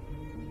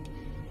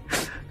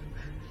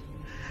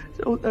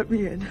 Don't let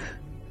me in.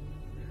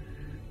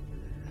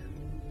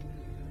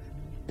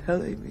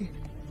 Tell Amy.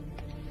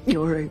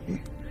 You're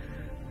Amy.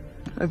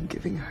 I'm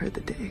giving her the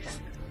days.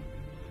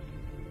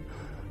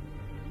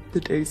 The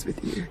days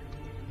with you.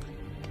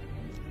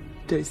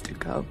 Days to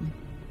come.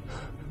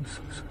 I'm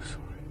so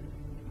sorry.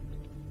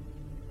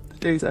 The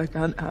days I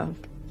can't have.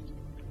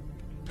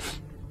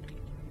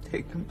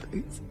 Take them,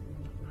 please.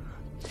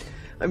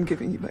 I'm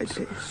giving you my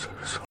days.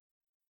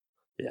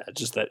 Yeah,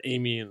 just that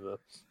Amy in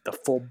the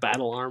full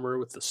battle armor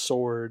with the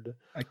sword.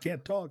 I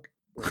can't talk.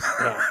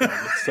 Oh, man,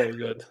 it's so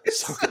good.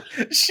 So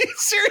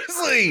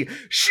good.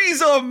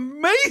 She's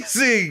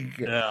amazing.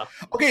 Yeah.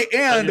 Okay,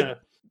 and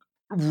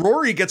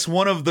Rory gets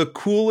one of the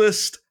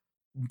coolest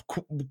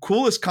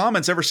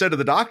comments ever said to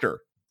the Doctor.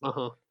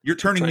 You're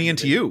turning me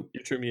into you.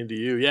 You turn me into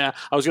you. Yeah,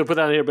 I was gonna put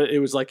that in here, but it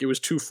was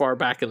too far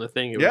back in the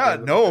thing.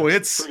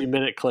 It's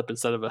 3-minute clip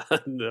instead of a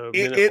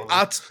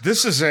minute.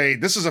 This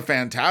is a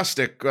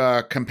fantastic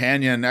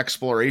companion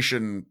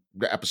exploration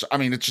episode. I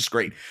mean, it's just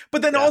great.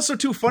 But then also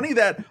too funny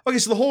that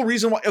so the whole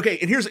reason why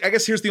and here's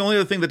the only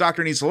other thing the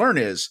Doctor needs to learn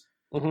is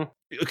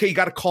you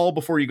got to call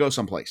before you go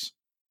someplace.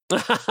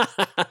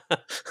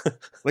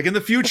 Like in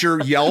the future,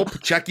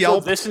 check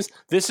Yelp. So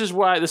this is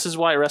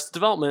why Arrested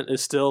Development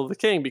is still the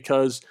king,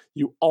 because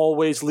you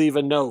always leave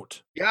a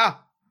note. Yeah.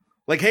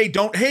 Like, hey,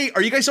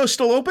 are you guys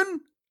still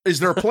open? Is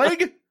there a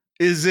plague?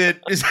 is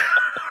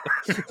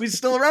he's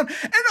still around?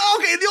 And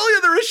okay, the only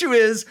other issue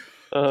is,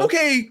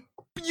 okay,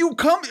 your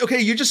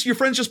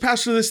friends just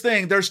passed through this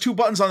thing. There's 2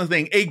 buttons on the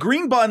thing, a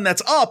green button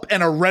that's up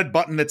and a red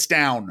button that's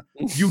down.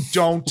 You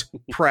don't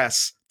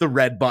press the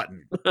red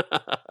button.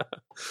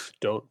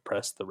 Don't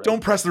press the red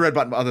Don't press the red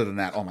button. Other than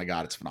that, oh my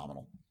God, it's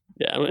phenomenal.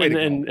 Yeah,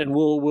 and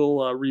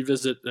we'll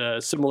revisit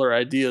similar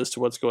ideas to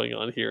what's going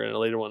on here in a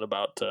later one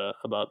about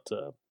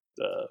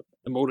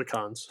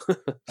emoticons.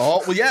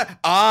 Oh well, yeah.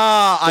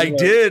 I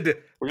did.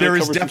 There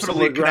is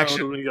definitely a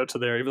connection when we go to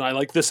there. Even though I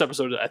like this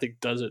episode, I think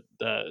does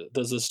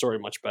this story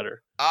much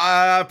better.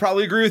 I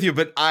probably agree with you,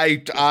 but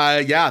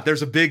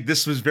there's a big.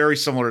 This was very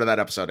similar to that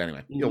episode.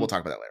 Anyway, we'll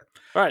talk about that later.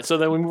 All right, so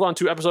then we move on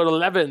to episode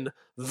 11,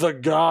 The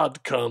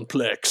God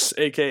Complex,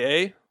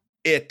 aka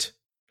It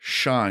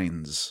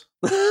Shines.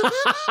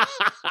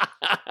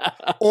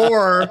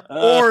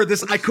 or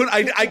this I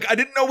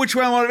didn't know which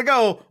way I wanted to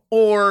go,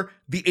 or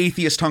the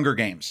Atheist Hunger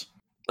Games.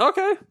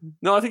 Okay.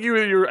 No, I think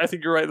you're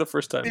right the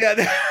first time.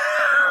 Yeah.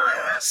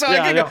 So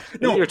yeah,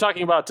 you're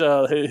talking about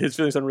his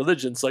feelings on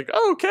religion. It's like,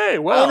 okay,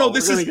 well,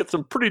 we're going to get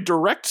some pretty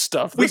direct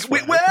stuff. But see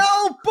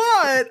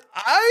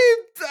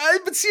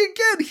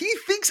again, he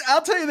thinks.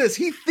 I'll tell you this: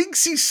 he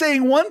thinks he's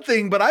saying one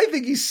thing, but I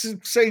think he's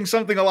saying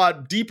something a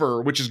lot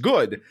deeper, which is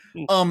good.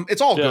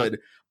 It's all good.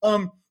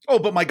 Oh,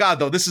 but my God,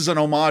 though, this is an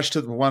homage to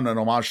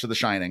The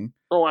Shining.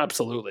 Oh,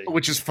 absolutely.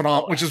 Which is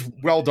phenomenal. Which is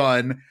well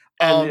done.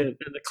 And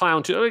the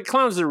clown too. I mean,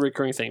 clown's a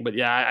recurring thing, but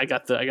yeah, I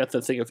got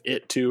the thing of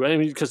it too. I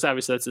mean, because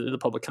obviously that's in the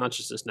public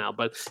consciousness now.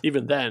 But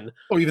even then,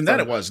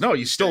 it was no.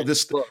 You still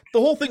the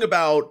whole thing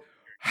about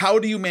how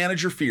do you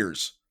manage your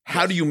fears?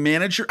 How do you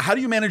manage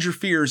your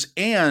fears?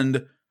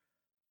 And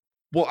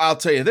well, I'll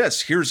tell you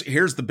this.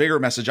 Here's the bigger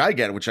message I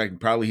get, which he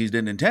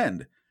didn't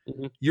intend.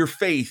 Mm-hmm. Your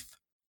faith,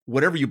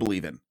 whatever you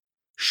believe in,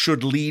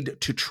 should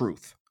lead to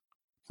truth.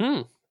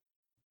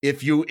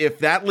 If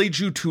that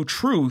leads you to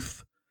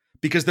truth.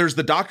 Because there's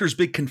the doctor's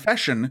big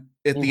confession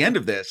at the end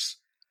of this.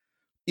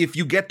 If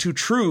you get to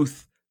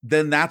truth,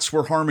 then that's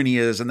where harmony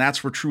is, and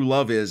that's where true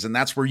love is, and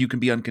that's where you can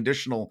be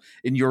unconditional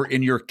in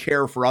your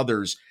care for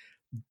others.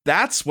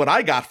 That's what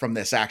I got from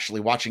this,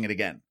 actually, watching it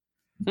again.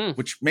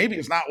 Which maybe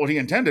is not what he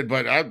intended,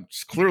 but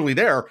it's clearly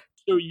there.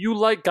 So you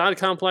like God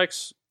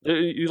Complex?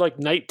 You like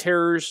Night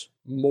Terrors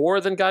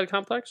more than God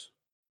Complex?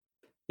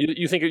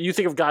 You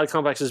think of God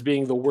Complex as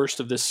being the worst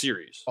of this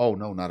series? Oh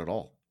no, not at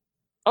all.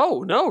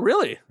 Oh, no,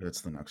 really? It's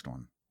the next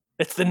one.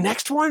 It's the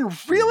next one?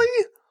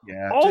 Really?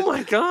 Yeah. Oh,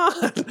 my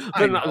God.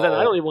 Then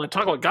I don't even want to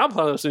talk about God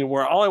Complex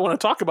anymore. All I want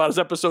to talk about is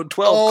episode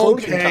 12,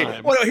 Closing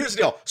Time. Well, no, here's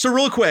the deal. So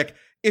real quick,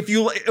 if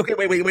you... Okay,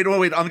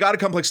 wait. On God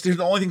Complex, there's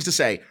the only things to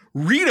say.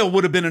 Rita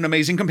would have been an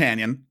amazing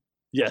companion.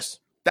 Yes.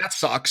 That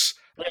sucks.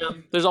 Yeah,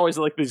 there's always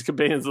like these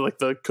companions like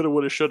the coulda,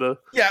 woulda, shoulda.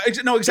 Yeah,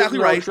 no, exactly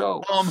right.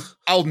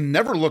 I'll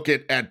never look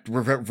at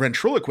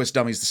ventriloquist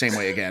dummies the same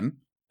way again.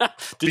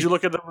 Did you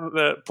look at them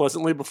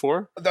pleasantly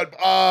before?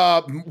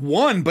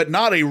 One, but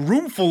not a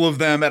room full of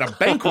them at a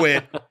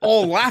banquet,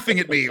 all laughing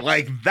at me.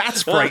 Like,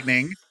 that's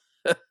frightening.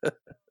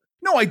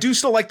 No, I do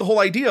still like the whole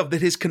idea of that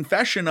his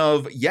confession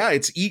of,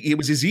 it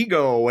was his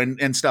ego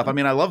and stuff. I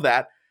mean, I love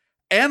that.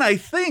 And I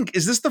think,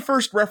 is this the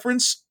first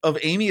reference of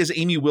Amy as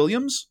Amy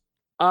Williams?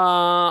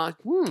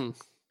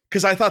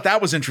 Because I thought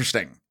that was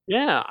interesting.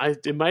 Yeah,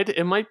 it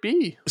might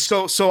be.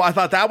 So I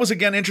thought that was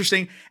again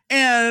interesting,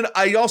 and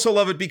I also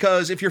love it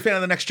because if you're a fan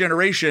of The Next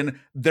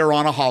Generation, they're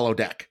on a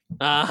holodeck.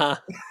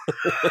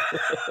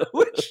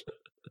 Which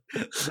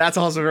that's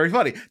also very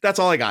funny. That's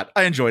all I got.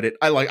 I enjoyed it.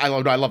 I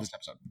love this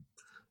episode.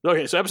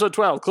 Okay, so episode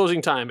 12,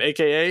 Closing Time,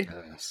 aka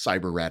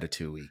Cyber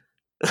Ratatouille.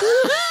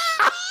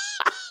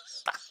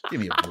 Give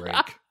me a break.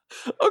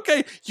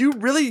 Okay,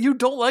 you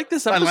don't like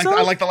this episode?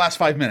 I like the last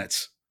 5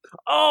 minutes.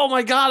 Oh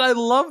my God, I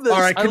love this. All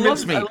right,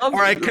 convince me.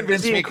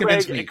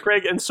 Convince me.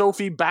 Craig and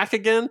Sophie back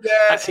again.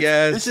 Yes.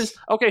 This is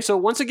okay. So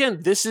once again,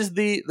 this is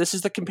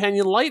the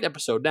companion light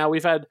episode. Now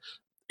we've had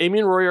Amy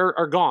and Roy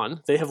are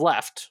gone. They have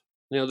left.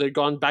 They've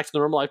gone back to the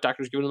normal life.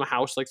 Doctor's giving them a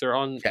house, like they're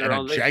on.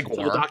 Jaguar.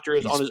 So the doctor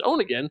is on his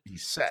own again.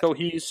 He's set. So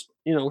he's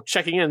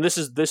checking in. This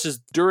is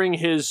during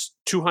his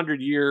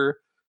 200-year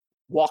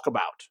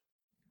walkabout.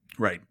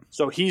 Right.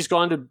 So he's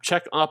gone to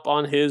check up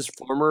on his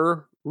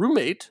former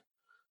roommate.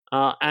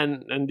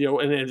 And an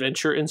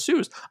adventure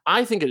ensues.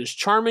 I think it is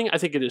charming. I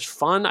think it is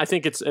fun. I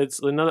think it's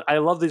another. I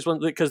love these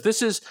ones because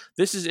this is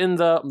in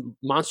the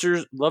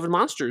Love and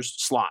Monsters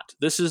slot.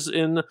 This is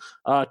in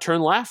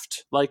Turn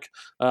Left, like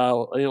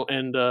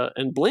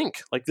and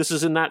Blink. Like this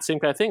is in that same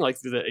kind of thing. Like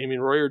Amy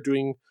and Roy are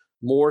doing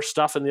more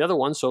stuff in the other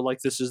one. So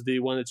like this is the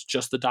one. It's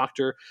just the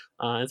Doctor.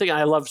 I think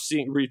I love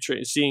seeing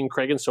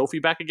Craig and Sophie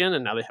back again,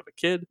 and now they have a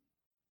kid.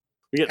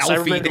 We get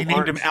Alfie. They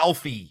named him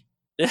Alfie.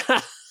 Yeah.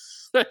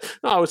 No,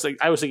 I was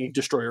thinking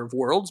Destroyer of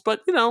Worlds,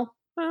 but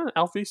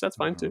Alfie, that's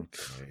fine too.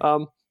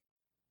 Okay.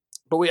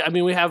 But we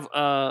have.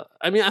 I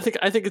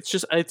think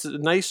it's a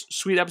nice,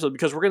 sweet episode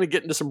because we're going to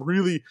get into some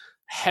really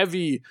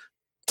heavy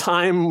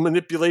time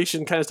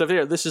manipulation kind of stuff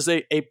here. This is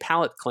a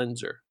palate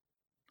cleanser.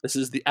 This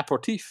is the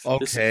aperitif.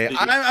 Okay,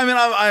 I'm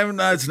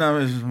not. It's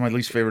not my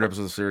least favorite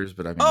episode of the series,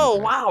 but I mean. Oh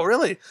okay. wow,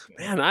 really?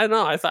 Man, I don't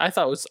know. I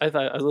thought it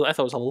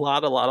was a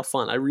lot of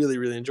fun. I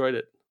really enjoyed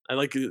it. I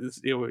like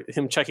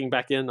him checking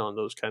back in on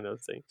those kind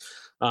of things.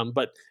 And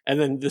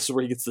then this is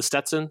where he gets the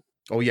Stetson.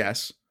 Oh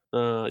yes.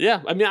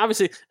 Yeah. I mean,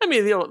 obviously,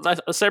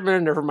 Cybermen are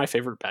never my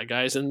favorite bad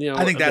guys, and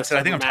I think that's it.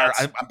 I think I'm tired.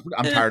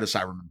 I'm tired of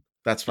Cybermen.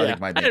 That's I think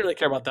my. I didn't really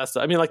care about that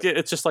stuff. I mean, like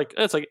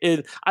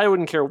I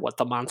wouldn't care what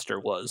the monster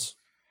was.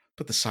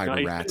 But the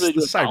cyber rats, the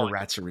cyber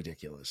rats are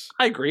ridiculous.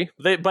 I agree.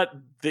 But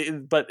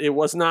it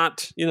was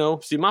not.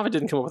 Steve Moffat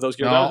didn't come up with those.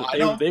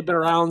 No, they've been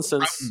around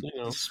since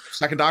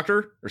Second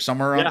Doctor or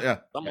somewhere around. Yeah,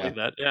 something like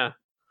that. Yeah,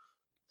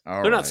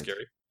 they're not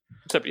scary.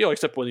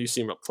 Except when you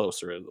see them up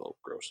close, they're a little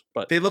gross.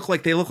 But they look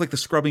like the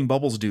scrubbing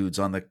bubbles dudes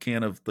on the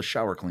can of the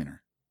shower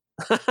cleaner.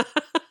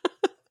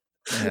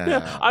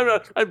 Yeah, I'm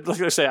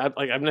like I say,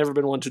 I've never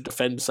been one to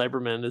defend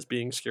Cybermen as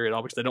being scary at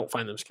all because I don't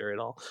find them scary at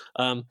all.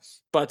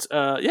 But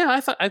I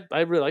thought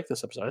I really like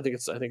this episode. I think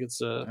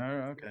it's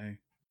okay,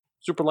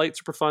 super light,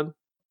 super fun,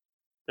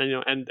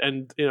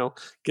 and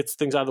gets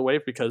things out of the way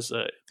because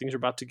things are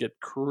about to get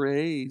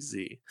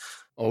crazy.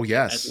 Oh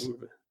yes.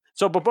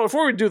 So, but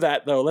before we do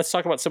that, though, let's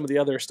talk about some of the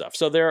other stuff.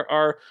 So there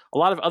are a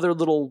lot of other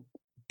little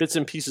bits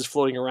and pieces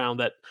floating around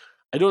that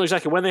I don't know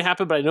exactly when they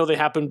happened, but I know they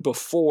happened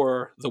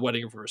before the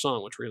wedding of her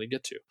song, which we're going to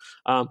get to.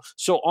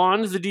 So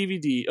on the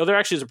DVD, there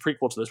actually is a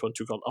prequel to this one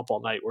too called Up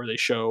All Night, where they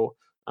show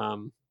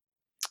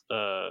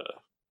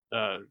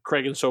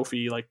Craig and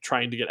Sophie like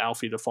trying to get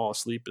Alfie to fall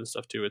asleep and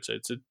stuff too. It's a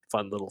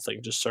fun little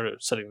thing, just sort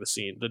of setting the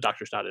scene. The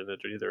Doctor's not in it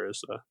either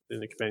as in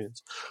the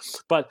companions,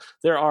 but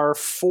there are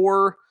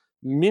 4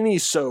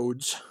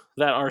 mini-sodes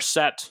that are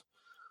set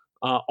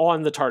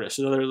on the TARDIS.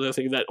 Another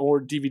thing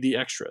or DVD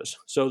extras.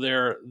 So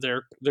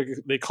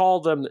they call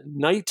them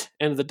Night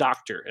and the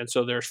Doctor, and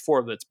so there's 4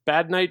 of them. It's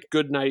Bad Night,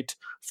 Good Night,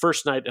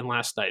 First Night, and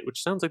Last Night,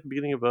 which sounds like the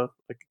beginning of a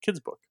kid's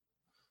book.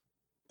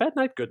 Bad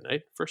Night, Good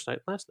Night, First Night,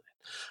 Last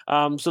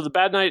Night. So the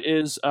Bad Night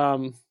is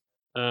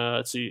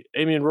let's see,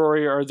 Amy and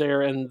Rory are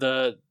there, and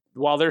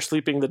while they're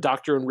sleeping, the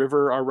Doctor and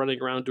River are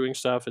running around doing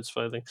stuff. It's a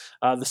funny thing.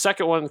 The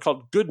second one,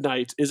 called Good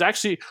Night, is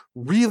actually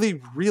really,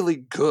 really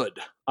good.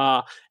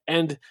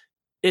 And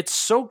it's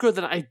so good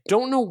that I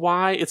don't know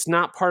why it's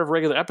not part of a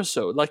regular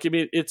episode. Like, I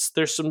mean,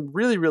 there's some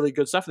really, really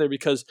good stuff there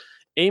because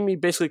Amy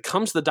basically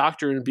comes to the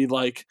Doctor and be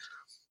like,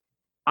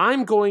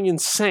 I'm going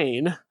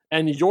insane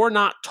and you're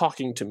not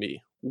talking to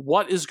me.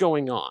 What is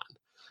going on?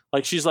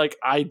 Like, she's like,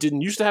 I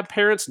didn't used to have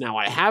parents. Now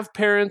I have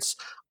parents.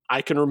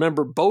 I can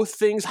remember both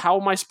things. How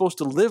am I supposed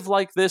to live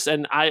like this?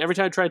 And every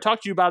time I try to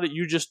talk to you about it,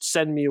 you just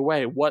send me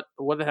away. What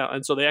the hell?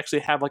 And so they actually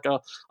have like a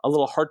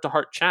little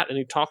heart-to-heart chat, and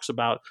he talks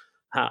about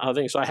how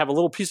things. So I have a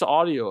little piece of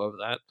audio of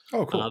that.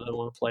 Oh, cool. That I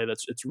want to play.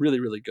 It's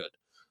really, really good.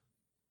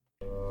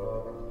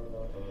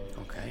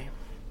 Okay.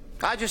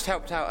 I just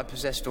helped out a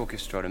possessed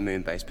orchestra on a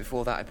moon base.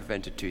 Before that, I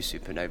prevented 2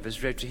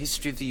 supernovas, wrote a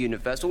history of the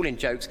universe, all in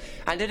jokes,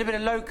 and did a bit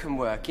of locum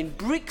work in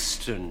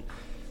Brixton.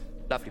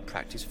 Lovely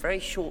practice, very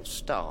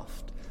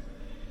short-staffed.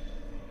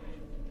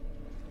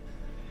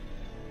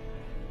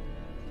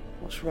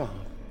 What's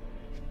wrong?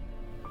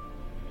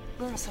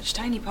 We're all such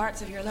tiny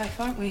parts of your life,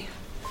 aren't we?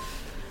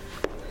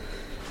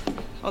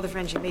 All the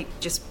friends you make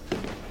just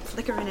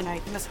flicker in and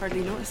out. You must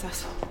hardly notice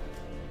us.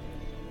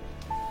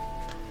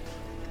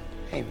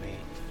 Amy,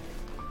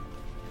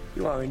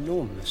 you are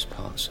enormous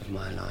parts of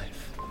my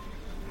life.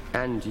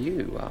 And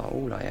you are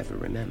all I ever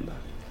remember.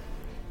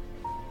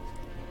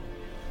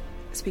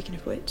 Speaking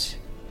of which,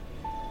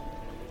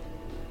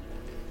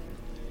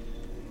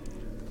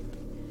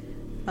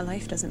 my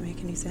life doesn't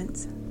make any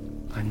sense.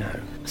 I know.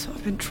 That's what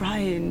I've been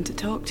trying to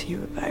talk to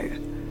you about.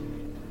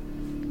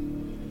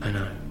 I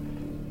know.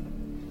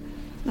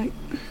 Like,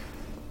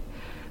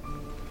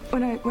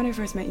 when I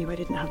first met you, I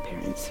didn't have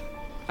parents.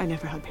 I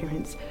never had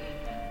parents.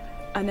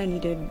 And then you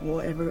did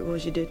whatever it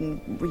was you did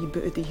and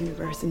rebooted the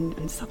universe,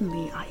 and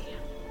suddenly I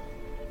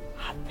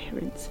had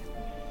parents.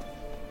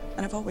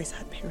 And I've always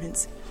had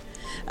parents.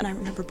 And I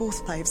remember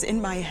both lives in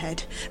my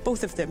head,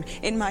 both of them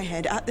in my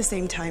head at the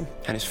same time.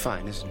 And it's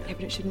fine, isn't it? Yeah,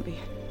 but it shouldn't be.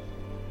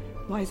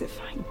 Why is it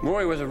fine?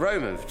 Rory was a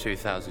Roman for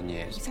 2,000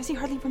 years. He says he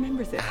hardly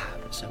remembers it.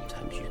 But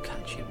sometimes you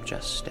catch him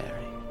just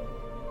staring.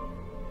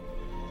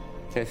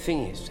 The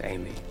thing is,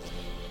 Amy,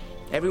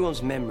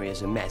 everyone's memory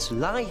is a mess.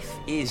 Life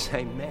is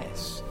a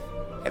mess.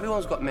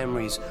 Everyone's got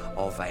memories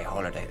of a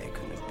holiday they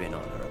couldn't have been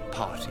on, or a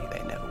party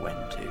they never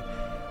went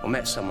to, or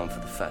met someone for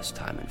the first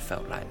time and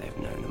felt like they've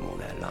known them all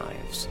their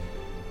lives.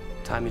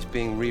 Time is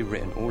being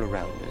rewritten all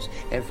around us,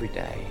 every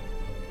day.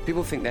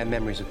 People think their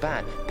memories are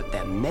bad, but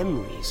their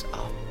memories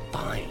are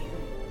fine.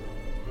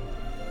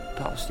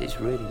 Past is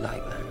really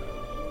like that.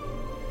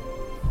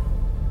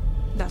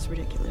 That's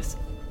ridiculous.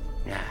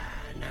 Nah,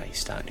 now he's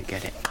starting to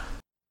get it.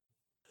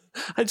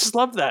 I just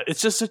love that.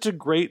 It's just such a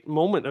great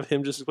moment of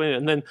him just explaining it.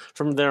 And then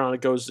from there on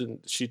it goes, and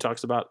she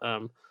talks about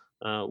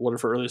one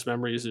of her earliest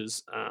memories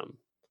is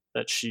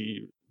that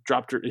she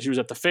was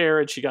at the fair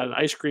and she got an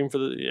ice cream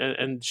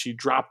and she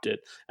dropped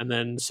it. And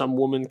then some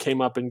woman came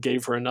up and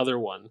gave her another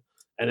one.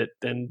 And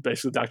then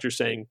basically the doctor's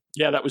saying,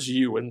 yeah, that was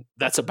you, and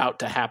that's about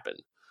to happen.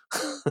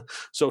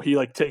 So he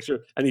like takes her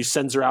and he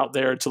sends her out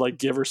there to like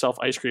give herself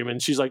ice cream,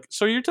 and she's like,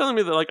 so you're telling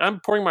me that like I'm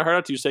pouring my heart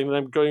out to you, saying that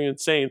I'm going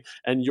insane,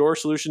 and your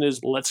solution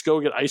is let's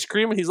go get ice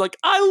cream? And he's like,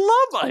 I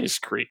love ice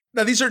cream.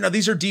 Now these are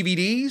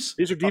DVDs.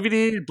 These are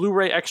DVD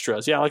Blu-ray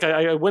extras. Yeah, like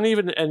I went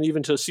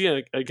even to see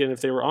it again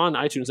if they were on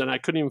iTunes, and I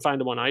couldn't even find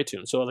them on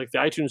iTunes. So like the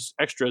iTunes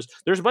extras,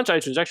 there's a bunch of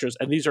iTunes extras,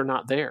 and these are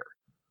not there.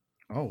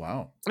 Oh,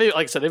 wow. Like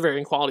I said, they vary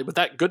in quality, but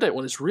that Goodnight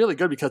one is really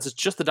good because it's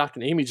just the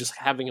Doctor and Amy just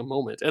having a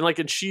moment.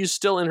 And she's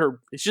still in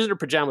her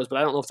pajamas, but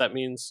I don't know if that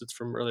means it's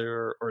from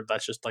earlier or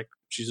that's just like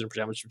she's in her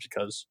pajamas just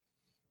because,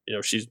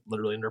 she's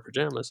literally in her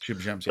pajamas. She's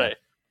in pajamas, yeah.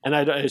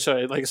 And so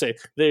like I say,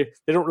 they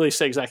don't really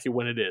say exactly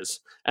when it is.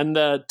 And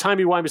the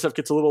timey-wimey stuff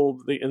gets a little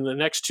in the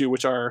next two,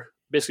 which are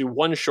basically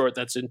one short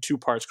that's in two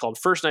parts called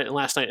First Night and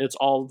Last Night. And it's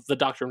all the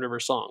Doctor and River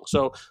Song.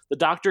 So the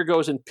Doctor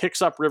goes and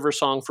picks up River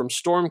Song from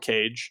Storm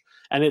Cage,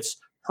 and it's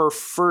her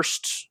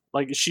first,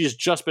 like she's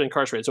just been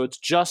incarcerated. So it's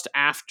just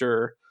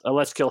after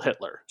Let's Kill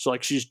Hitler. So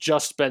like she's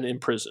just been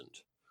imprisoned.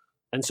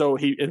 And so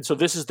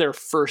this is their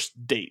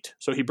first date.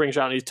 So he brings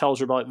her out and he tells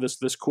her about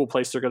this cool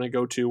place they're going to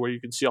go to where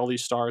you can see all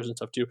these stars and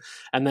stuff too.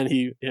 And then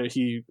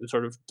he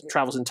sort of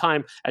travels in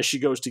time as she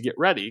goes to get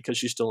ready because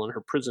she's still in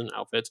her prison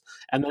outfit.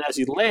 And then as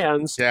he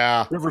lands,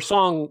 River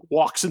Song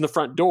walks in the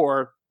front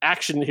door,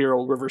 action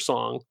hero River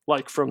Song,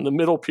 like from the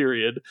middle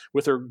period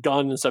with her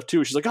gun and stuff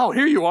too. She's like, oh,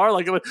 here you are.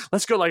 Like,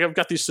 let's go. Like, I've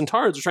got these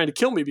centaurs are trying to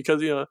kill me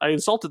because, I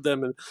insulted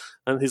them.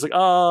 And he's like,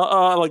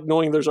 like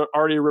knowing there's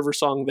already a River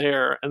Song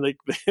there. And they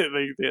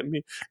hit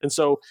me. And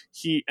so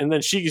she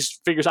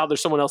figures out there's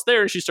someone else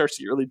there and she starts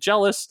to get really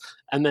jealous.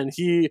 And then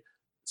she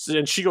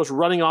goes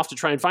running off to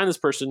try and find this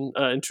person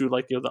into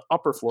like, the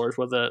upper floors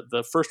where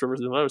the first river's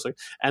in the other thing.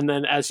 And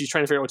then as he's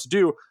trying to figure out what to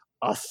do,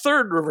 a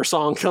third River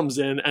Song comes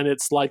in, and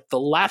it's like the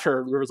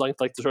latter River Song,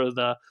 like the sort of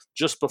the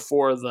just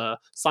before the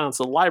Silence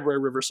of the Library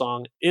River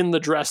Song, in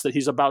the dress that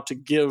he's about to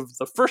give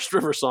the first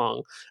River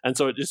Song. And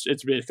so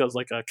it's because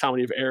like a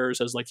comedy of errors,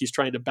 as like he's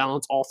trying to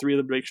balance all three of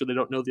them to make sure they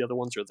don't know the other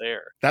ones are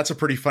there. That's a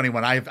pretty funny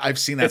one. I've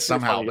seen that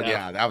somehow, funny, but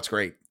yeah, that was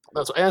great.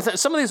 And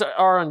some of these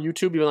are on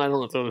YouTube, even though I don't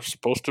know if they're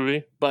supposed to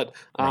be, but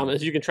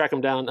as you can track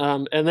them down.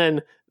 And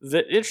then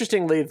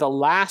interestingly, the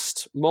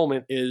last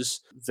moment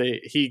is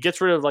he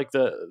gets rid of like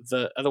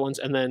the other ones,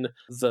 and then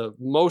the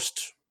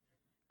most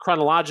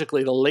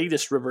chronologically, the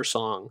latest River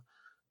Song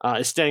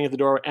is standing at the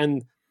door,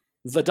 and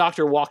the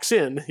Doctor walks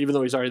in, even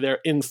though he's already there,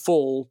 in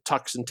full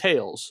tux and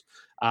tails.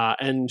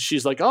 And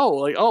she's like,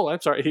 oh,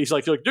 I'm sorry. He's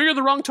like, you're in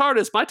the wrong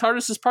TARDIS. My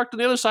TARDIS is parked on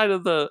the other side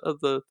of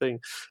the thing.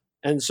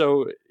 And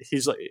so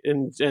he's like,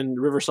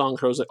 and River Song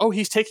goes like, oh,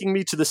 he's taking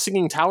me to the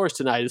Singing Towers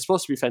tonight. It's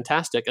supposed to be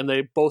fantastic. And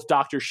they both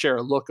doctors share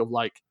a look of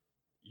like,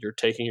 you're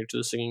taking her to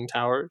the Singing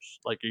Towers?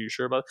 Like, are you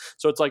sure about it?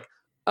 So it's like,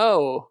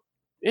 oh,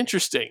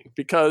 interesting,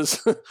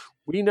 because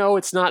we know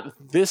it's not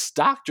this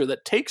doctor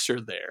that takes her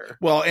there.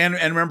 Well, and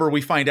remember, we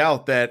find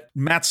out that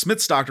Matt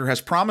Smith's doctor has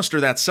promised her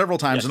that several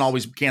times and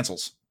always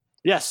cancels.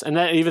 Yes, and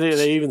that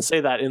they even say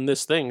that in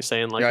this thing,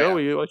 saying like,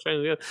 you are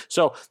trying to get.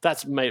 So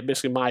that's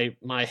basically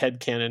my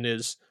headcanon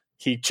is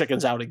he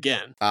chickens out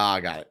again.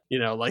 I got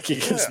it. Like he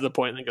gets to the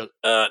point and then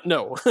goes,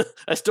 no,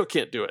 I still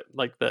can't do it.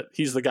 Like that,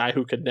 he's the guy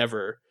who could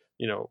never,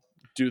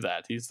 do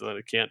that. He's the one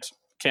who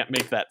can't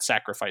make that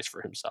sacrifice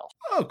for himself.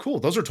 Oh, cool.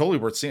 Those are totally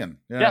worth seeing.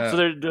 Yeah.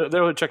 So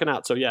they're checking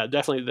out. So yeah,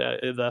 definitely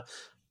the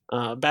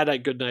Bad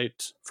Night, Good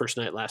Night, First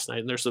Night, Last Night.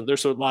 And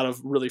there's a lot of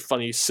really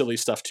funny, silly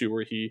stuff too,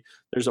 where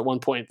there's at one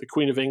point the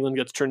Queen of England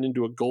gets turned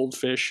into a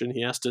goldfish and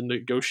he has to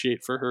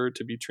negotiate for her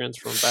to be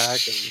transformed back.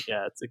 And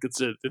yeah,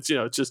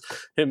 it's just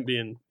him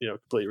being,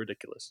 completely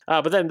ridiculous.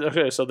 But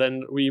then, so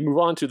then we move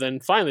on to then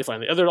finally,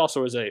 there's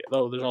also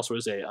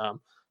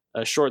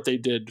a short they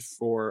did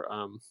for,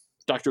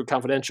 Doctor Who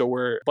Confidential,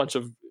 where a bunch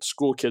of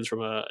school kids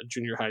from a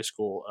junior high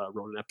school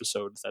wrote an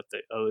episode that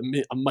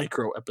a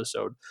micro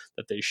episode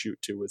that they shoot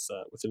to with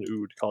an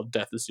ood called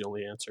 "Death Is the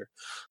Only Answer."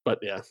 But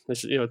yeah,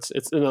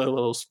 it's another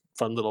little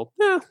fun little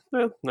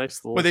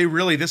nice little. But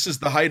this is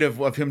the height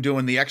of him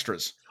doing the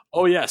extras.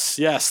 Oh yes.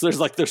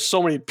 There's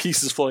so many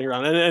pieces floating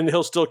around, and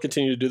he'll still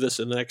continue to do this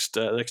in the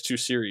next two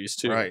series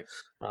too. Right.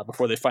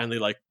 Before they finally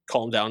like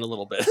calm down a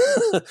little bit.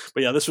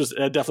 But yeah, this was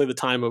definitely the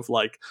time of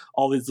like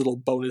all these little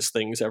bonus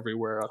things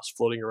everywhere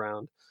floating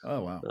around.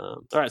 Oh, wow.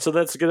 All right. So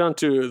let's get on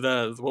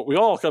to what we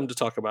all come to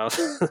talk about.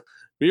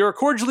 We are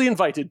cordially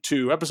invited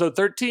to episode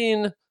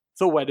 13,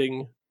 The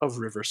Wedding of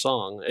River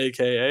Song,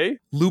 AKA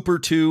Looper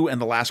 2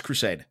 and The Last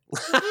Crusade.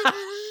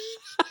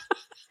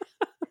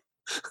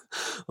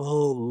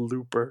 Oh,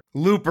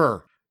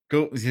 Looper.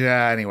 Go.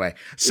 Yeah. Anyway,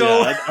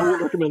 so yeah, I would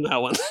recommend that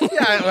one.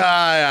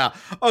 Yeah.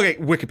 Okay.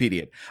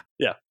 Wikipedia.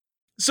 Yeah.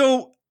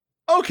 So,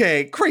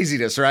 okay.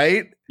 Craziness,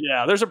 right?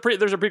 Yeah. There's a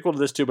prequel to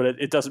this too, but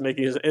it doesn't make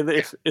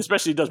any,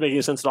 especially it doesn't make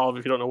any sense at all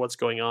if you don't know what's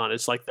going on.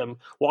 It's like them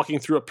walking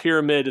through a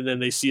pyramid and then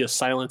they see a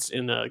silence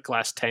in a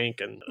glass tank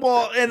and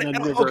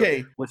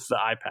okay, with the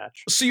eye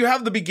patch. So you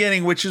have the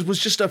beginning, which was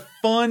just a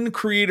fun,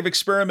 creative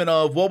experiment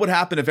of what would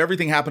happen if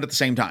everything happened at the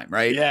same time,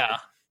 right? Yeah.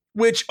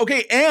 Which,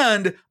 okay,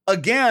 and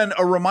again,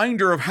 a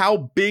reminder of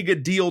how big a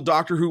deal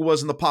Doctor Who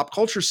was in the pop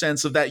culture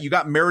sense of that you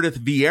got Meredith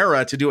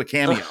Vieira to do a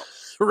cameo.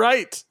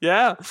 Right.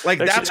 Yeah.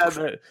 Like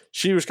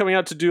she was coming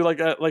out to do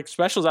like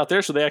specials out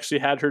there. So they actually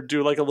had her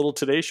do like a little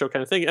Today Show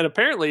kind of thing. And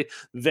apparently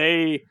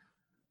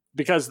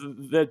because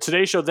the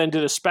Today Show then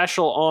did a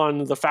special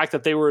on the fact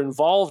that they were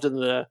involved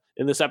in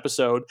this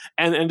episode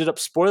and ended up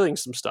spoiling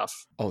some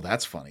stuff. Oh,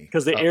 that's funny.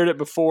 Because they aired it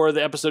before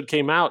the episode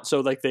came out. So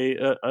like they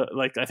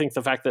I think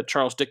the fact that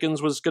Charles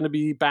Dickens was going to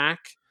be back.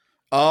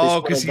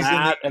 Oh, because he's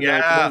that, in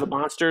like one of the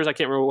monsters. I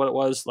can't remember what it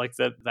was. Like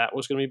that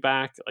was going to be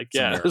back. Like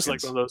it was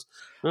like one of those.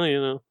 Oh,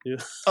 yeah.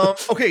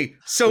 Okay,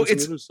 so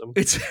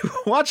it's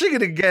watching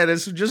it again.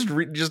 It's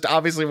just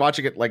obviously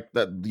watching it like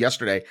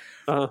yesterday.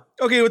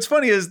 Okay, what's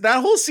funny is that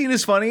whole scene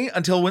is funny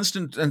until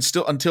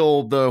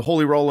until the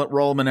Holy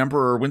Roman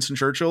Emperor Winston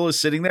Churchill is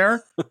sitting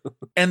there,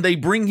 and they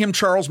bring him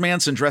Charles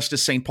Manson dressed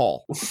as St.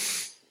 Paul,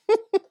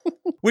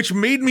 which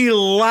made me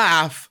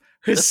laugh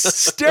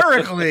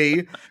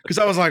hysterically because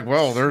I was like,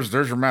 well, there's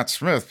your Matt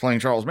Smith playing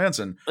Charles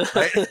Manson.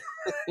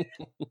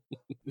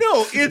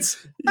 No,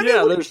 it's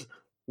there's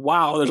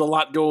a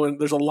lot going.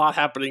 There's a lot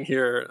happening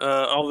here.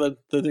 All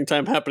the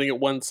time happening at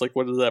once. Like,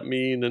 what does that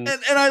mean? And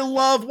I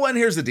love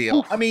here's the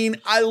deal. I mean,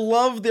 I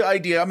love the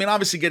idea. I mean,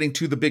 obviously getting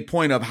to the big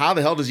point of how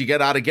the hell does he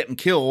get out of getting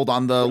killed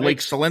on the Lake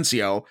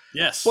Silencio?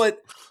 Yes. But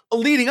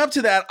leading up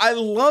to that, I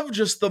love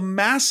just the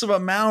massive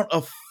amount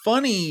of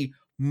funny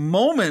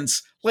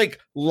moments, like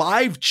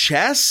live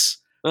chess.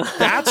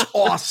 That's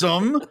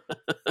awesome.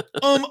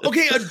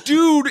 Okay, a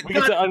dude. We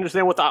get to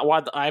understand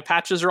why the eye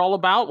patches are all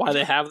about. Why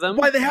they have them.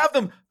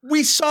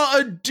 We saw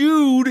a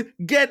dude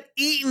get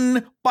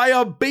eaten by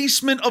a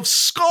basement of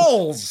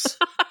skulls.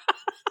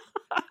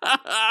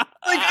 What?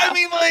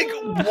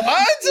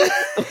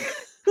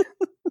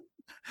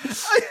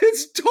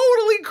 It's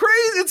totally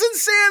crazy. It's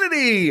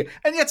insanity,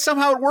 and yet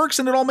somehow it works,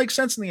 and it all makes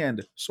sense in the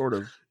end. Sort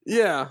of.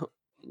 Yeah.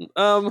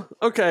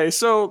 Okay,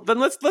 so then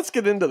let's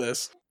get into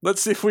this.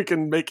 Let's see if we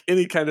can make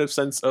any kind of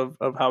sense of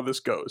how this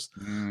goes.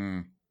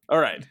 All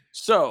right.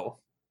 So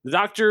the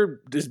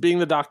Doctor is being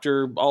the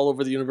Doctor all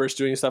over the universe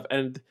doing stuff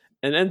and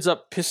ends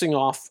up pissing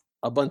off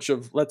a bunch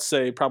of, let's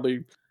say,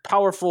 probably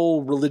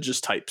powerful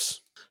religious types.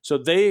 So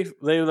they're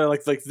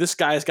like this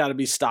guy's got to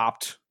be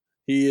stopped.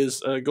 He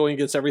is going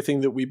against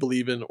everything that we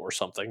believe in or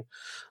something.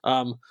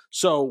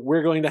 So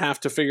we're going to have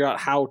to figure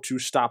out how to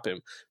stop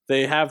him.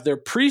 They have their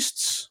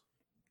priests.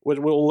 What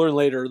we'll learn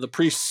later, the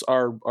priests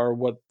are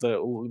what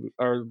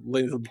are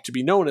to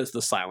be known as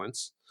the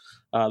Silence.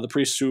 The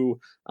priests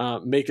who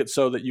make it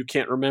so that you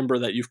can't remember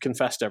that you've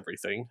confessed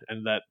everything,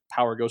 and that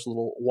power goes a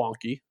little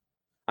wonky.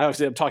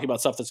 Obviously, I'm talking about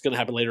stuff that's going to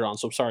happen later on,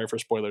 so I'm sorry for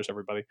spoilers,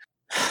 everybody.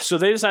 So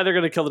they decide they're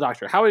going to kill the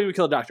Doctor. How do we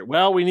kill the Doctor?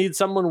 Well, we need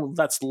someone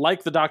that's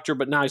like the Doctor,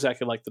 but not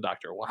exactly like the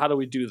Doctor. Well, how do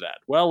we do that?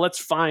 Well, let's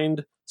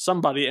find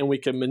somebody, and we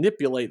can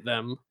manipulate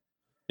them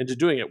into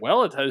doing it.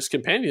 Well, his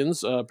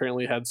companions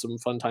apparently had some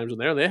fun times in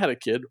there. They had a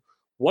kid.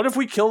 What if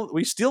we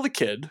steal the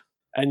kid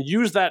and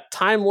use that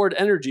Time Lord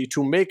energy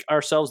to make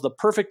ourselves the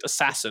perfect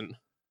assassin?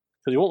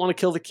 Because you won't want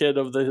to kill the kid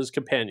of his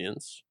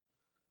companions.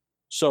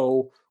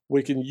 So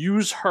we can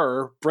use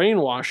her,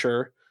 brainwash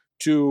her,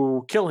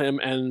 to kill him,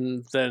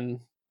 and then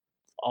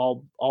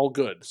all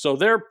good. So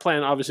their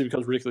plan obviously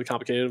becomes ridiculously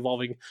complicated,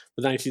 involving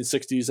the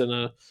 1960s and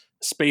a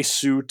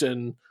spacesuit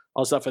and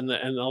all stuff, and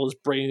all this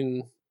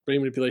brain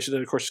manipulation,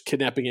 and of course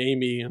kidnapping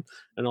Amy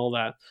and all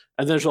that.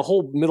 And there's a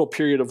whole middle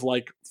period of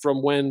like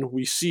from when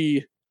we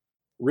see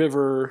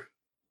River,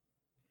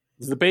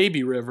 the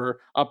baby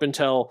River, up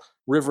until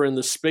River in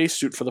the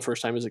spacesuit for the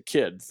first time as a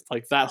kid.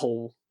 Like that's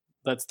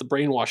the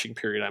brainwashing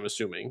period, I'm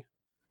assuming,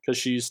 because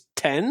she's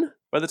 10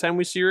 by the time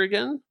we see her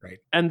again. Right.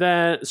 And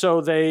then so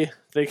they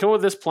come up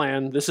with this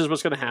plan. This is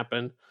what's going to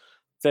happen.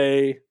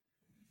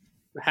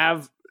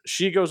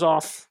 She goes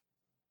off.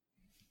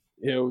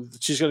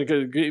 She's going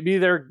to be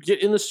there,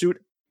 get in the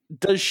suit.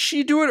 Does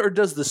she do it or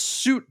does the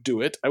suit do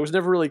it? I was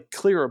never really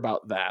clear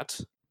about that.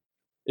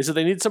 Is it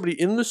they need somebody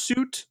in the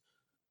suit?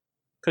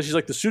 Because she's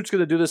like, the suit's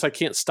going to do this. I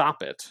can't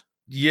stop it.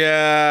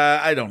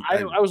 Yeah, I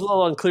was a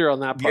little unclear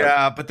on that part.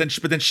 Yeah, but then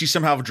she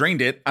somehow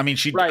drained it. I mean,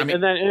 right,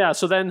 and then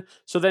So then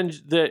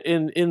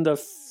in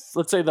the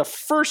let's say the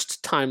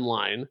first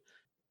timeline,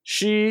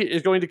 she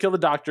is going to kill the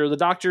Doctor. The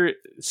Doctor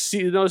knows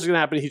it's going to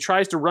happen. He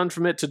tries to run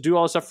from it to do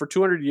all this stuff for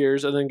 200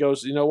 years and then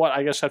goes, you know what?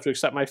 I guess I have to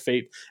accept my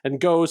fate, and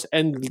goes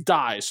and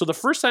dies. So the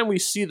first time we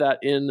see that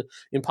in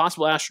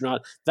Impossible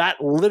Astronaut,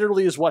 that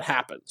literally is what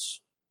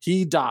happens.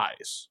 He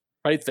dies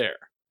right there.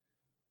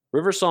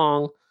 River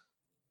Song,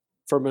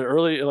 from an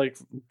early,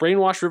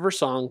 brainwashed River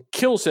Song,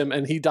 kills him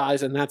and he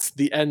dies, and that's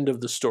the end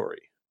of the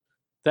story.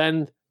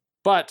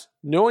 But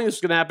knowing this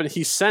was going to happen,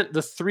 he sent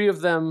the three of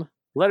them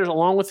letters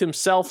along with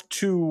himself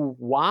to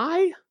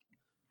why?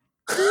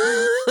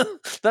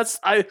 This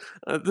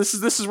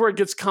is where it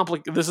gets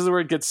complicated. This is where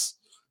it gets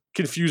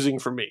confusing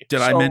for me.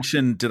 Did I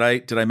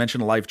mention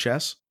live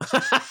chess?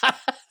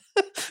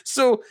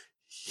 So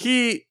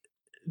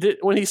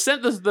when he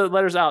sent the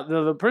letters out,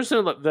 the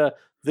person,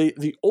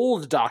 the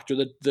old Doctor,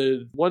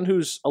 the one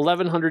who's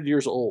 1100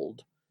 years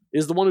old,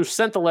 is the one who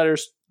sent the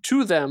letters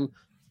to them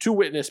to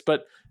witness.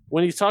 But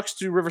when he talks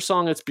to River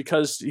Song, it's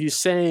because he's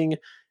saying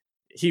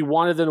he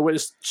wanted the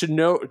witness to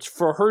know,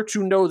 for her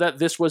to know that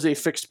this was a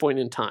fixed point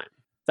in time.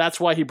 That's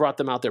why he brought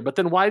them out there. But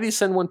then why did he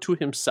send one to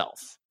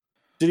himself?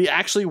 Did he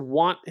actually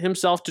want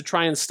himself to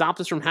try and stop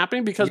this from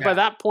happening? Because by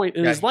that point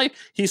in his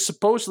life, he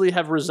supposedly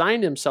have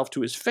resigned himself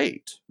to his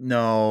fate.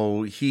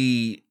 No,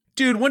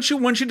 dude, once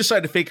you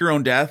decide to fake your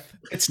own death,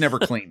 it's never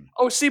clean.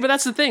 Oh, see, but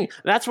that's the thing.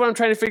 That's what I'm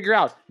trying to figure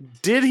out.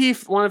 Did he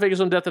want to fake his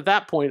own death at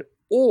that point,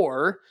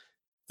 or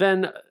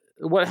then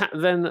what?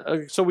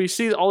 So we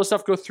see all this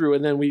stuff go through,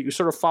 and then we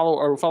sort of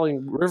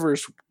following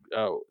River's,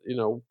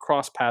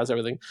 cross paths,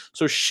 everything.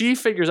 So she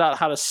figures out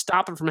how to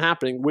stop it from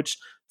happening, which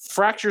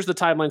fractures the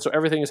timeline, so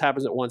everything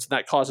happens at once, and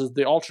that causes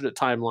the alternate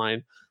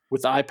timeline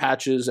with eye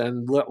patches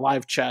and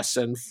live chess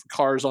and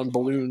cars on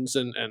balloons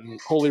and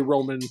Holy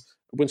Roman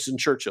Winston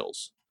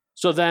Churchills.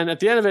 So then at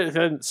the end of it,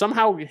 then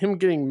somehow him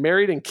getting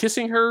married and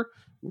kissing her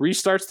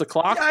restarts the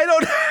clock. I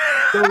don't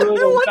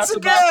know. Once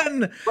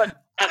again. But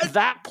at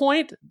that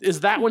point, is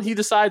that when he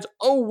decides,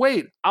 oh,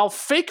 wait, I'll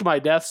fake my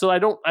death so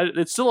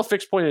it's still a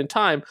fixed point in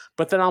time,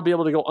 but then I'll be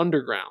able to go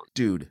underground.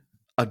 Dude,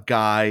 a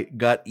guy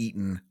got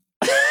eaten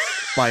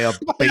by a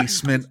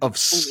basement of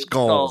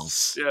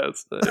skulls.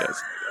 Yes. So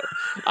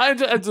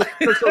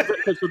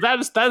that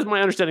is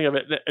my understanding of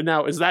it.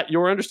 Now, is that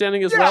your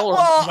understanding as well? Well,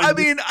 I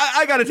mean,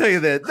 I got to tell you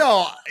that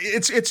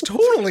it's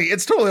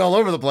totally all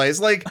over the place.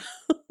 Like,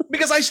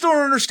 because I still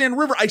don't understand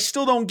River. I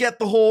still don't get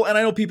the whole. And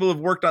I know people have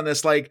worked on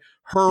this. Like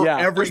her,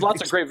 there's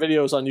lots of great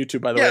videos on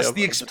YouTube. By the way, yes,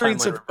 the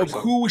experience of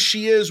who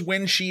she is,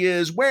 when she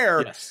is,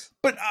 where. Yes.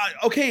 But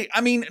okay,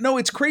 I mean, no,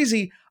 it's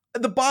crazy.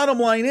 The bottom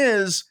line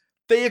is,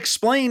 they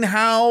explain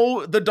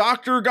how the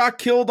doctor got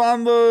killed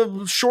on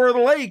the shore of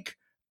the lake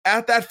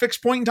at that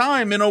fixed point in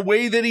time in a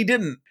way that he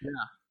didn't. Yeah.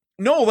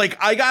 No, like,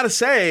 I gotta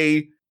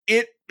say,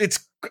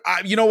 it's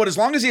you know what? As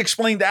long as he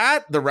explained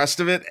that, the rest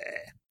of it,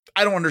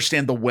 I don't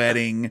understand the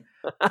wedding.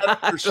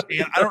 I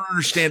don't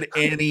understand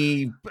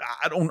any.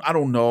 I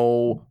don't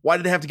know. Why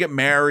did they have to get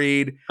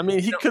married? I mean,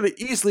 he could have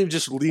easily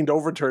just leaned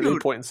over to her at any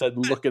point and said,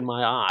 "Look in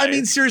my eye." I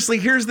mean, seriously,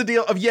 here's the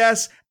deal of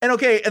yes. And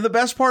okay. And the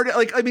best part,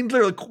 like, I mean,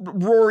 literally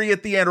Rory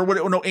at the end, or what?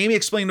 No, Amy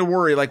explained to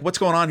Rory, like, what's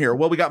going on here?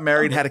 Well, we got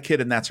married, had a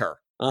kid, and that's her.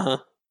 No,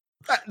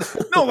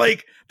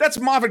 like, that's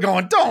Moffat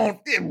going, don't.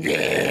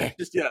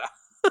 Just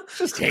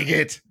take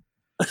it.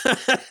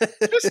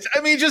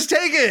 Just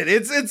take it.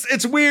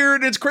 It's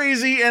weird. It's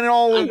crazy, and it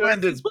all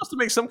ended. It's supposed to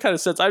make some kind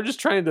of sense. I'm just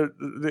trying to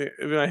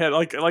in my head,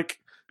 like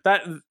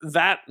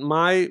that.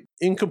 My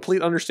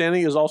incomplete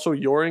understanding is also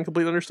your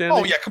incomplete understanding.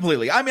 Oh yeah,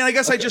 completely. I mean, I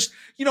guess I just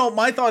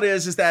my thought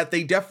is that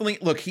they definitely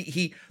look.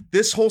 He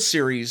this whole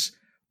series,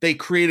 they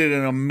created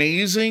an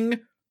amazing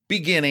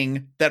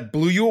beginning that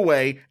blew you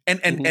away,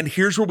 and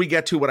here's where we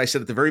get to what I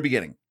said at the very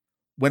beginning.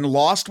 When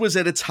Lost was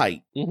at its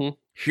height,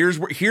 here's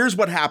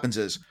what happens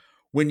is,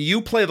 when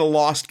you play the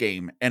Lost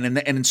game and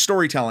in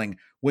storytelling,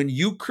 when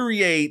you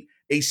create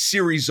a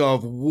series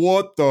of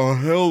what the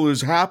hell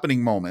is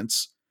happening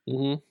moments,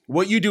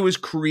 what you do is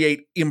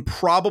create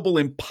improbable,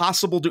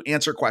 impossible to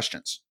answer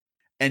questions.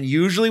 And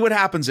usually what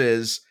happens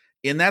is,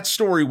 in that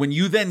story, when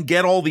you then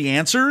get all the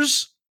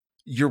answers,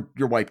 you're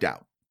wiped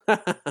out.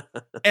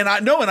 And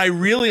I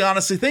really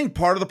honestly think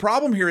part of the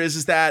problem here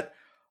is that,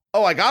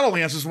 oh, I got all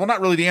the answers. Well,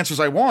 not really the answers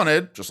I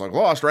wanted, just like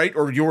Lost, right?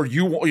 Or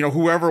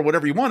whoever,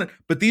 whatever you wanted.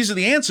 But these are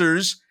the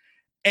answers.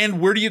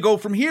 And where do you go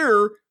from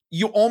here?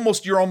 You're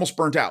almost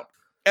burnt out.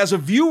 As a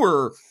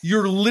viewer,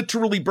 you're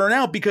literally burnt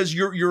out because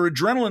your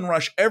adrenaline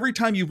rush every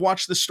time you've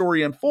watched the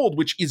story unfold,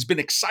 which has been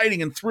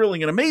exciting and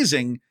thrilling and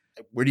amazing.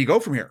 Where do you go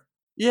from here?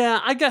 Yeah,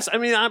 I guess. I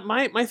mean,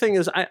 my thing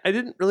is, I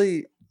didn't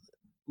really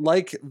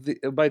like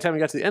by the time we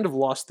got to the end of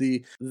Lost,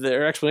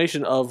 their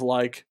explanation of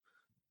like,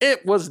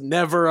 it was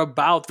never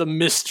about the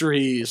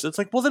mysteries. It's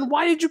like, well, then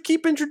why did you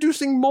keep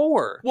introducing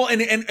more? Well,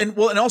 and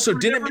also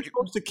didn't we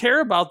supposed to care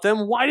about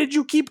them? Why did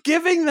you keep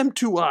giving them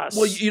to us?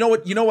 Well, you know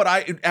what?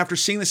 I after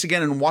seeing this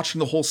again and watching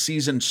the whole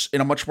season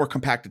in a much more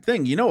compacted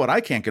thing, you know what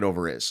I can't get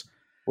over is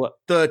what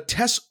I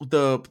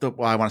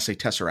want to say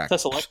Tesseract.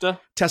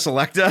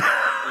 Tesselecta.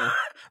 Yeah.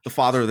 The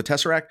father of the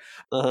Tesseract.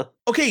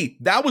 Okay,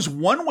 that was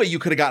one way you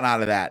could have gotten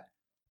out of that.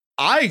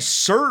 I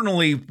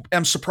certainly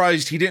am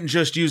surprised he didn't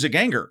just use a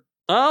Ganger.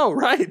 Oh,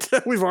 right.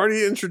 We've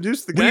already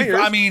introduced the Gangers.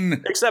 I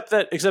mean, except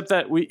that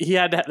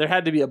there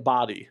had to be a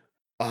body.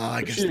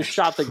 I guess if she had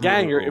shot the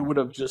Ganger, it would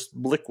have just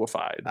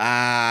liquefied.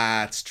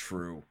 That's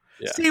true.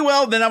 Yeah. See,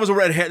 well, then that was a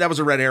red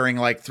herring,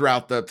 like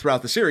throughout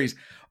the series.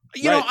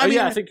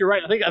 I think you're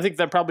right. I think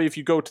that probably if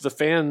you go to the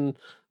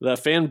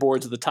fan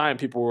boards at the time,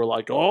 people were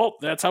like, "Oh,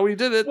 that's how he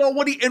did it." Well,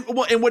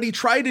 what he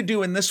tried to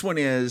do in this one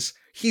is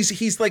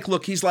he's like,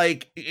 look, he's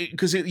like,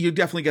 because you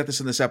definitely get this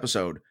in this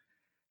episode.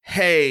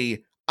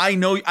 Hey, I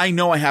know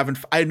I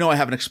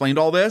haven't explained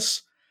all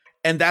this,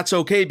 and that's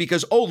okay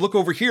because look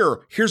over here.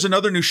 Here's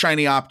another new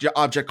shiny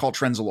object called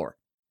Trenzalore.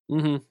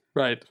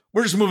 Right.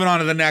 We're just moving on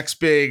to the next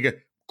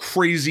big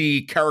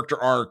crazy character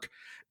arc,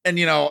 and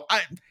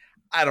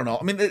I don't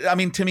know. I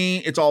mean, to me,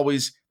 it's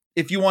always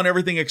if you want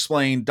everything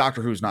explained,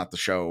 Doctor Who's not the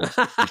show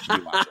you should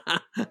be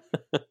watching.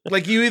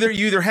 Like you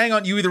either hang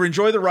on, you either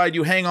enjoy the ride,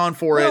 you hang on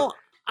for it.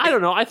 I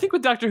don't know. I think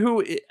with Doctor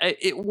Who,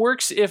 it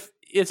works if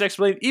it's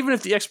explained, even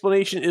if the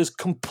explanation is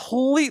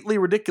completely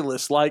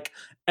ridiculous, like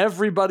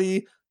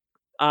everybody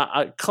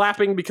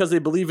clapping because they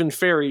believe in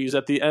fairies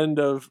at the end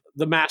of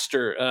The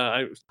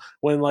Master,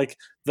 when like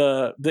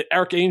the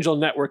Archangel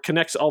Network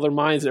connects all their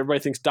minds and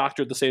everybody thinks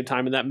Doctor at the same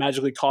time, and that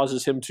magically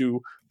causes him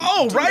to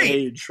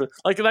age,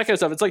 like that kind of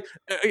stuff. It's like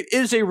it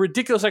is a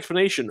ridiculous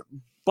explanation,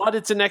 but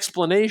it's an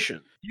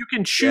explanation. You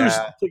can choose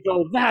to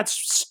go, that's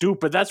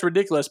stupid, that's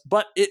ridiculous,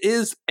 but it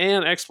is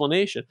an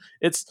explanation.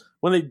 It's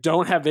when they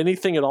don't have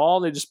anything at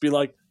all, they just be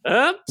like,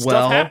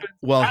 stuff happens.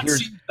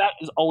 That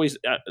always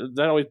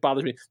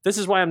bothers me. This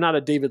is why I'm not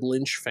a David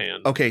Lynch fan.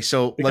 Okay,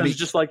 so because it's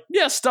just like,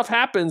 stuff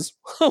happens.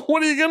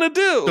 What are you gonna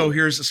do? So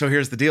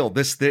here's the deal.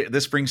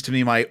 This brings to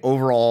me my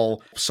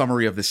overall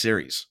summary of the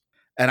series,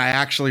 and I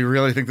actually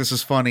really think this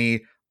is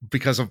funny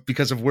because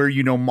of where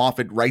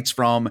Moffat writes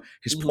from,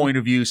 his point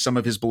of view, some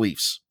of his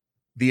beliefs.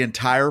 The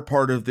entire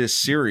part of this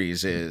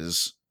series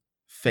is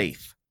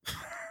faith.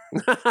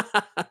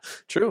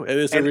 True, it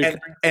is.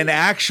 And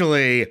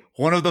actually,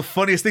 one of the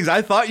funniest things,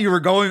 I thought you were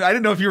going. I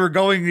didn't know if you were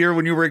going here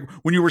when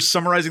you were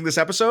summarizing this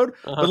episode.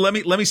 But let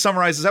me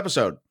summarize this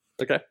episode.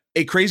 Okay.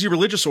 A crazy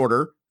religious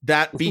order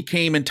that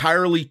became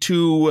entirely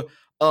too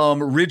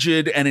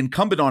rigid and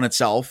incumbent on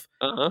itself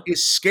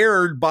is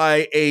scared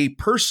by a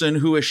person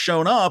who has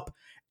shown up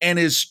and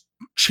is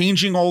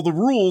changing all the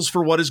rules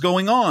for what is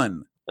going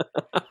on.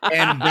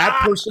 And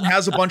that person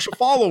has a bunch of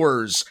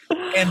followers,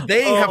 and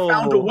they have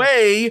found a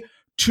way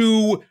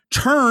to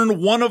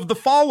turn one of the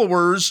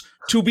followers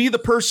to be the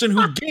person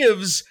who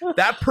gives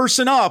that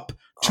person up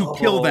to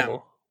kill them.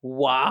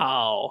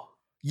 Wow.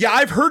 Yeah,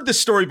 I've heard this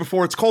story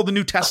before. It's called the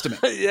New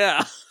Testament.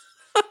 Yeah.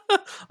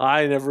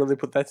 I never really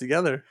put that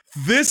together.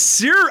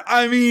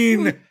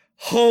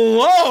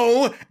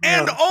 Hello?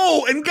 And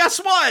and guess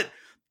what?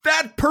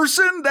 That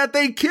person that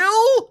they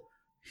kill,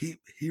 he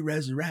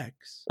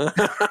resurrects.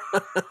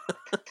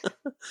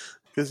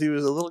 Because he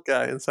was a little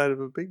guy inside of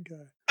a big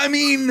guy. I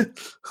mean,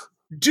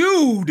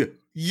 dude,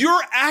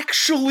 you're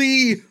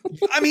actually,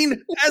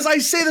 as I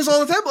say this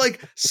all the time,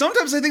 like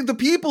sometimes I think the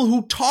people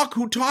who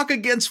talk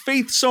against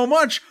faith so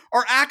much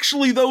are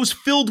actually those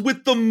filled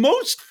with the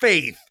most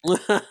faith.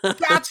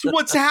 That's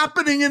what's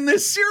happening in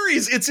this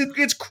series.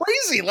 It's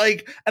crazy.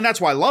 Like, and that's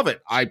why I love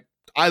it.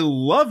 I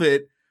love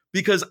it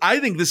because I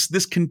think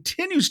this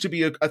continues to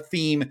be a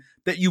theme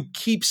that you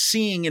keep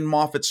seeing in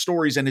Moffat's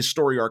stories and his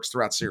story arcs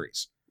throughout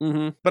series.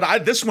 Mm-hmm.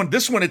 But this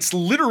one, it's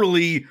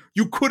literally,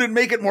 you couldn't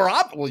make it more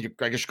obvious. Well,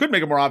 I guess you could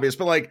make it more obvious,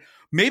 but like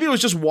maybe it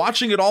was just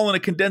watching it all in a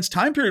condensed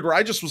time period where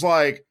I just was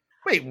like,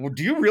 wait, well,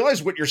 do you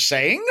realize what you're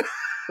saying?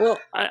 Well,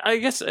 I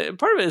guess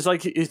part of it is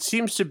like, it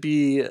seems to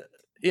be,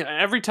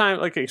 every time,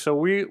 okay, so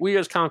we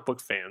as comic book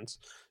fans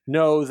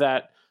know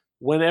that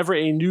whenever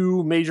a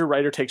new major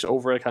writer takes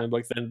over a comic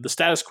book, then the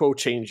status quo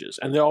changes.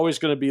 And they're always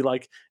going to be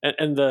like,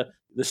 and the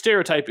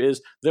stereotype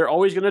is they're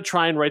always going to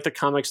try and write the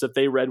comics that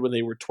they read when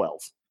they were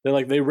 12.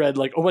 They read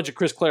like a bunch of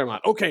Chris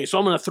Claremont. Okay, so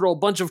I'm going to throw a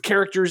bunch of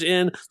characters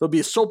in. There'll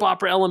be soap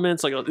opera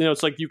elements. Like,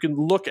 it's like you can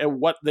look at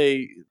what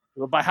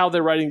by how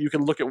they're writing, you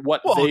can look at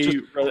what they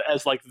read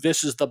as like,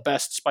 this is the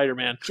best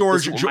Spider-Man.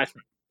 George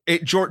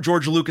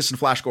Lucas and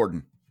Flash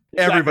Gordon.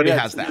 Exactly, everybody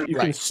has that. You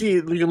can see,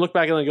 you can look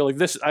back and go like,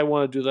 this, I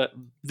want to do that,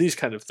 these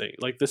kind of thing.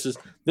 Like this is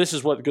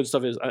what the good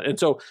stuff is. And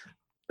so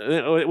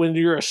when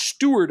you're a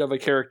steward of a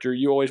character,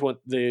 you always want,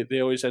 they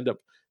always end up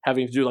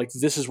having to do like,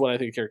 this is what I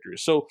think a character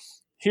is. So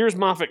here's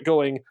Moffat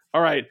going,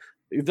 all right,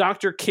 the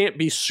Doctor can't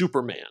be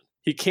Superman.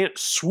 He can't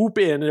swoop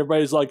in and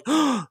everybody's like,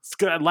 oh,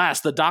 at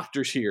last the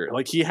Doctor's here.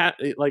 Like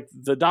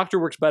the Doctor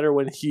works better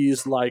when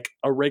he's like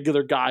a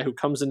regular guy who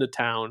comes into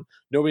town.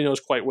 Nobody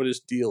knows quite what his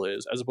deal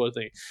is, as opposed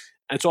to.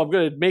 And so I'm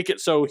going to make it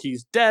so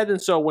he's dead.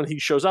 And so when he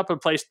shows up in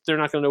place, they're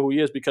not going to know who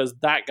he is because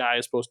that guy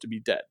is supposed to be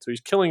dead. So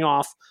he's killing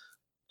off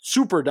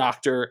Super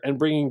Doctor and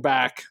bringing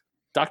back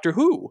Doctor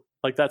Who.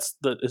 Like that's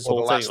his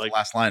whole thing. Like the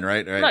last line,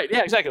 right? Right.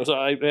 Yeah, exactly. So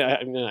I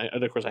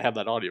of course I have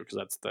that audio because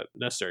that's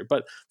necessary.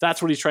 But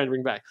that's what he's trying to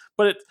bring back.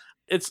 But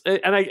it's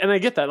and I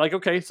get that. Like,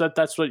 okay, so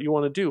that's what you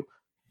want to do.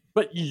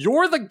 But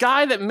you're the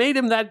guy that made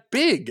him that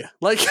big.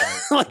 Like,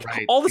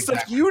 all the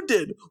stuff you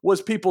did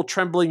was people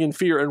trembling in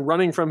fear and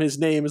running from his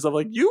name and stuff.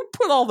 Like, you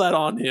put all that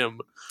on him.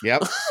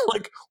 Yep.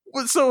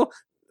 So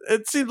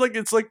it seems like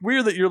it's like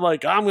weird that you're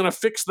like, I'm going to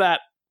fix that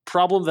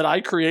problem that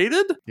I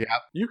created. Yeah.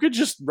 You could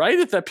just write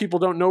it that people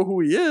don't know who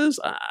he is.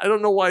 I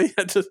don't know why you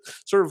had to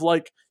sort of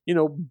like,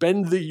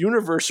 bend the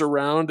universe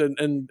around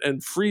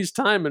and freeze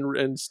time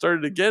and start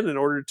it again in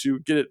order to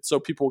get it so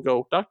people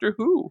go, Doctor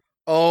Who.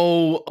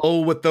 Oh,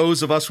 what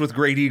those of us with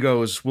great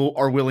egos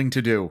are willing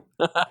to do.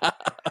 I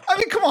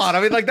mean, come on.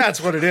 I mean, like,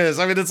 that's what it is.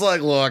 I mean, it's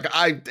like, look,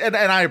 I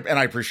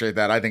appreciate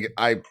that. I think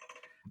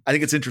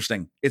it's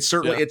interesting. It's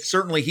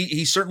certainly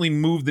he certainly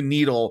moved the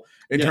needle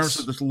in terms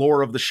of the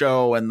lore of the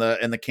show and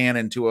the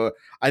canon to a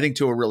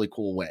really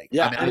cool way.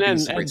 Yeah, I think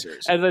it's a great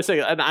series. As I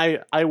say, and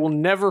I will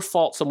never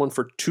fault someone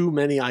for too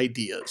many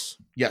ideas.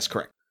 Yes,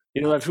 correct.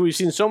 You know, we've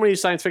seen so many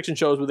science fiction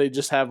shows where they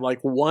just have like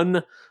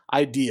one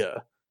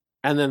idea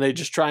and then they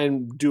just try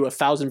and do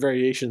 1,000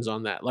 variations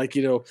on that. Like,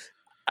 you know,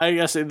 I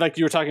guess like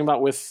you were talking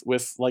about with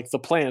like the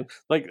plan,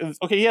 like,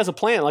 okay, he has a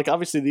plan. Like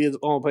obviously the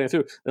only plan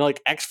through, and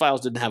like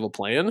X-Files didn't have a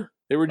plan.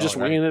 They were just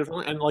winging it,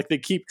 and like they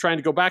keep trying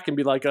to go back and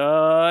be like,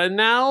 and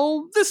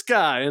now this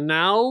guy, and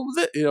now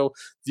that, you know,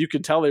 you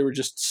could tell they were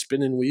just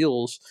spinning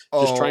wheels,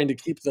 just trying to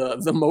keep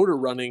the motor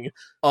running.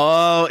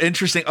 Oh,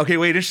 interesting. Okay,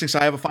 wait, interesting. So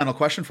I have a final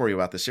question for you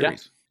about this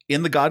series. Yeah.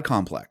 In the God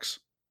Complex,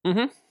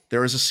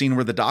 there is a scene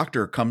where the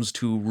Doctor comes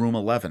to room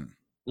 11.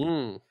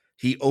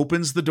 He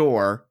opens the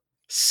door,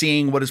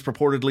 seeing what is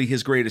purportedly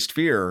his greatest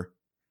fear,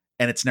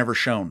 and it's never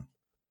shown.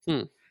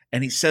 And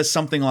he says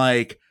something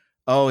like,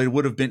 "Oh, it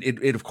would have been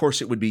it. Of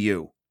course, it would be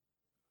you,"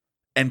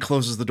 and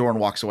closes the door and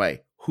walks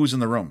away. Who's in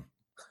the room?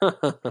 Yeah,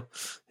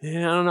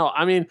 I don't know.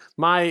 I mean,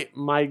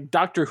 my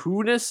Doctor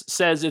Who-ness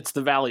says it's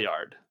the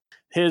Valeyard.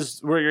 His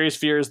greatest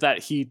fear is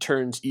that he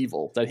turns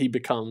evil, that he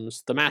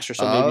becomes the Master.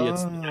 So maybe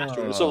it's the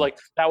Master. So like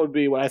that would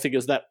be what I think,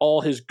 is that all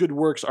his good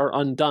works are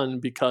undone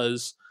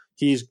because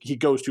he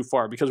goes too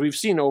far. Because we've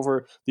seen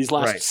over these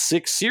last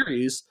 6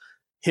 series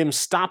him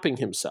stopping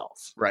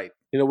himself. Right.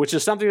 You know, which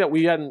is something that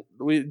we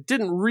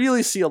didn't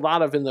really see a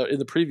lot of in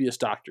the previous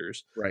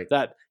Doctors. Right.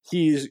 That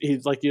he's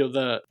like, you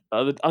know,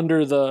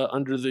 under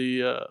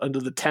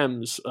the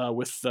Thames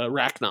with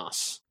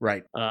Rachnos.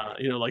 Right.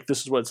 You know, like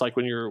this is what it's like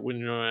when you're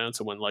around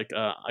someone. Like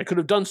I could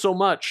have done so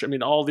much. I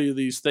mean, all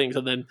these things,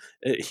 and then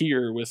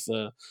here with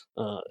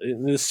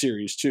in this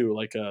series too,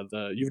 like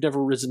the You've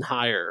Never Risen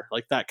Higher,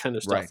 like that kind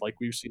of stuff. Right. Like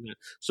we've seen that.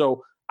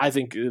 So I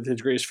think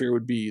his greatest fear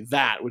would be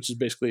that, which is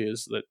basically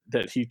is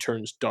that he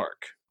turns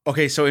dark.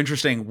 Okay, so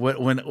interesting.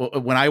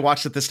 When I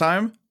watched it this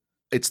time,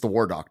 it's the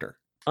War Doctor.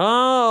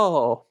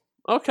 Oh,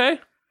 okay.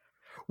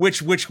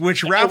 Which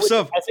wraps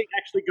up. I think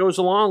actually goes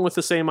along with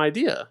the same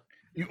idea.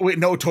 Wait,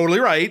 no, totally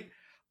right.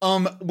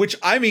 Which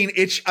I mean,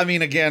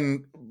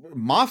 again,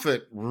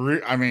 Moffat.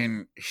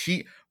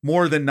 He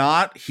more than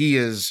not,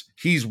 he's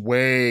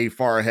way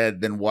far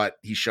ahead than what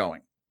he's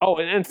showing. Oh,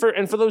 and for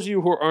those of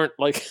you who aren't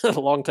like a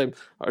long time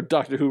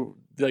Doctor Who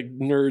like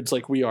nerds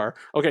like we are,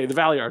 okay, the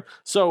Valeyard.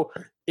 So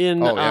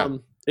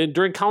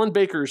during Colin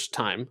Baker's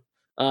time,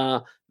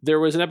 there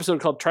was an episode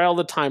called Trial of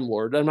the Time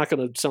Lord. I'm not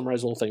going to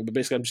summarize the whole thing, but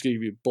basically I'm just going to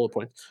give you bullet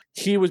points.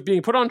 He was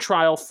being put on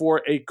trial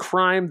for a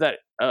crime that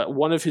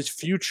one of his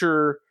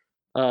future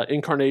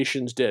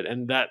incarnations did,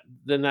 and what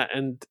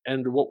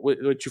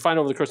you find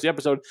over the course of the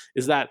episode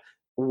is that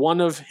one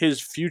of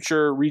his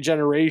future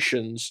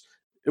regenerations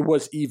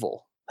was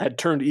evil, had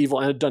turned evil,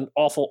 and had done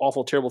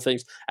awful, terrible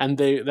things, and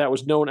that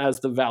was known as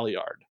the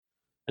Valeyard.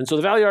 And so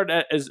the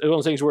Valeyard is one of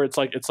those things where it's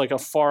like a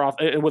far off.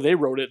 And when they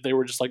wrote it, they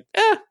were just like,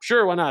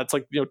 sure, why not? It's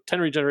like, you know, 10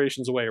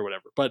 regenerations away or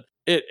whatever. But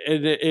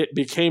it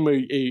became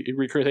a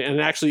recurring thing, and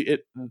actually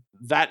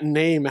that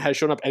name has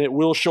shown up, and it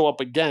will show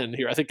up again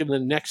here. I think in the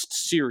next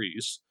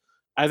series.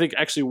 I think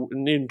actually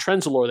in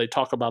Trenzalore they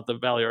talk about the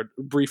Valeyard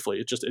briefly.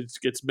 It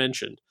gets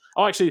mentioned.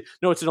 Oh, actually,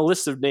 no, it's in a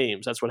list of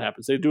names. That's what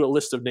happens. They do a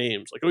list of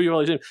names. Like, oh, you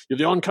have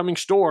the oncoming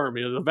storm,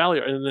 you know, the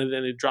Valeyard, and then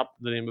they drop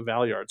the name of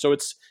Valeyard. So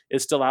it's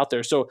still out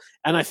there. So,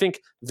 and I think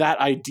that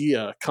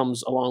idea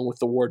comes along with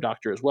the War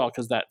Doctor as well,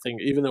 because that thing,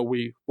 even though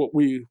we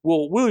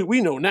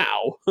know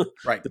now,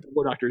 right, that the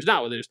War Doctor is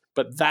not what it is,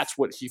 but that's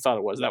what he thought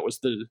it was. That was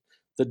the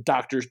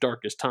Doctor's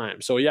darkest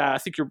time. So yeah, I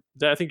think you're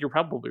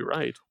probably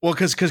right. Well,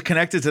 because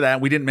connected to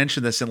that, we didn't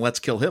mention this in Let's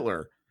Kill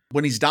Hitler.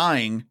 When he's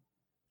dying,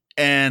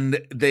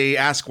 and they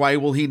ask why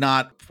will he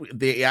not?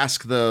 They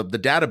ask the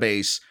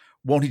database,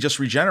 won't he just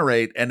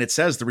regenerate? And it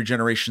says the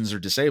regenerations are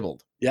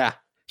disabled. Yeah,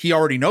 he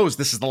already knows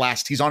this is the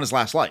last. He's on his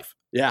last life.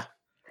 Yeah.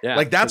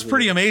 Like that's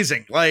pretty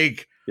amazing.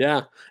 Like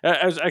yeah,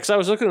 I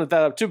was looking at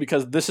that up too,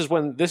 because this is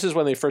when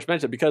they first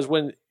mentioned it, because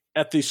when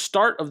at the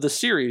start of the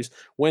series,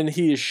 when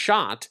he is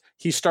shot,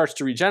 he starts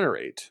to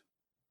regenerate.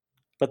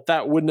 But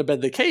that wouldn't have been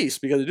the case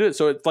because they did it.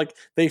 So it's like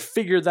they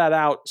figured that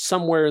out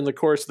somewhere in the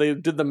course. They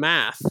did the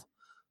math,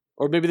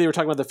 or maybe they were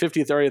talking about the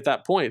 50th already at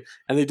that point,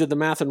 and they did the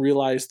math and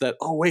realized that,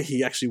 oh, wait,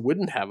 he actually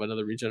wouldn't have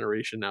another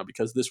regeneration now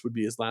because this would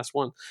be his last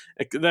one.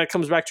 That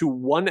comes back to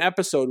one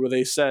episode where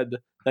they said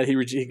that he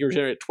can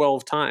regenerate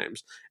 12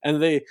 times.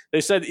 And they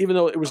said, even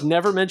though it was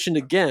never mentioned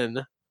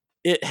again,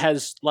 it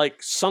has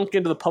like sunk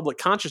into the public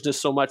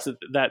consciousness so much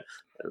that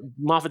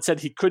Moffat said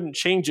he couldn't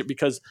change it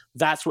because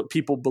that's what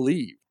people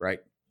believe.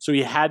 Right. So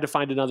he had to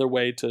find another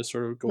way to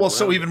sort of go. Well,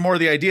 so even more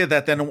the idea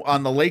that then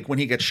on the lake when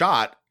he gets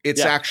shot,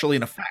 it's actually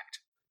an effect.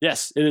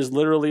 Yes, it is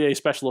literally a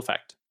special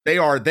effect. They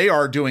are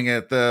doing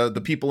it.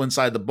 The people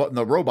inside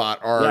the robot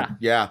are.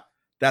 Yeah,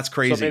 that's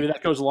crazy. So maybe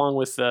that goes along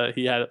with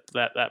he had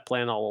that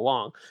plan all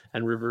along,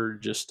 and River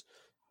just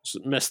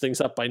messed things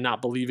up by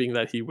not believing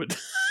that he would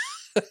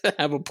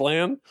have a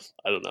plan.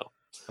 I don't know.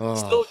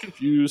 Still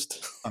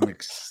confused. I'm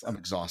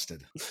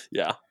exhausted.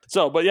 Yeah.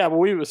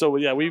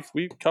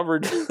 We've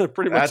covered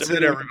pretty much. That's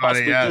it,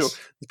 everybody. Yes.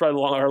 It's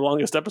probably our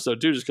longest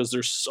episode too, just because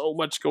there's so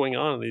much going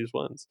on in these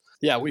ones.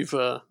 Yeah, we've.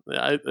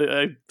 I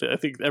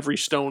think every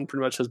stone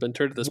pretty much has been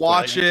turned at this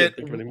Watch point. it. I can't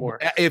think of any more.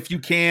 If you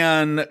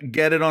can,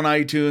 get it on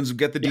iTunes,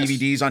 get the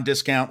DVDs on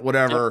discount,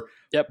 whatever.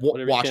 Yep.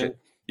 Watch it.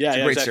 Yeah, it's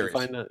a great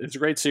exactly. series. It's a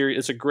great series.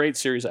 It's a great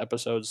series of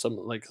episodes. Some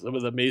of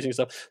the amazing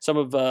stuff. Some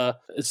of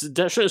it's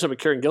definitely some of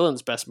Karen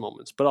Gillan's best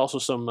moments, but also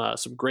some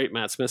great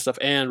Matt Smith stuff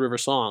and River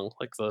Song,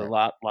 like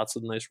lots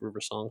of nice River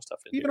Song stuff.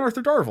 Even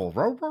Arthur Darvill,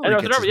 and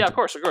Arthur Darvill, of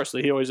course.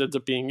 He always ends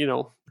up being,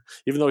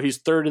 even though he's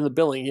third in the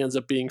billing, he ends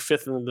up being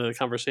fifth in the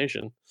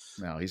conversation.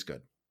 No, he's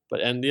good.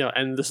 But and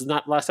this is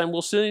not last time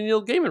we'll see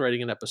Neil Gaiman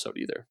writing an episode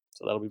either,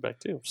 so that'll be back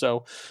too.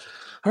 So.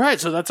 All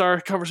right, so that's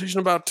our conversation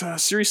about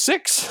Series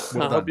 6.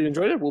 I hope you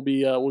enjoyed it. We'll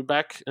be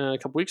back in a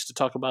couple weeks to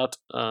talk about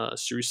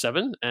Series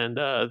 7 and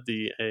a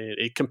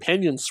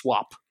companion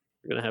swap.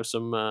 We're going to have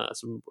some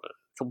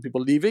couple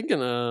people leaving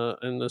and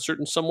a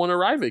certain someone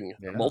arriving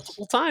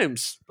multiple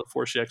times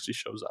before she actually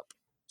shows up.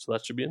 So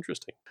that should be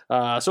interesting.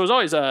 So as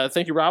always,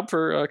 thank you, Rob,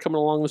 for coming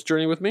along this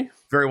journey with me.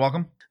 Very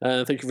welcome.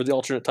 Thank you for the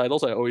alternate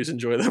titles. I always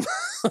enjoy them.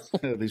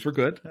 These were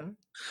good.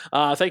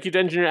 Thank you to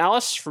Engineer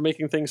Alice for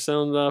making things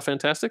sound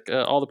fantastic.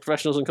 All the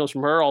professionalism comes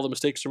from her. All the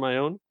mistakes are my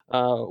own.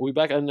 We'll be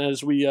back, and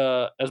as we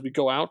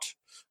go out,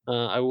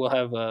 I will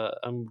have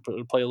I'm going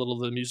to play a little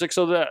of the music.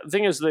 So the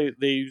thing is, they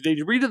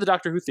redid the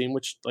Doctor Who theme,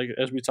 which, like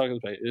as we talked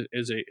about,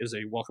 is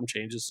a welcome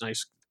change. It's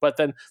nice, but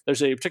then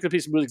there's a particular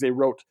piece of music they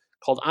wrote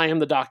called "I Am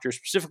the Doctor"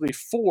 specifically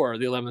for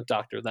the 11th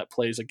Doctor that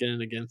plays again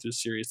and again through the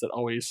series that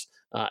always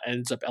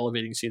ends up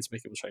elevating scenes,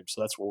 making it frame.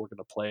 So that's what we're going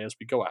to play as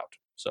we go out.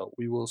 So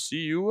we will see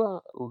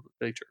you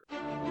later.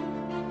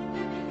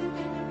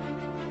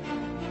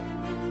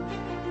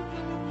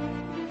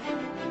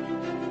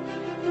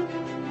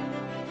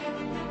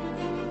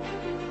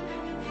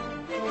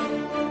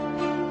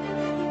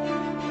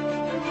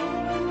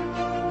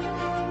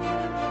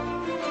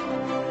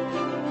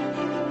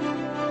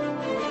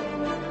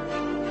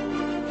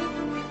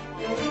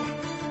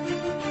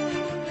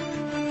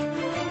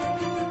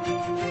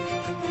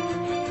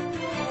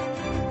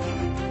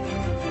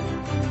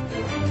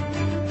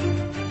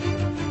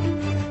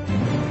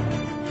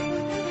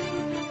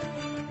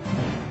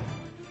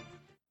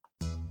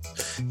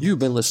 You've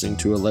been listening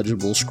to a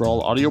Legible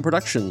Scrawl audio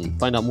production.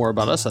 Find out more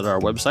about us at our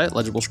website,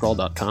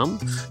 legiblescrawl.com.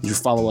 You can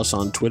follow us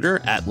on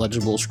Twitter at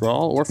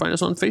legiblescrawl or find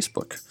us on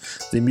Facebook.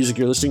 The music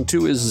you're listening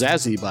to is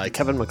Zazzy by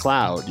Kevin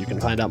MacLeod. You can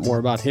find out more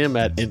about him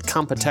at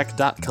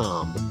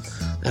incompetech.com.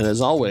 And as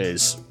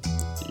always,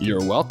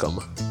 you're welcome.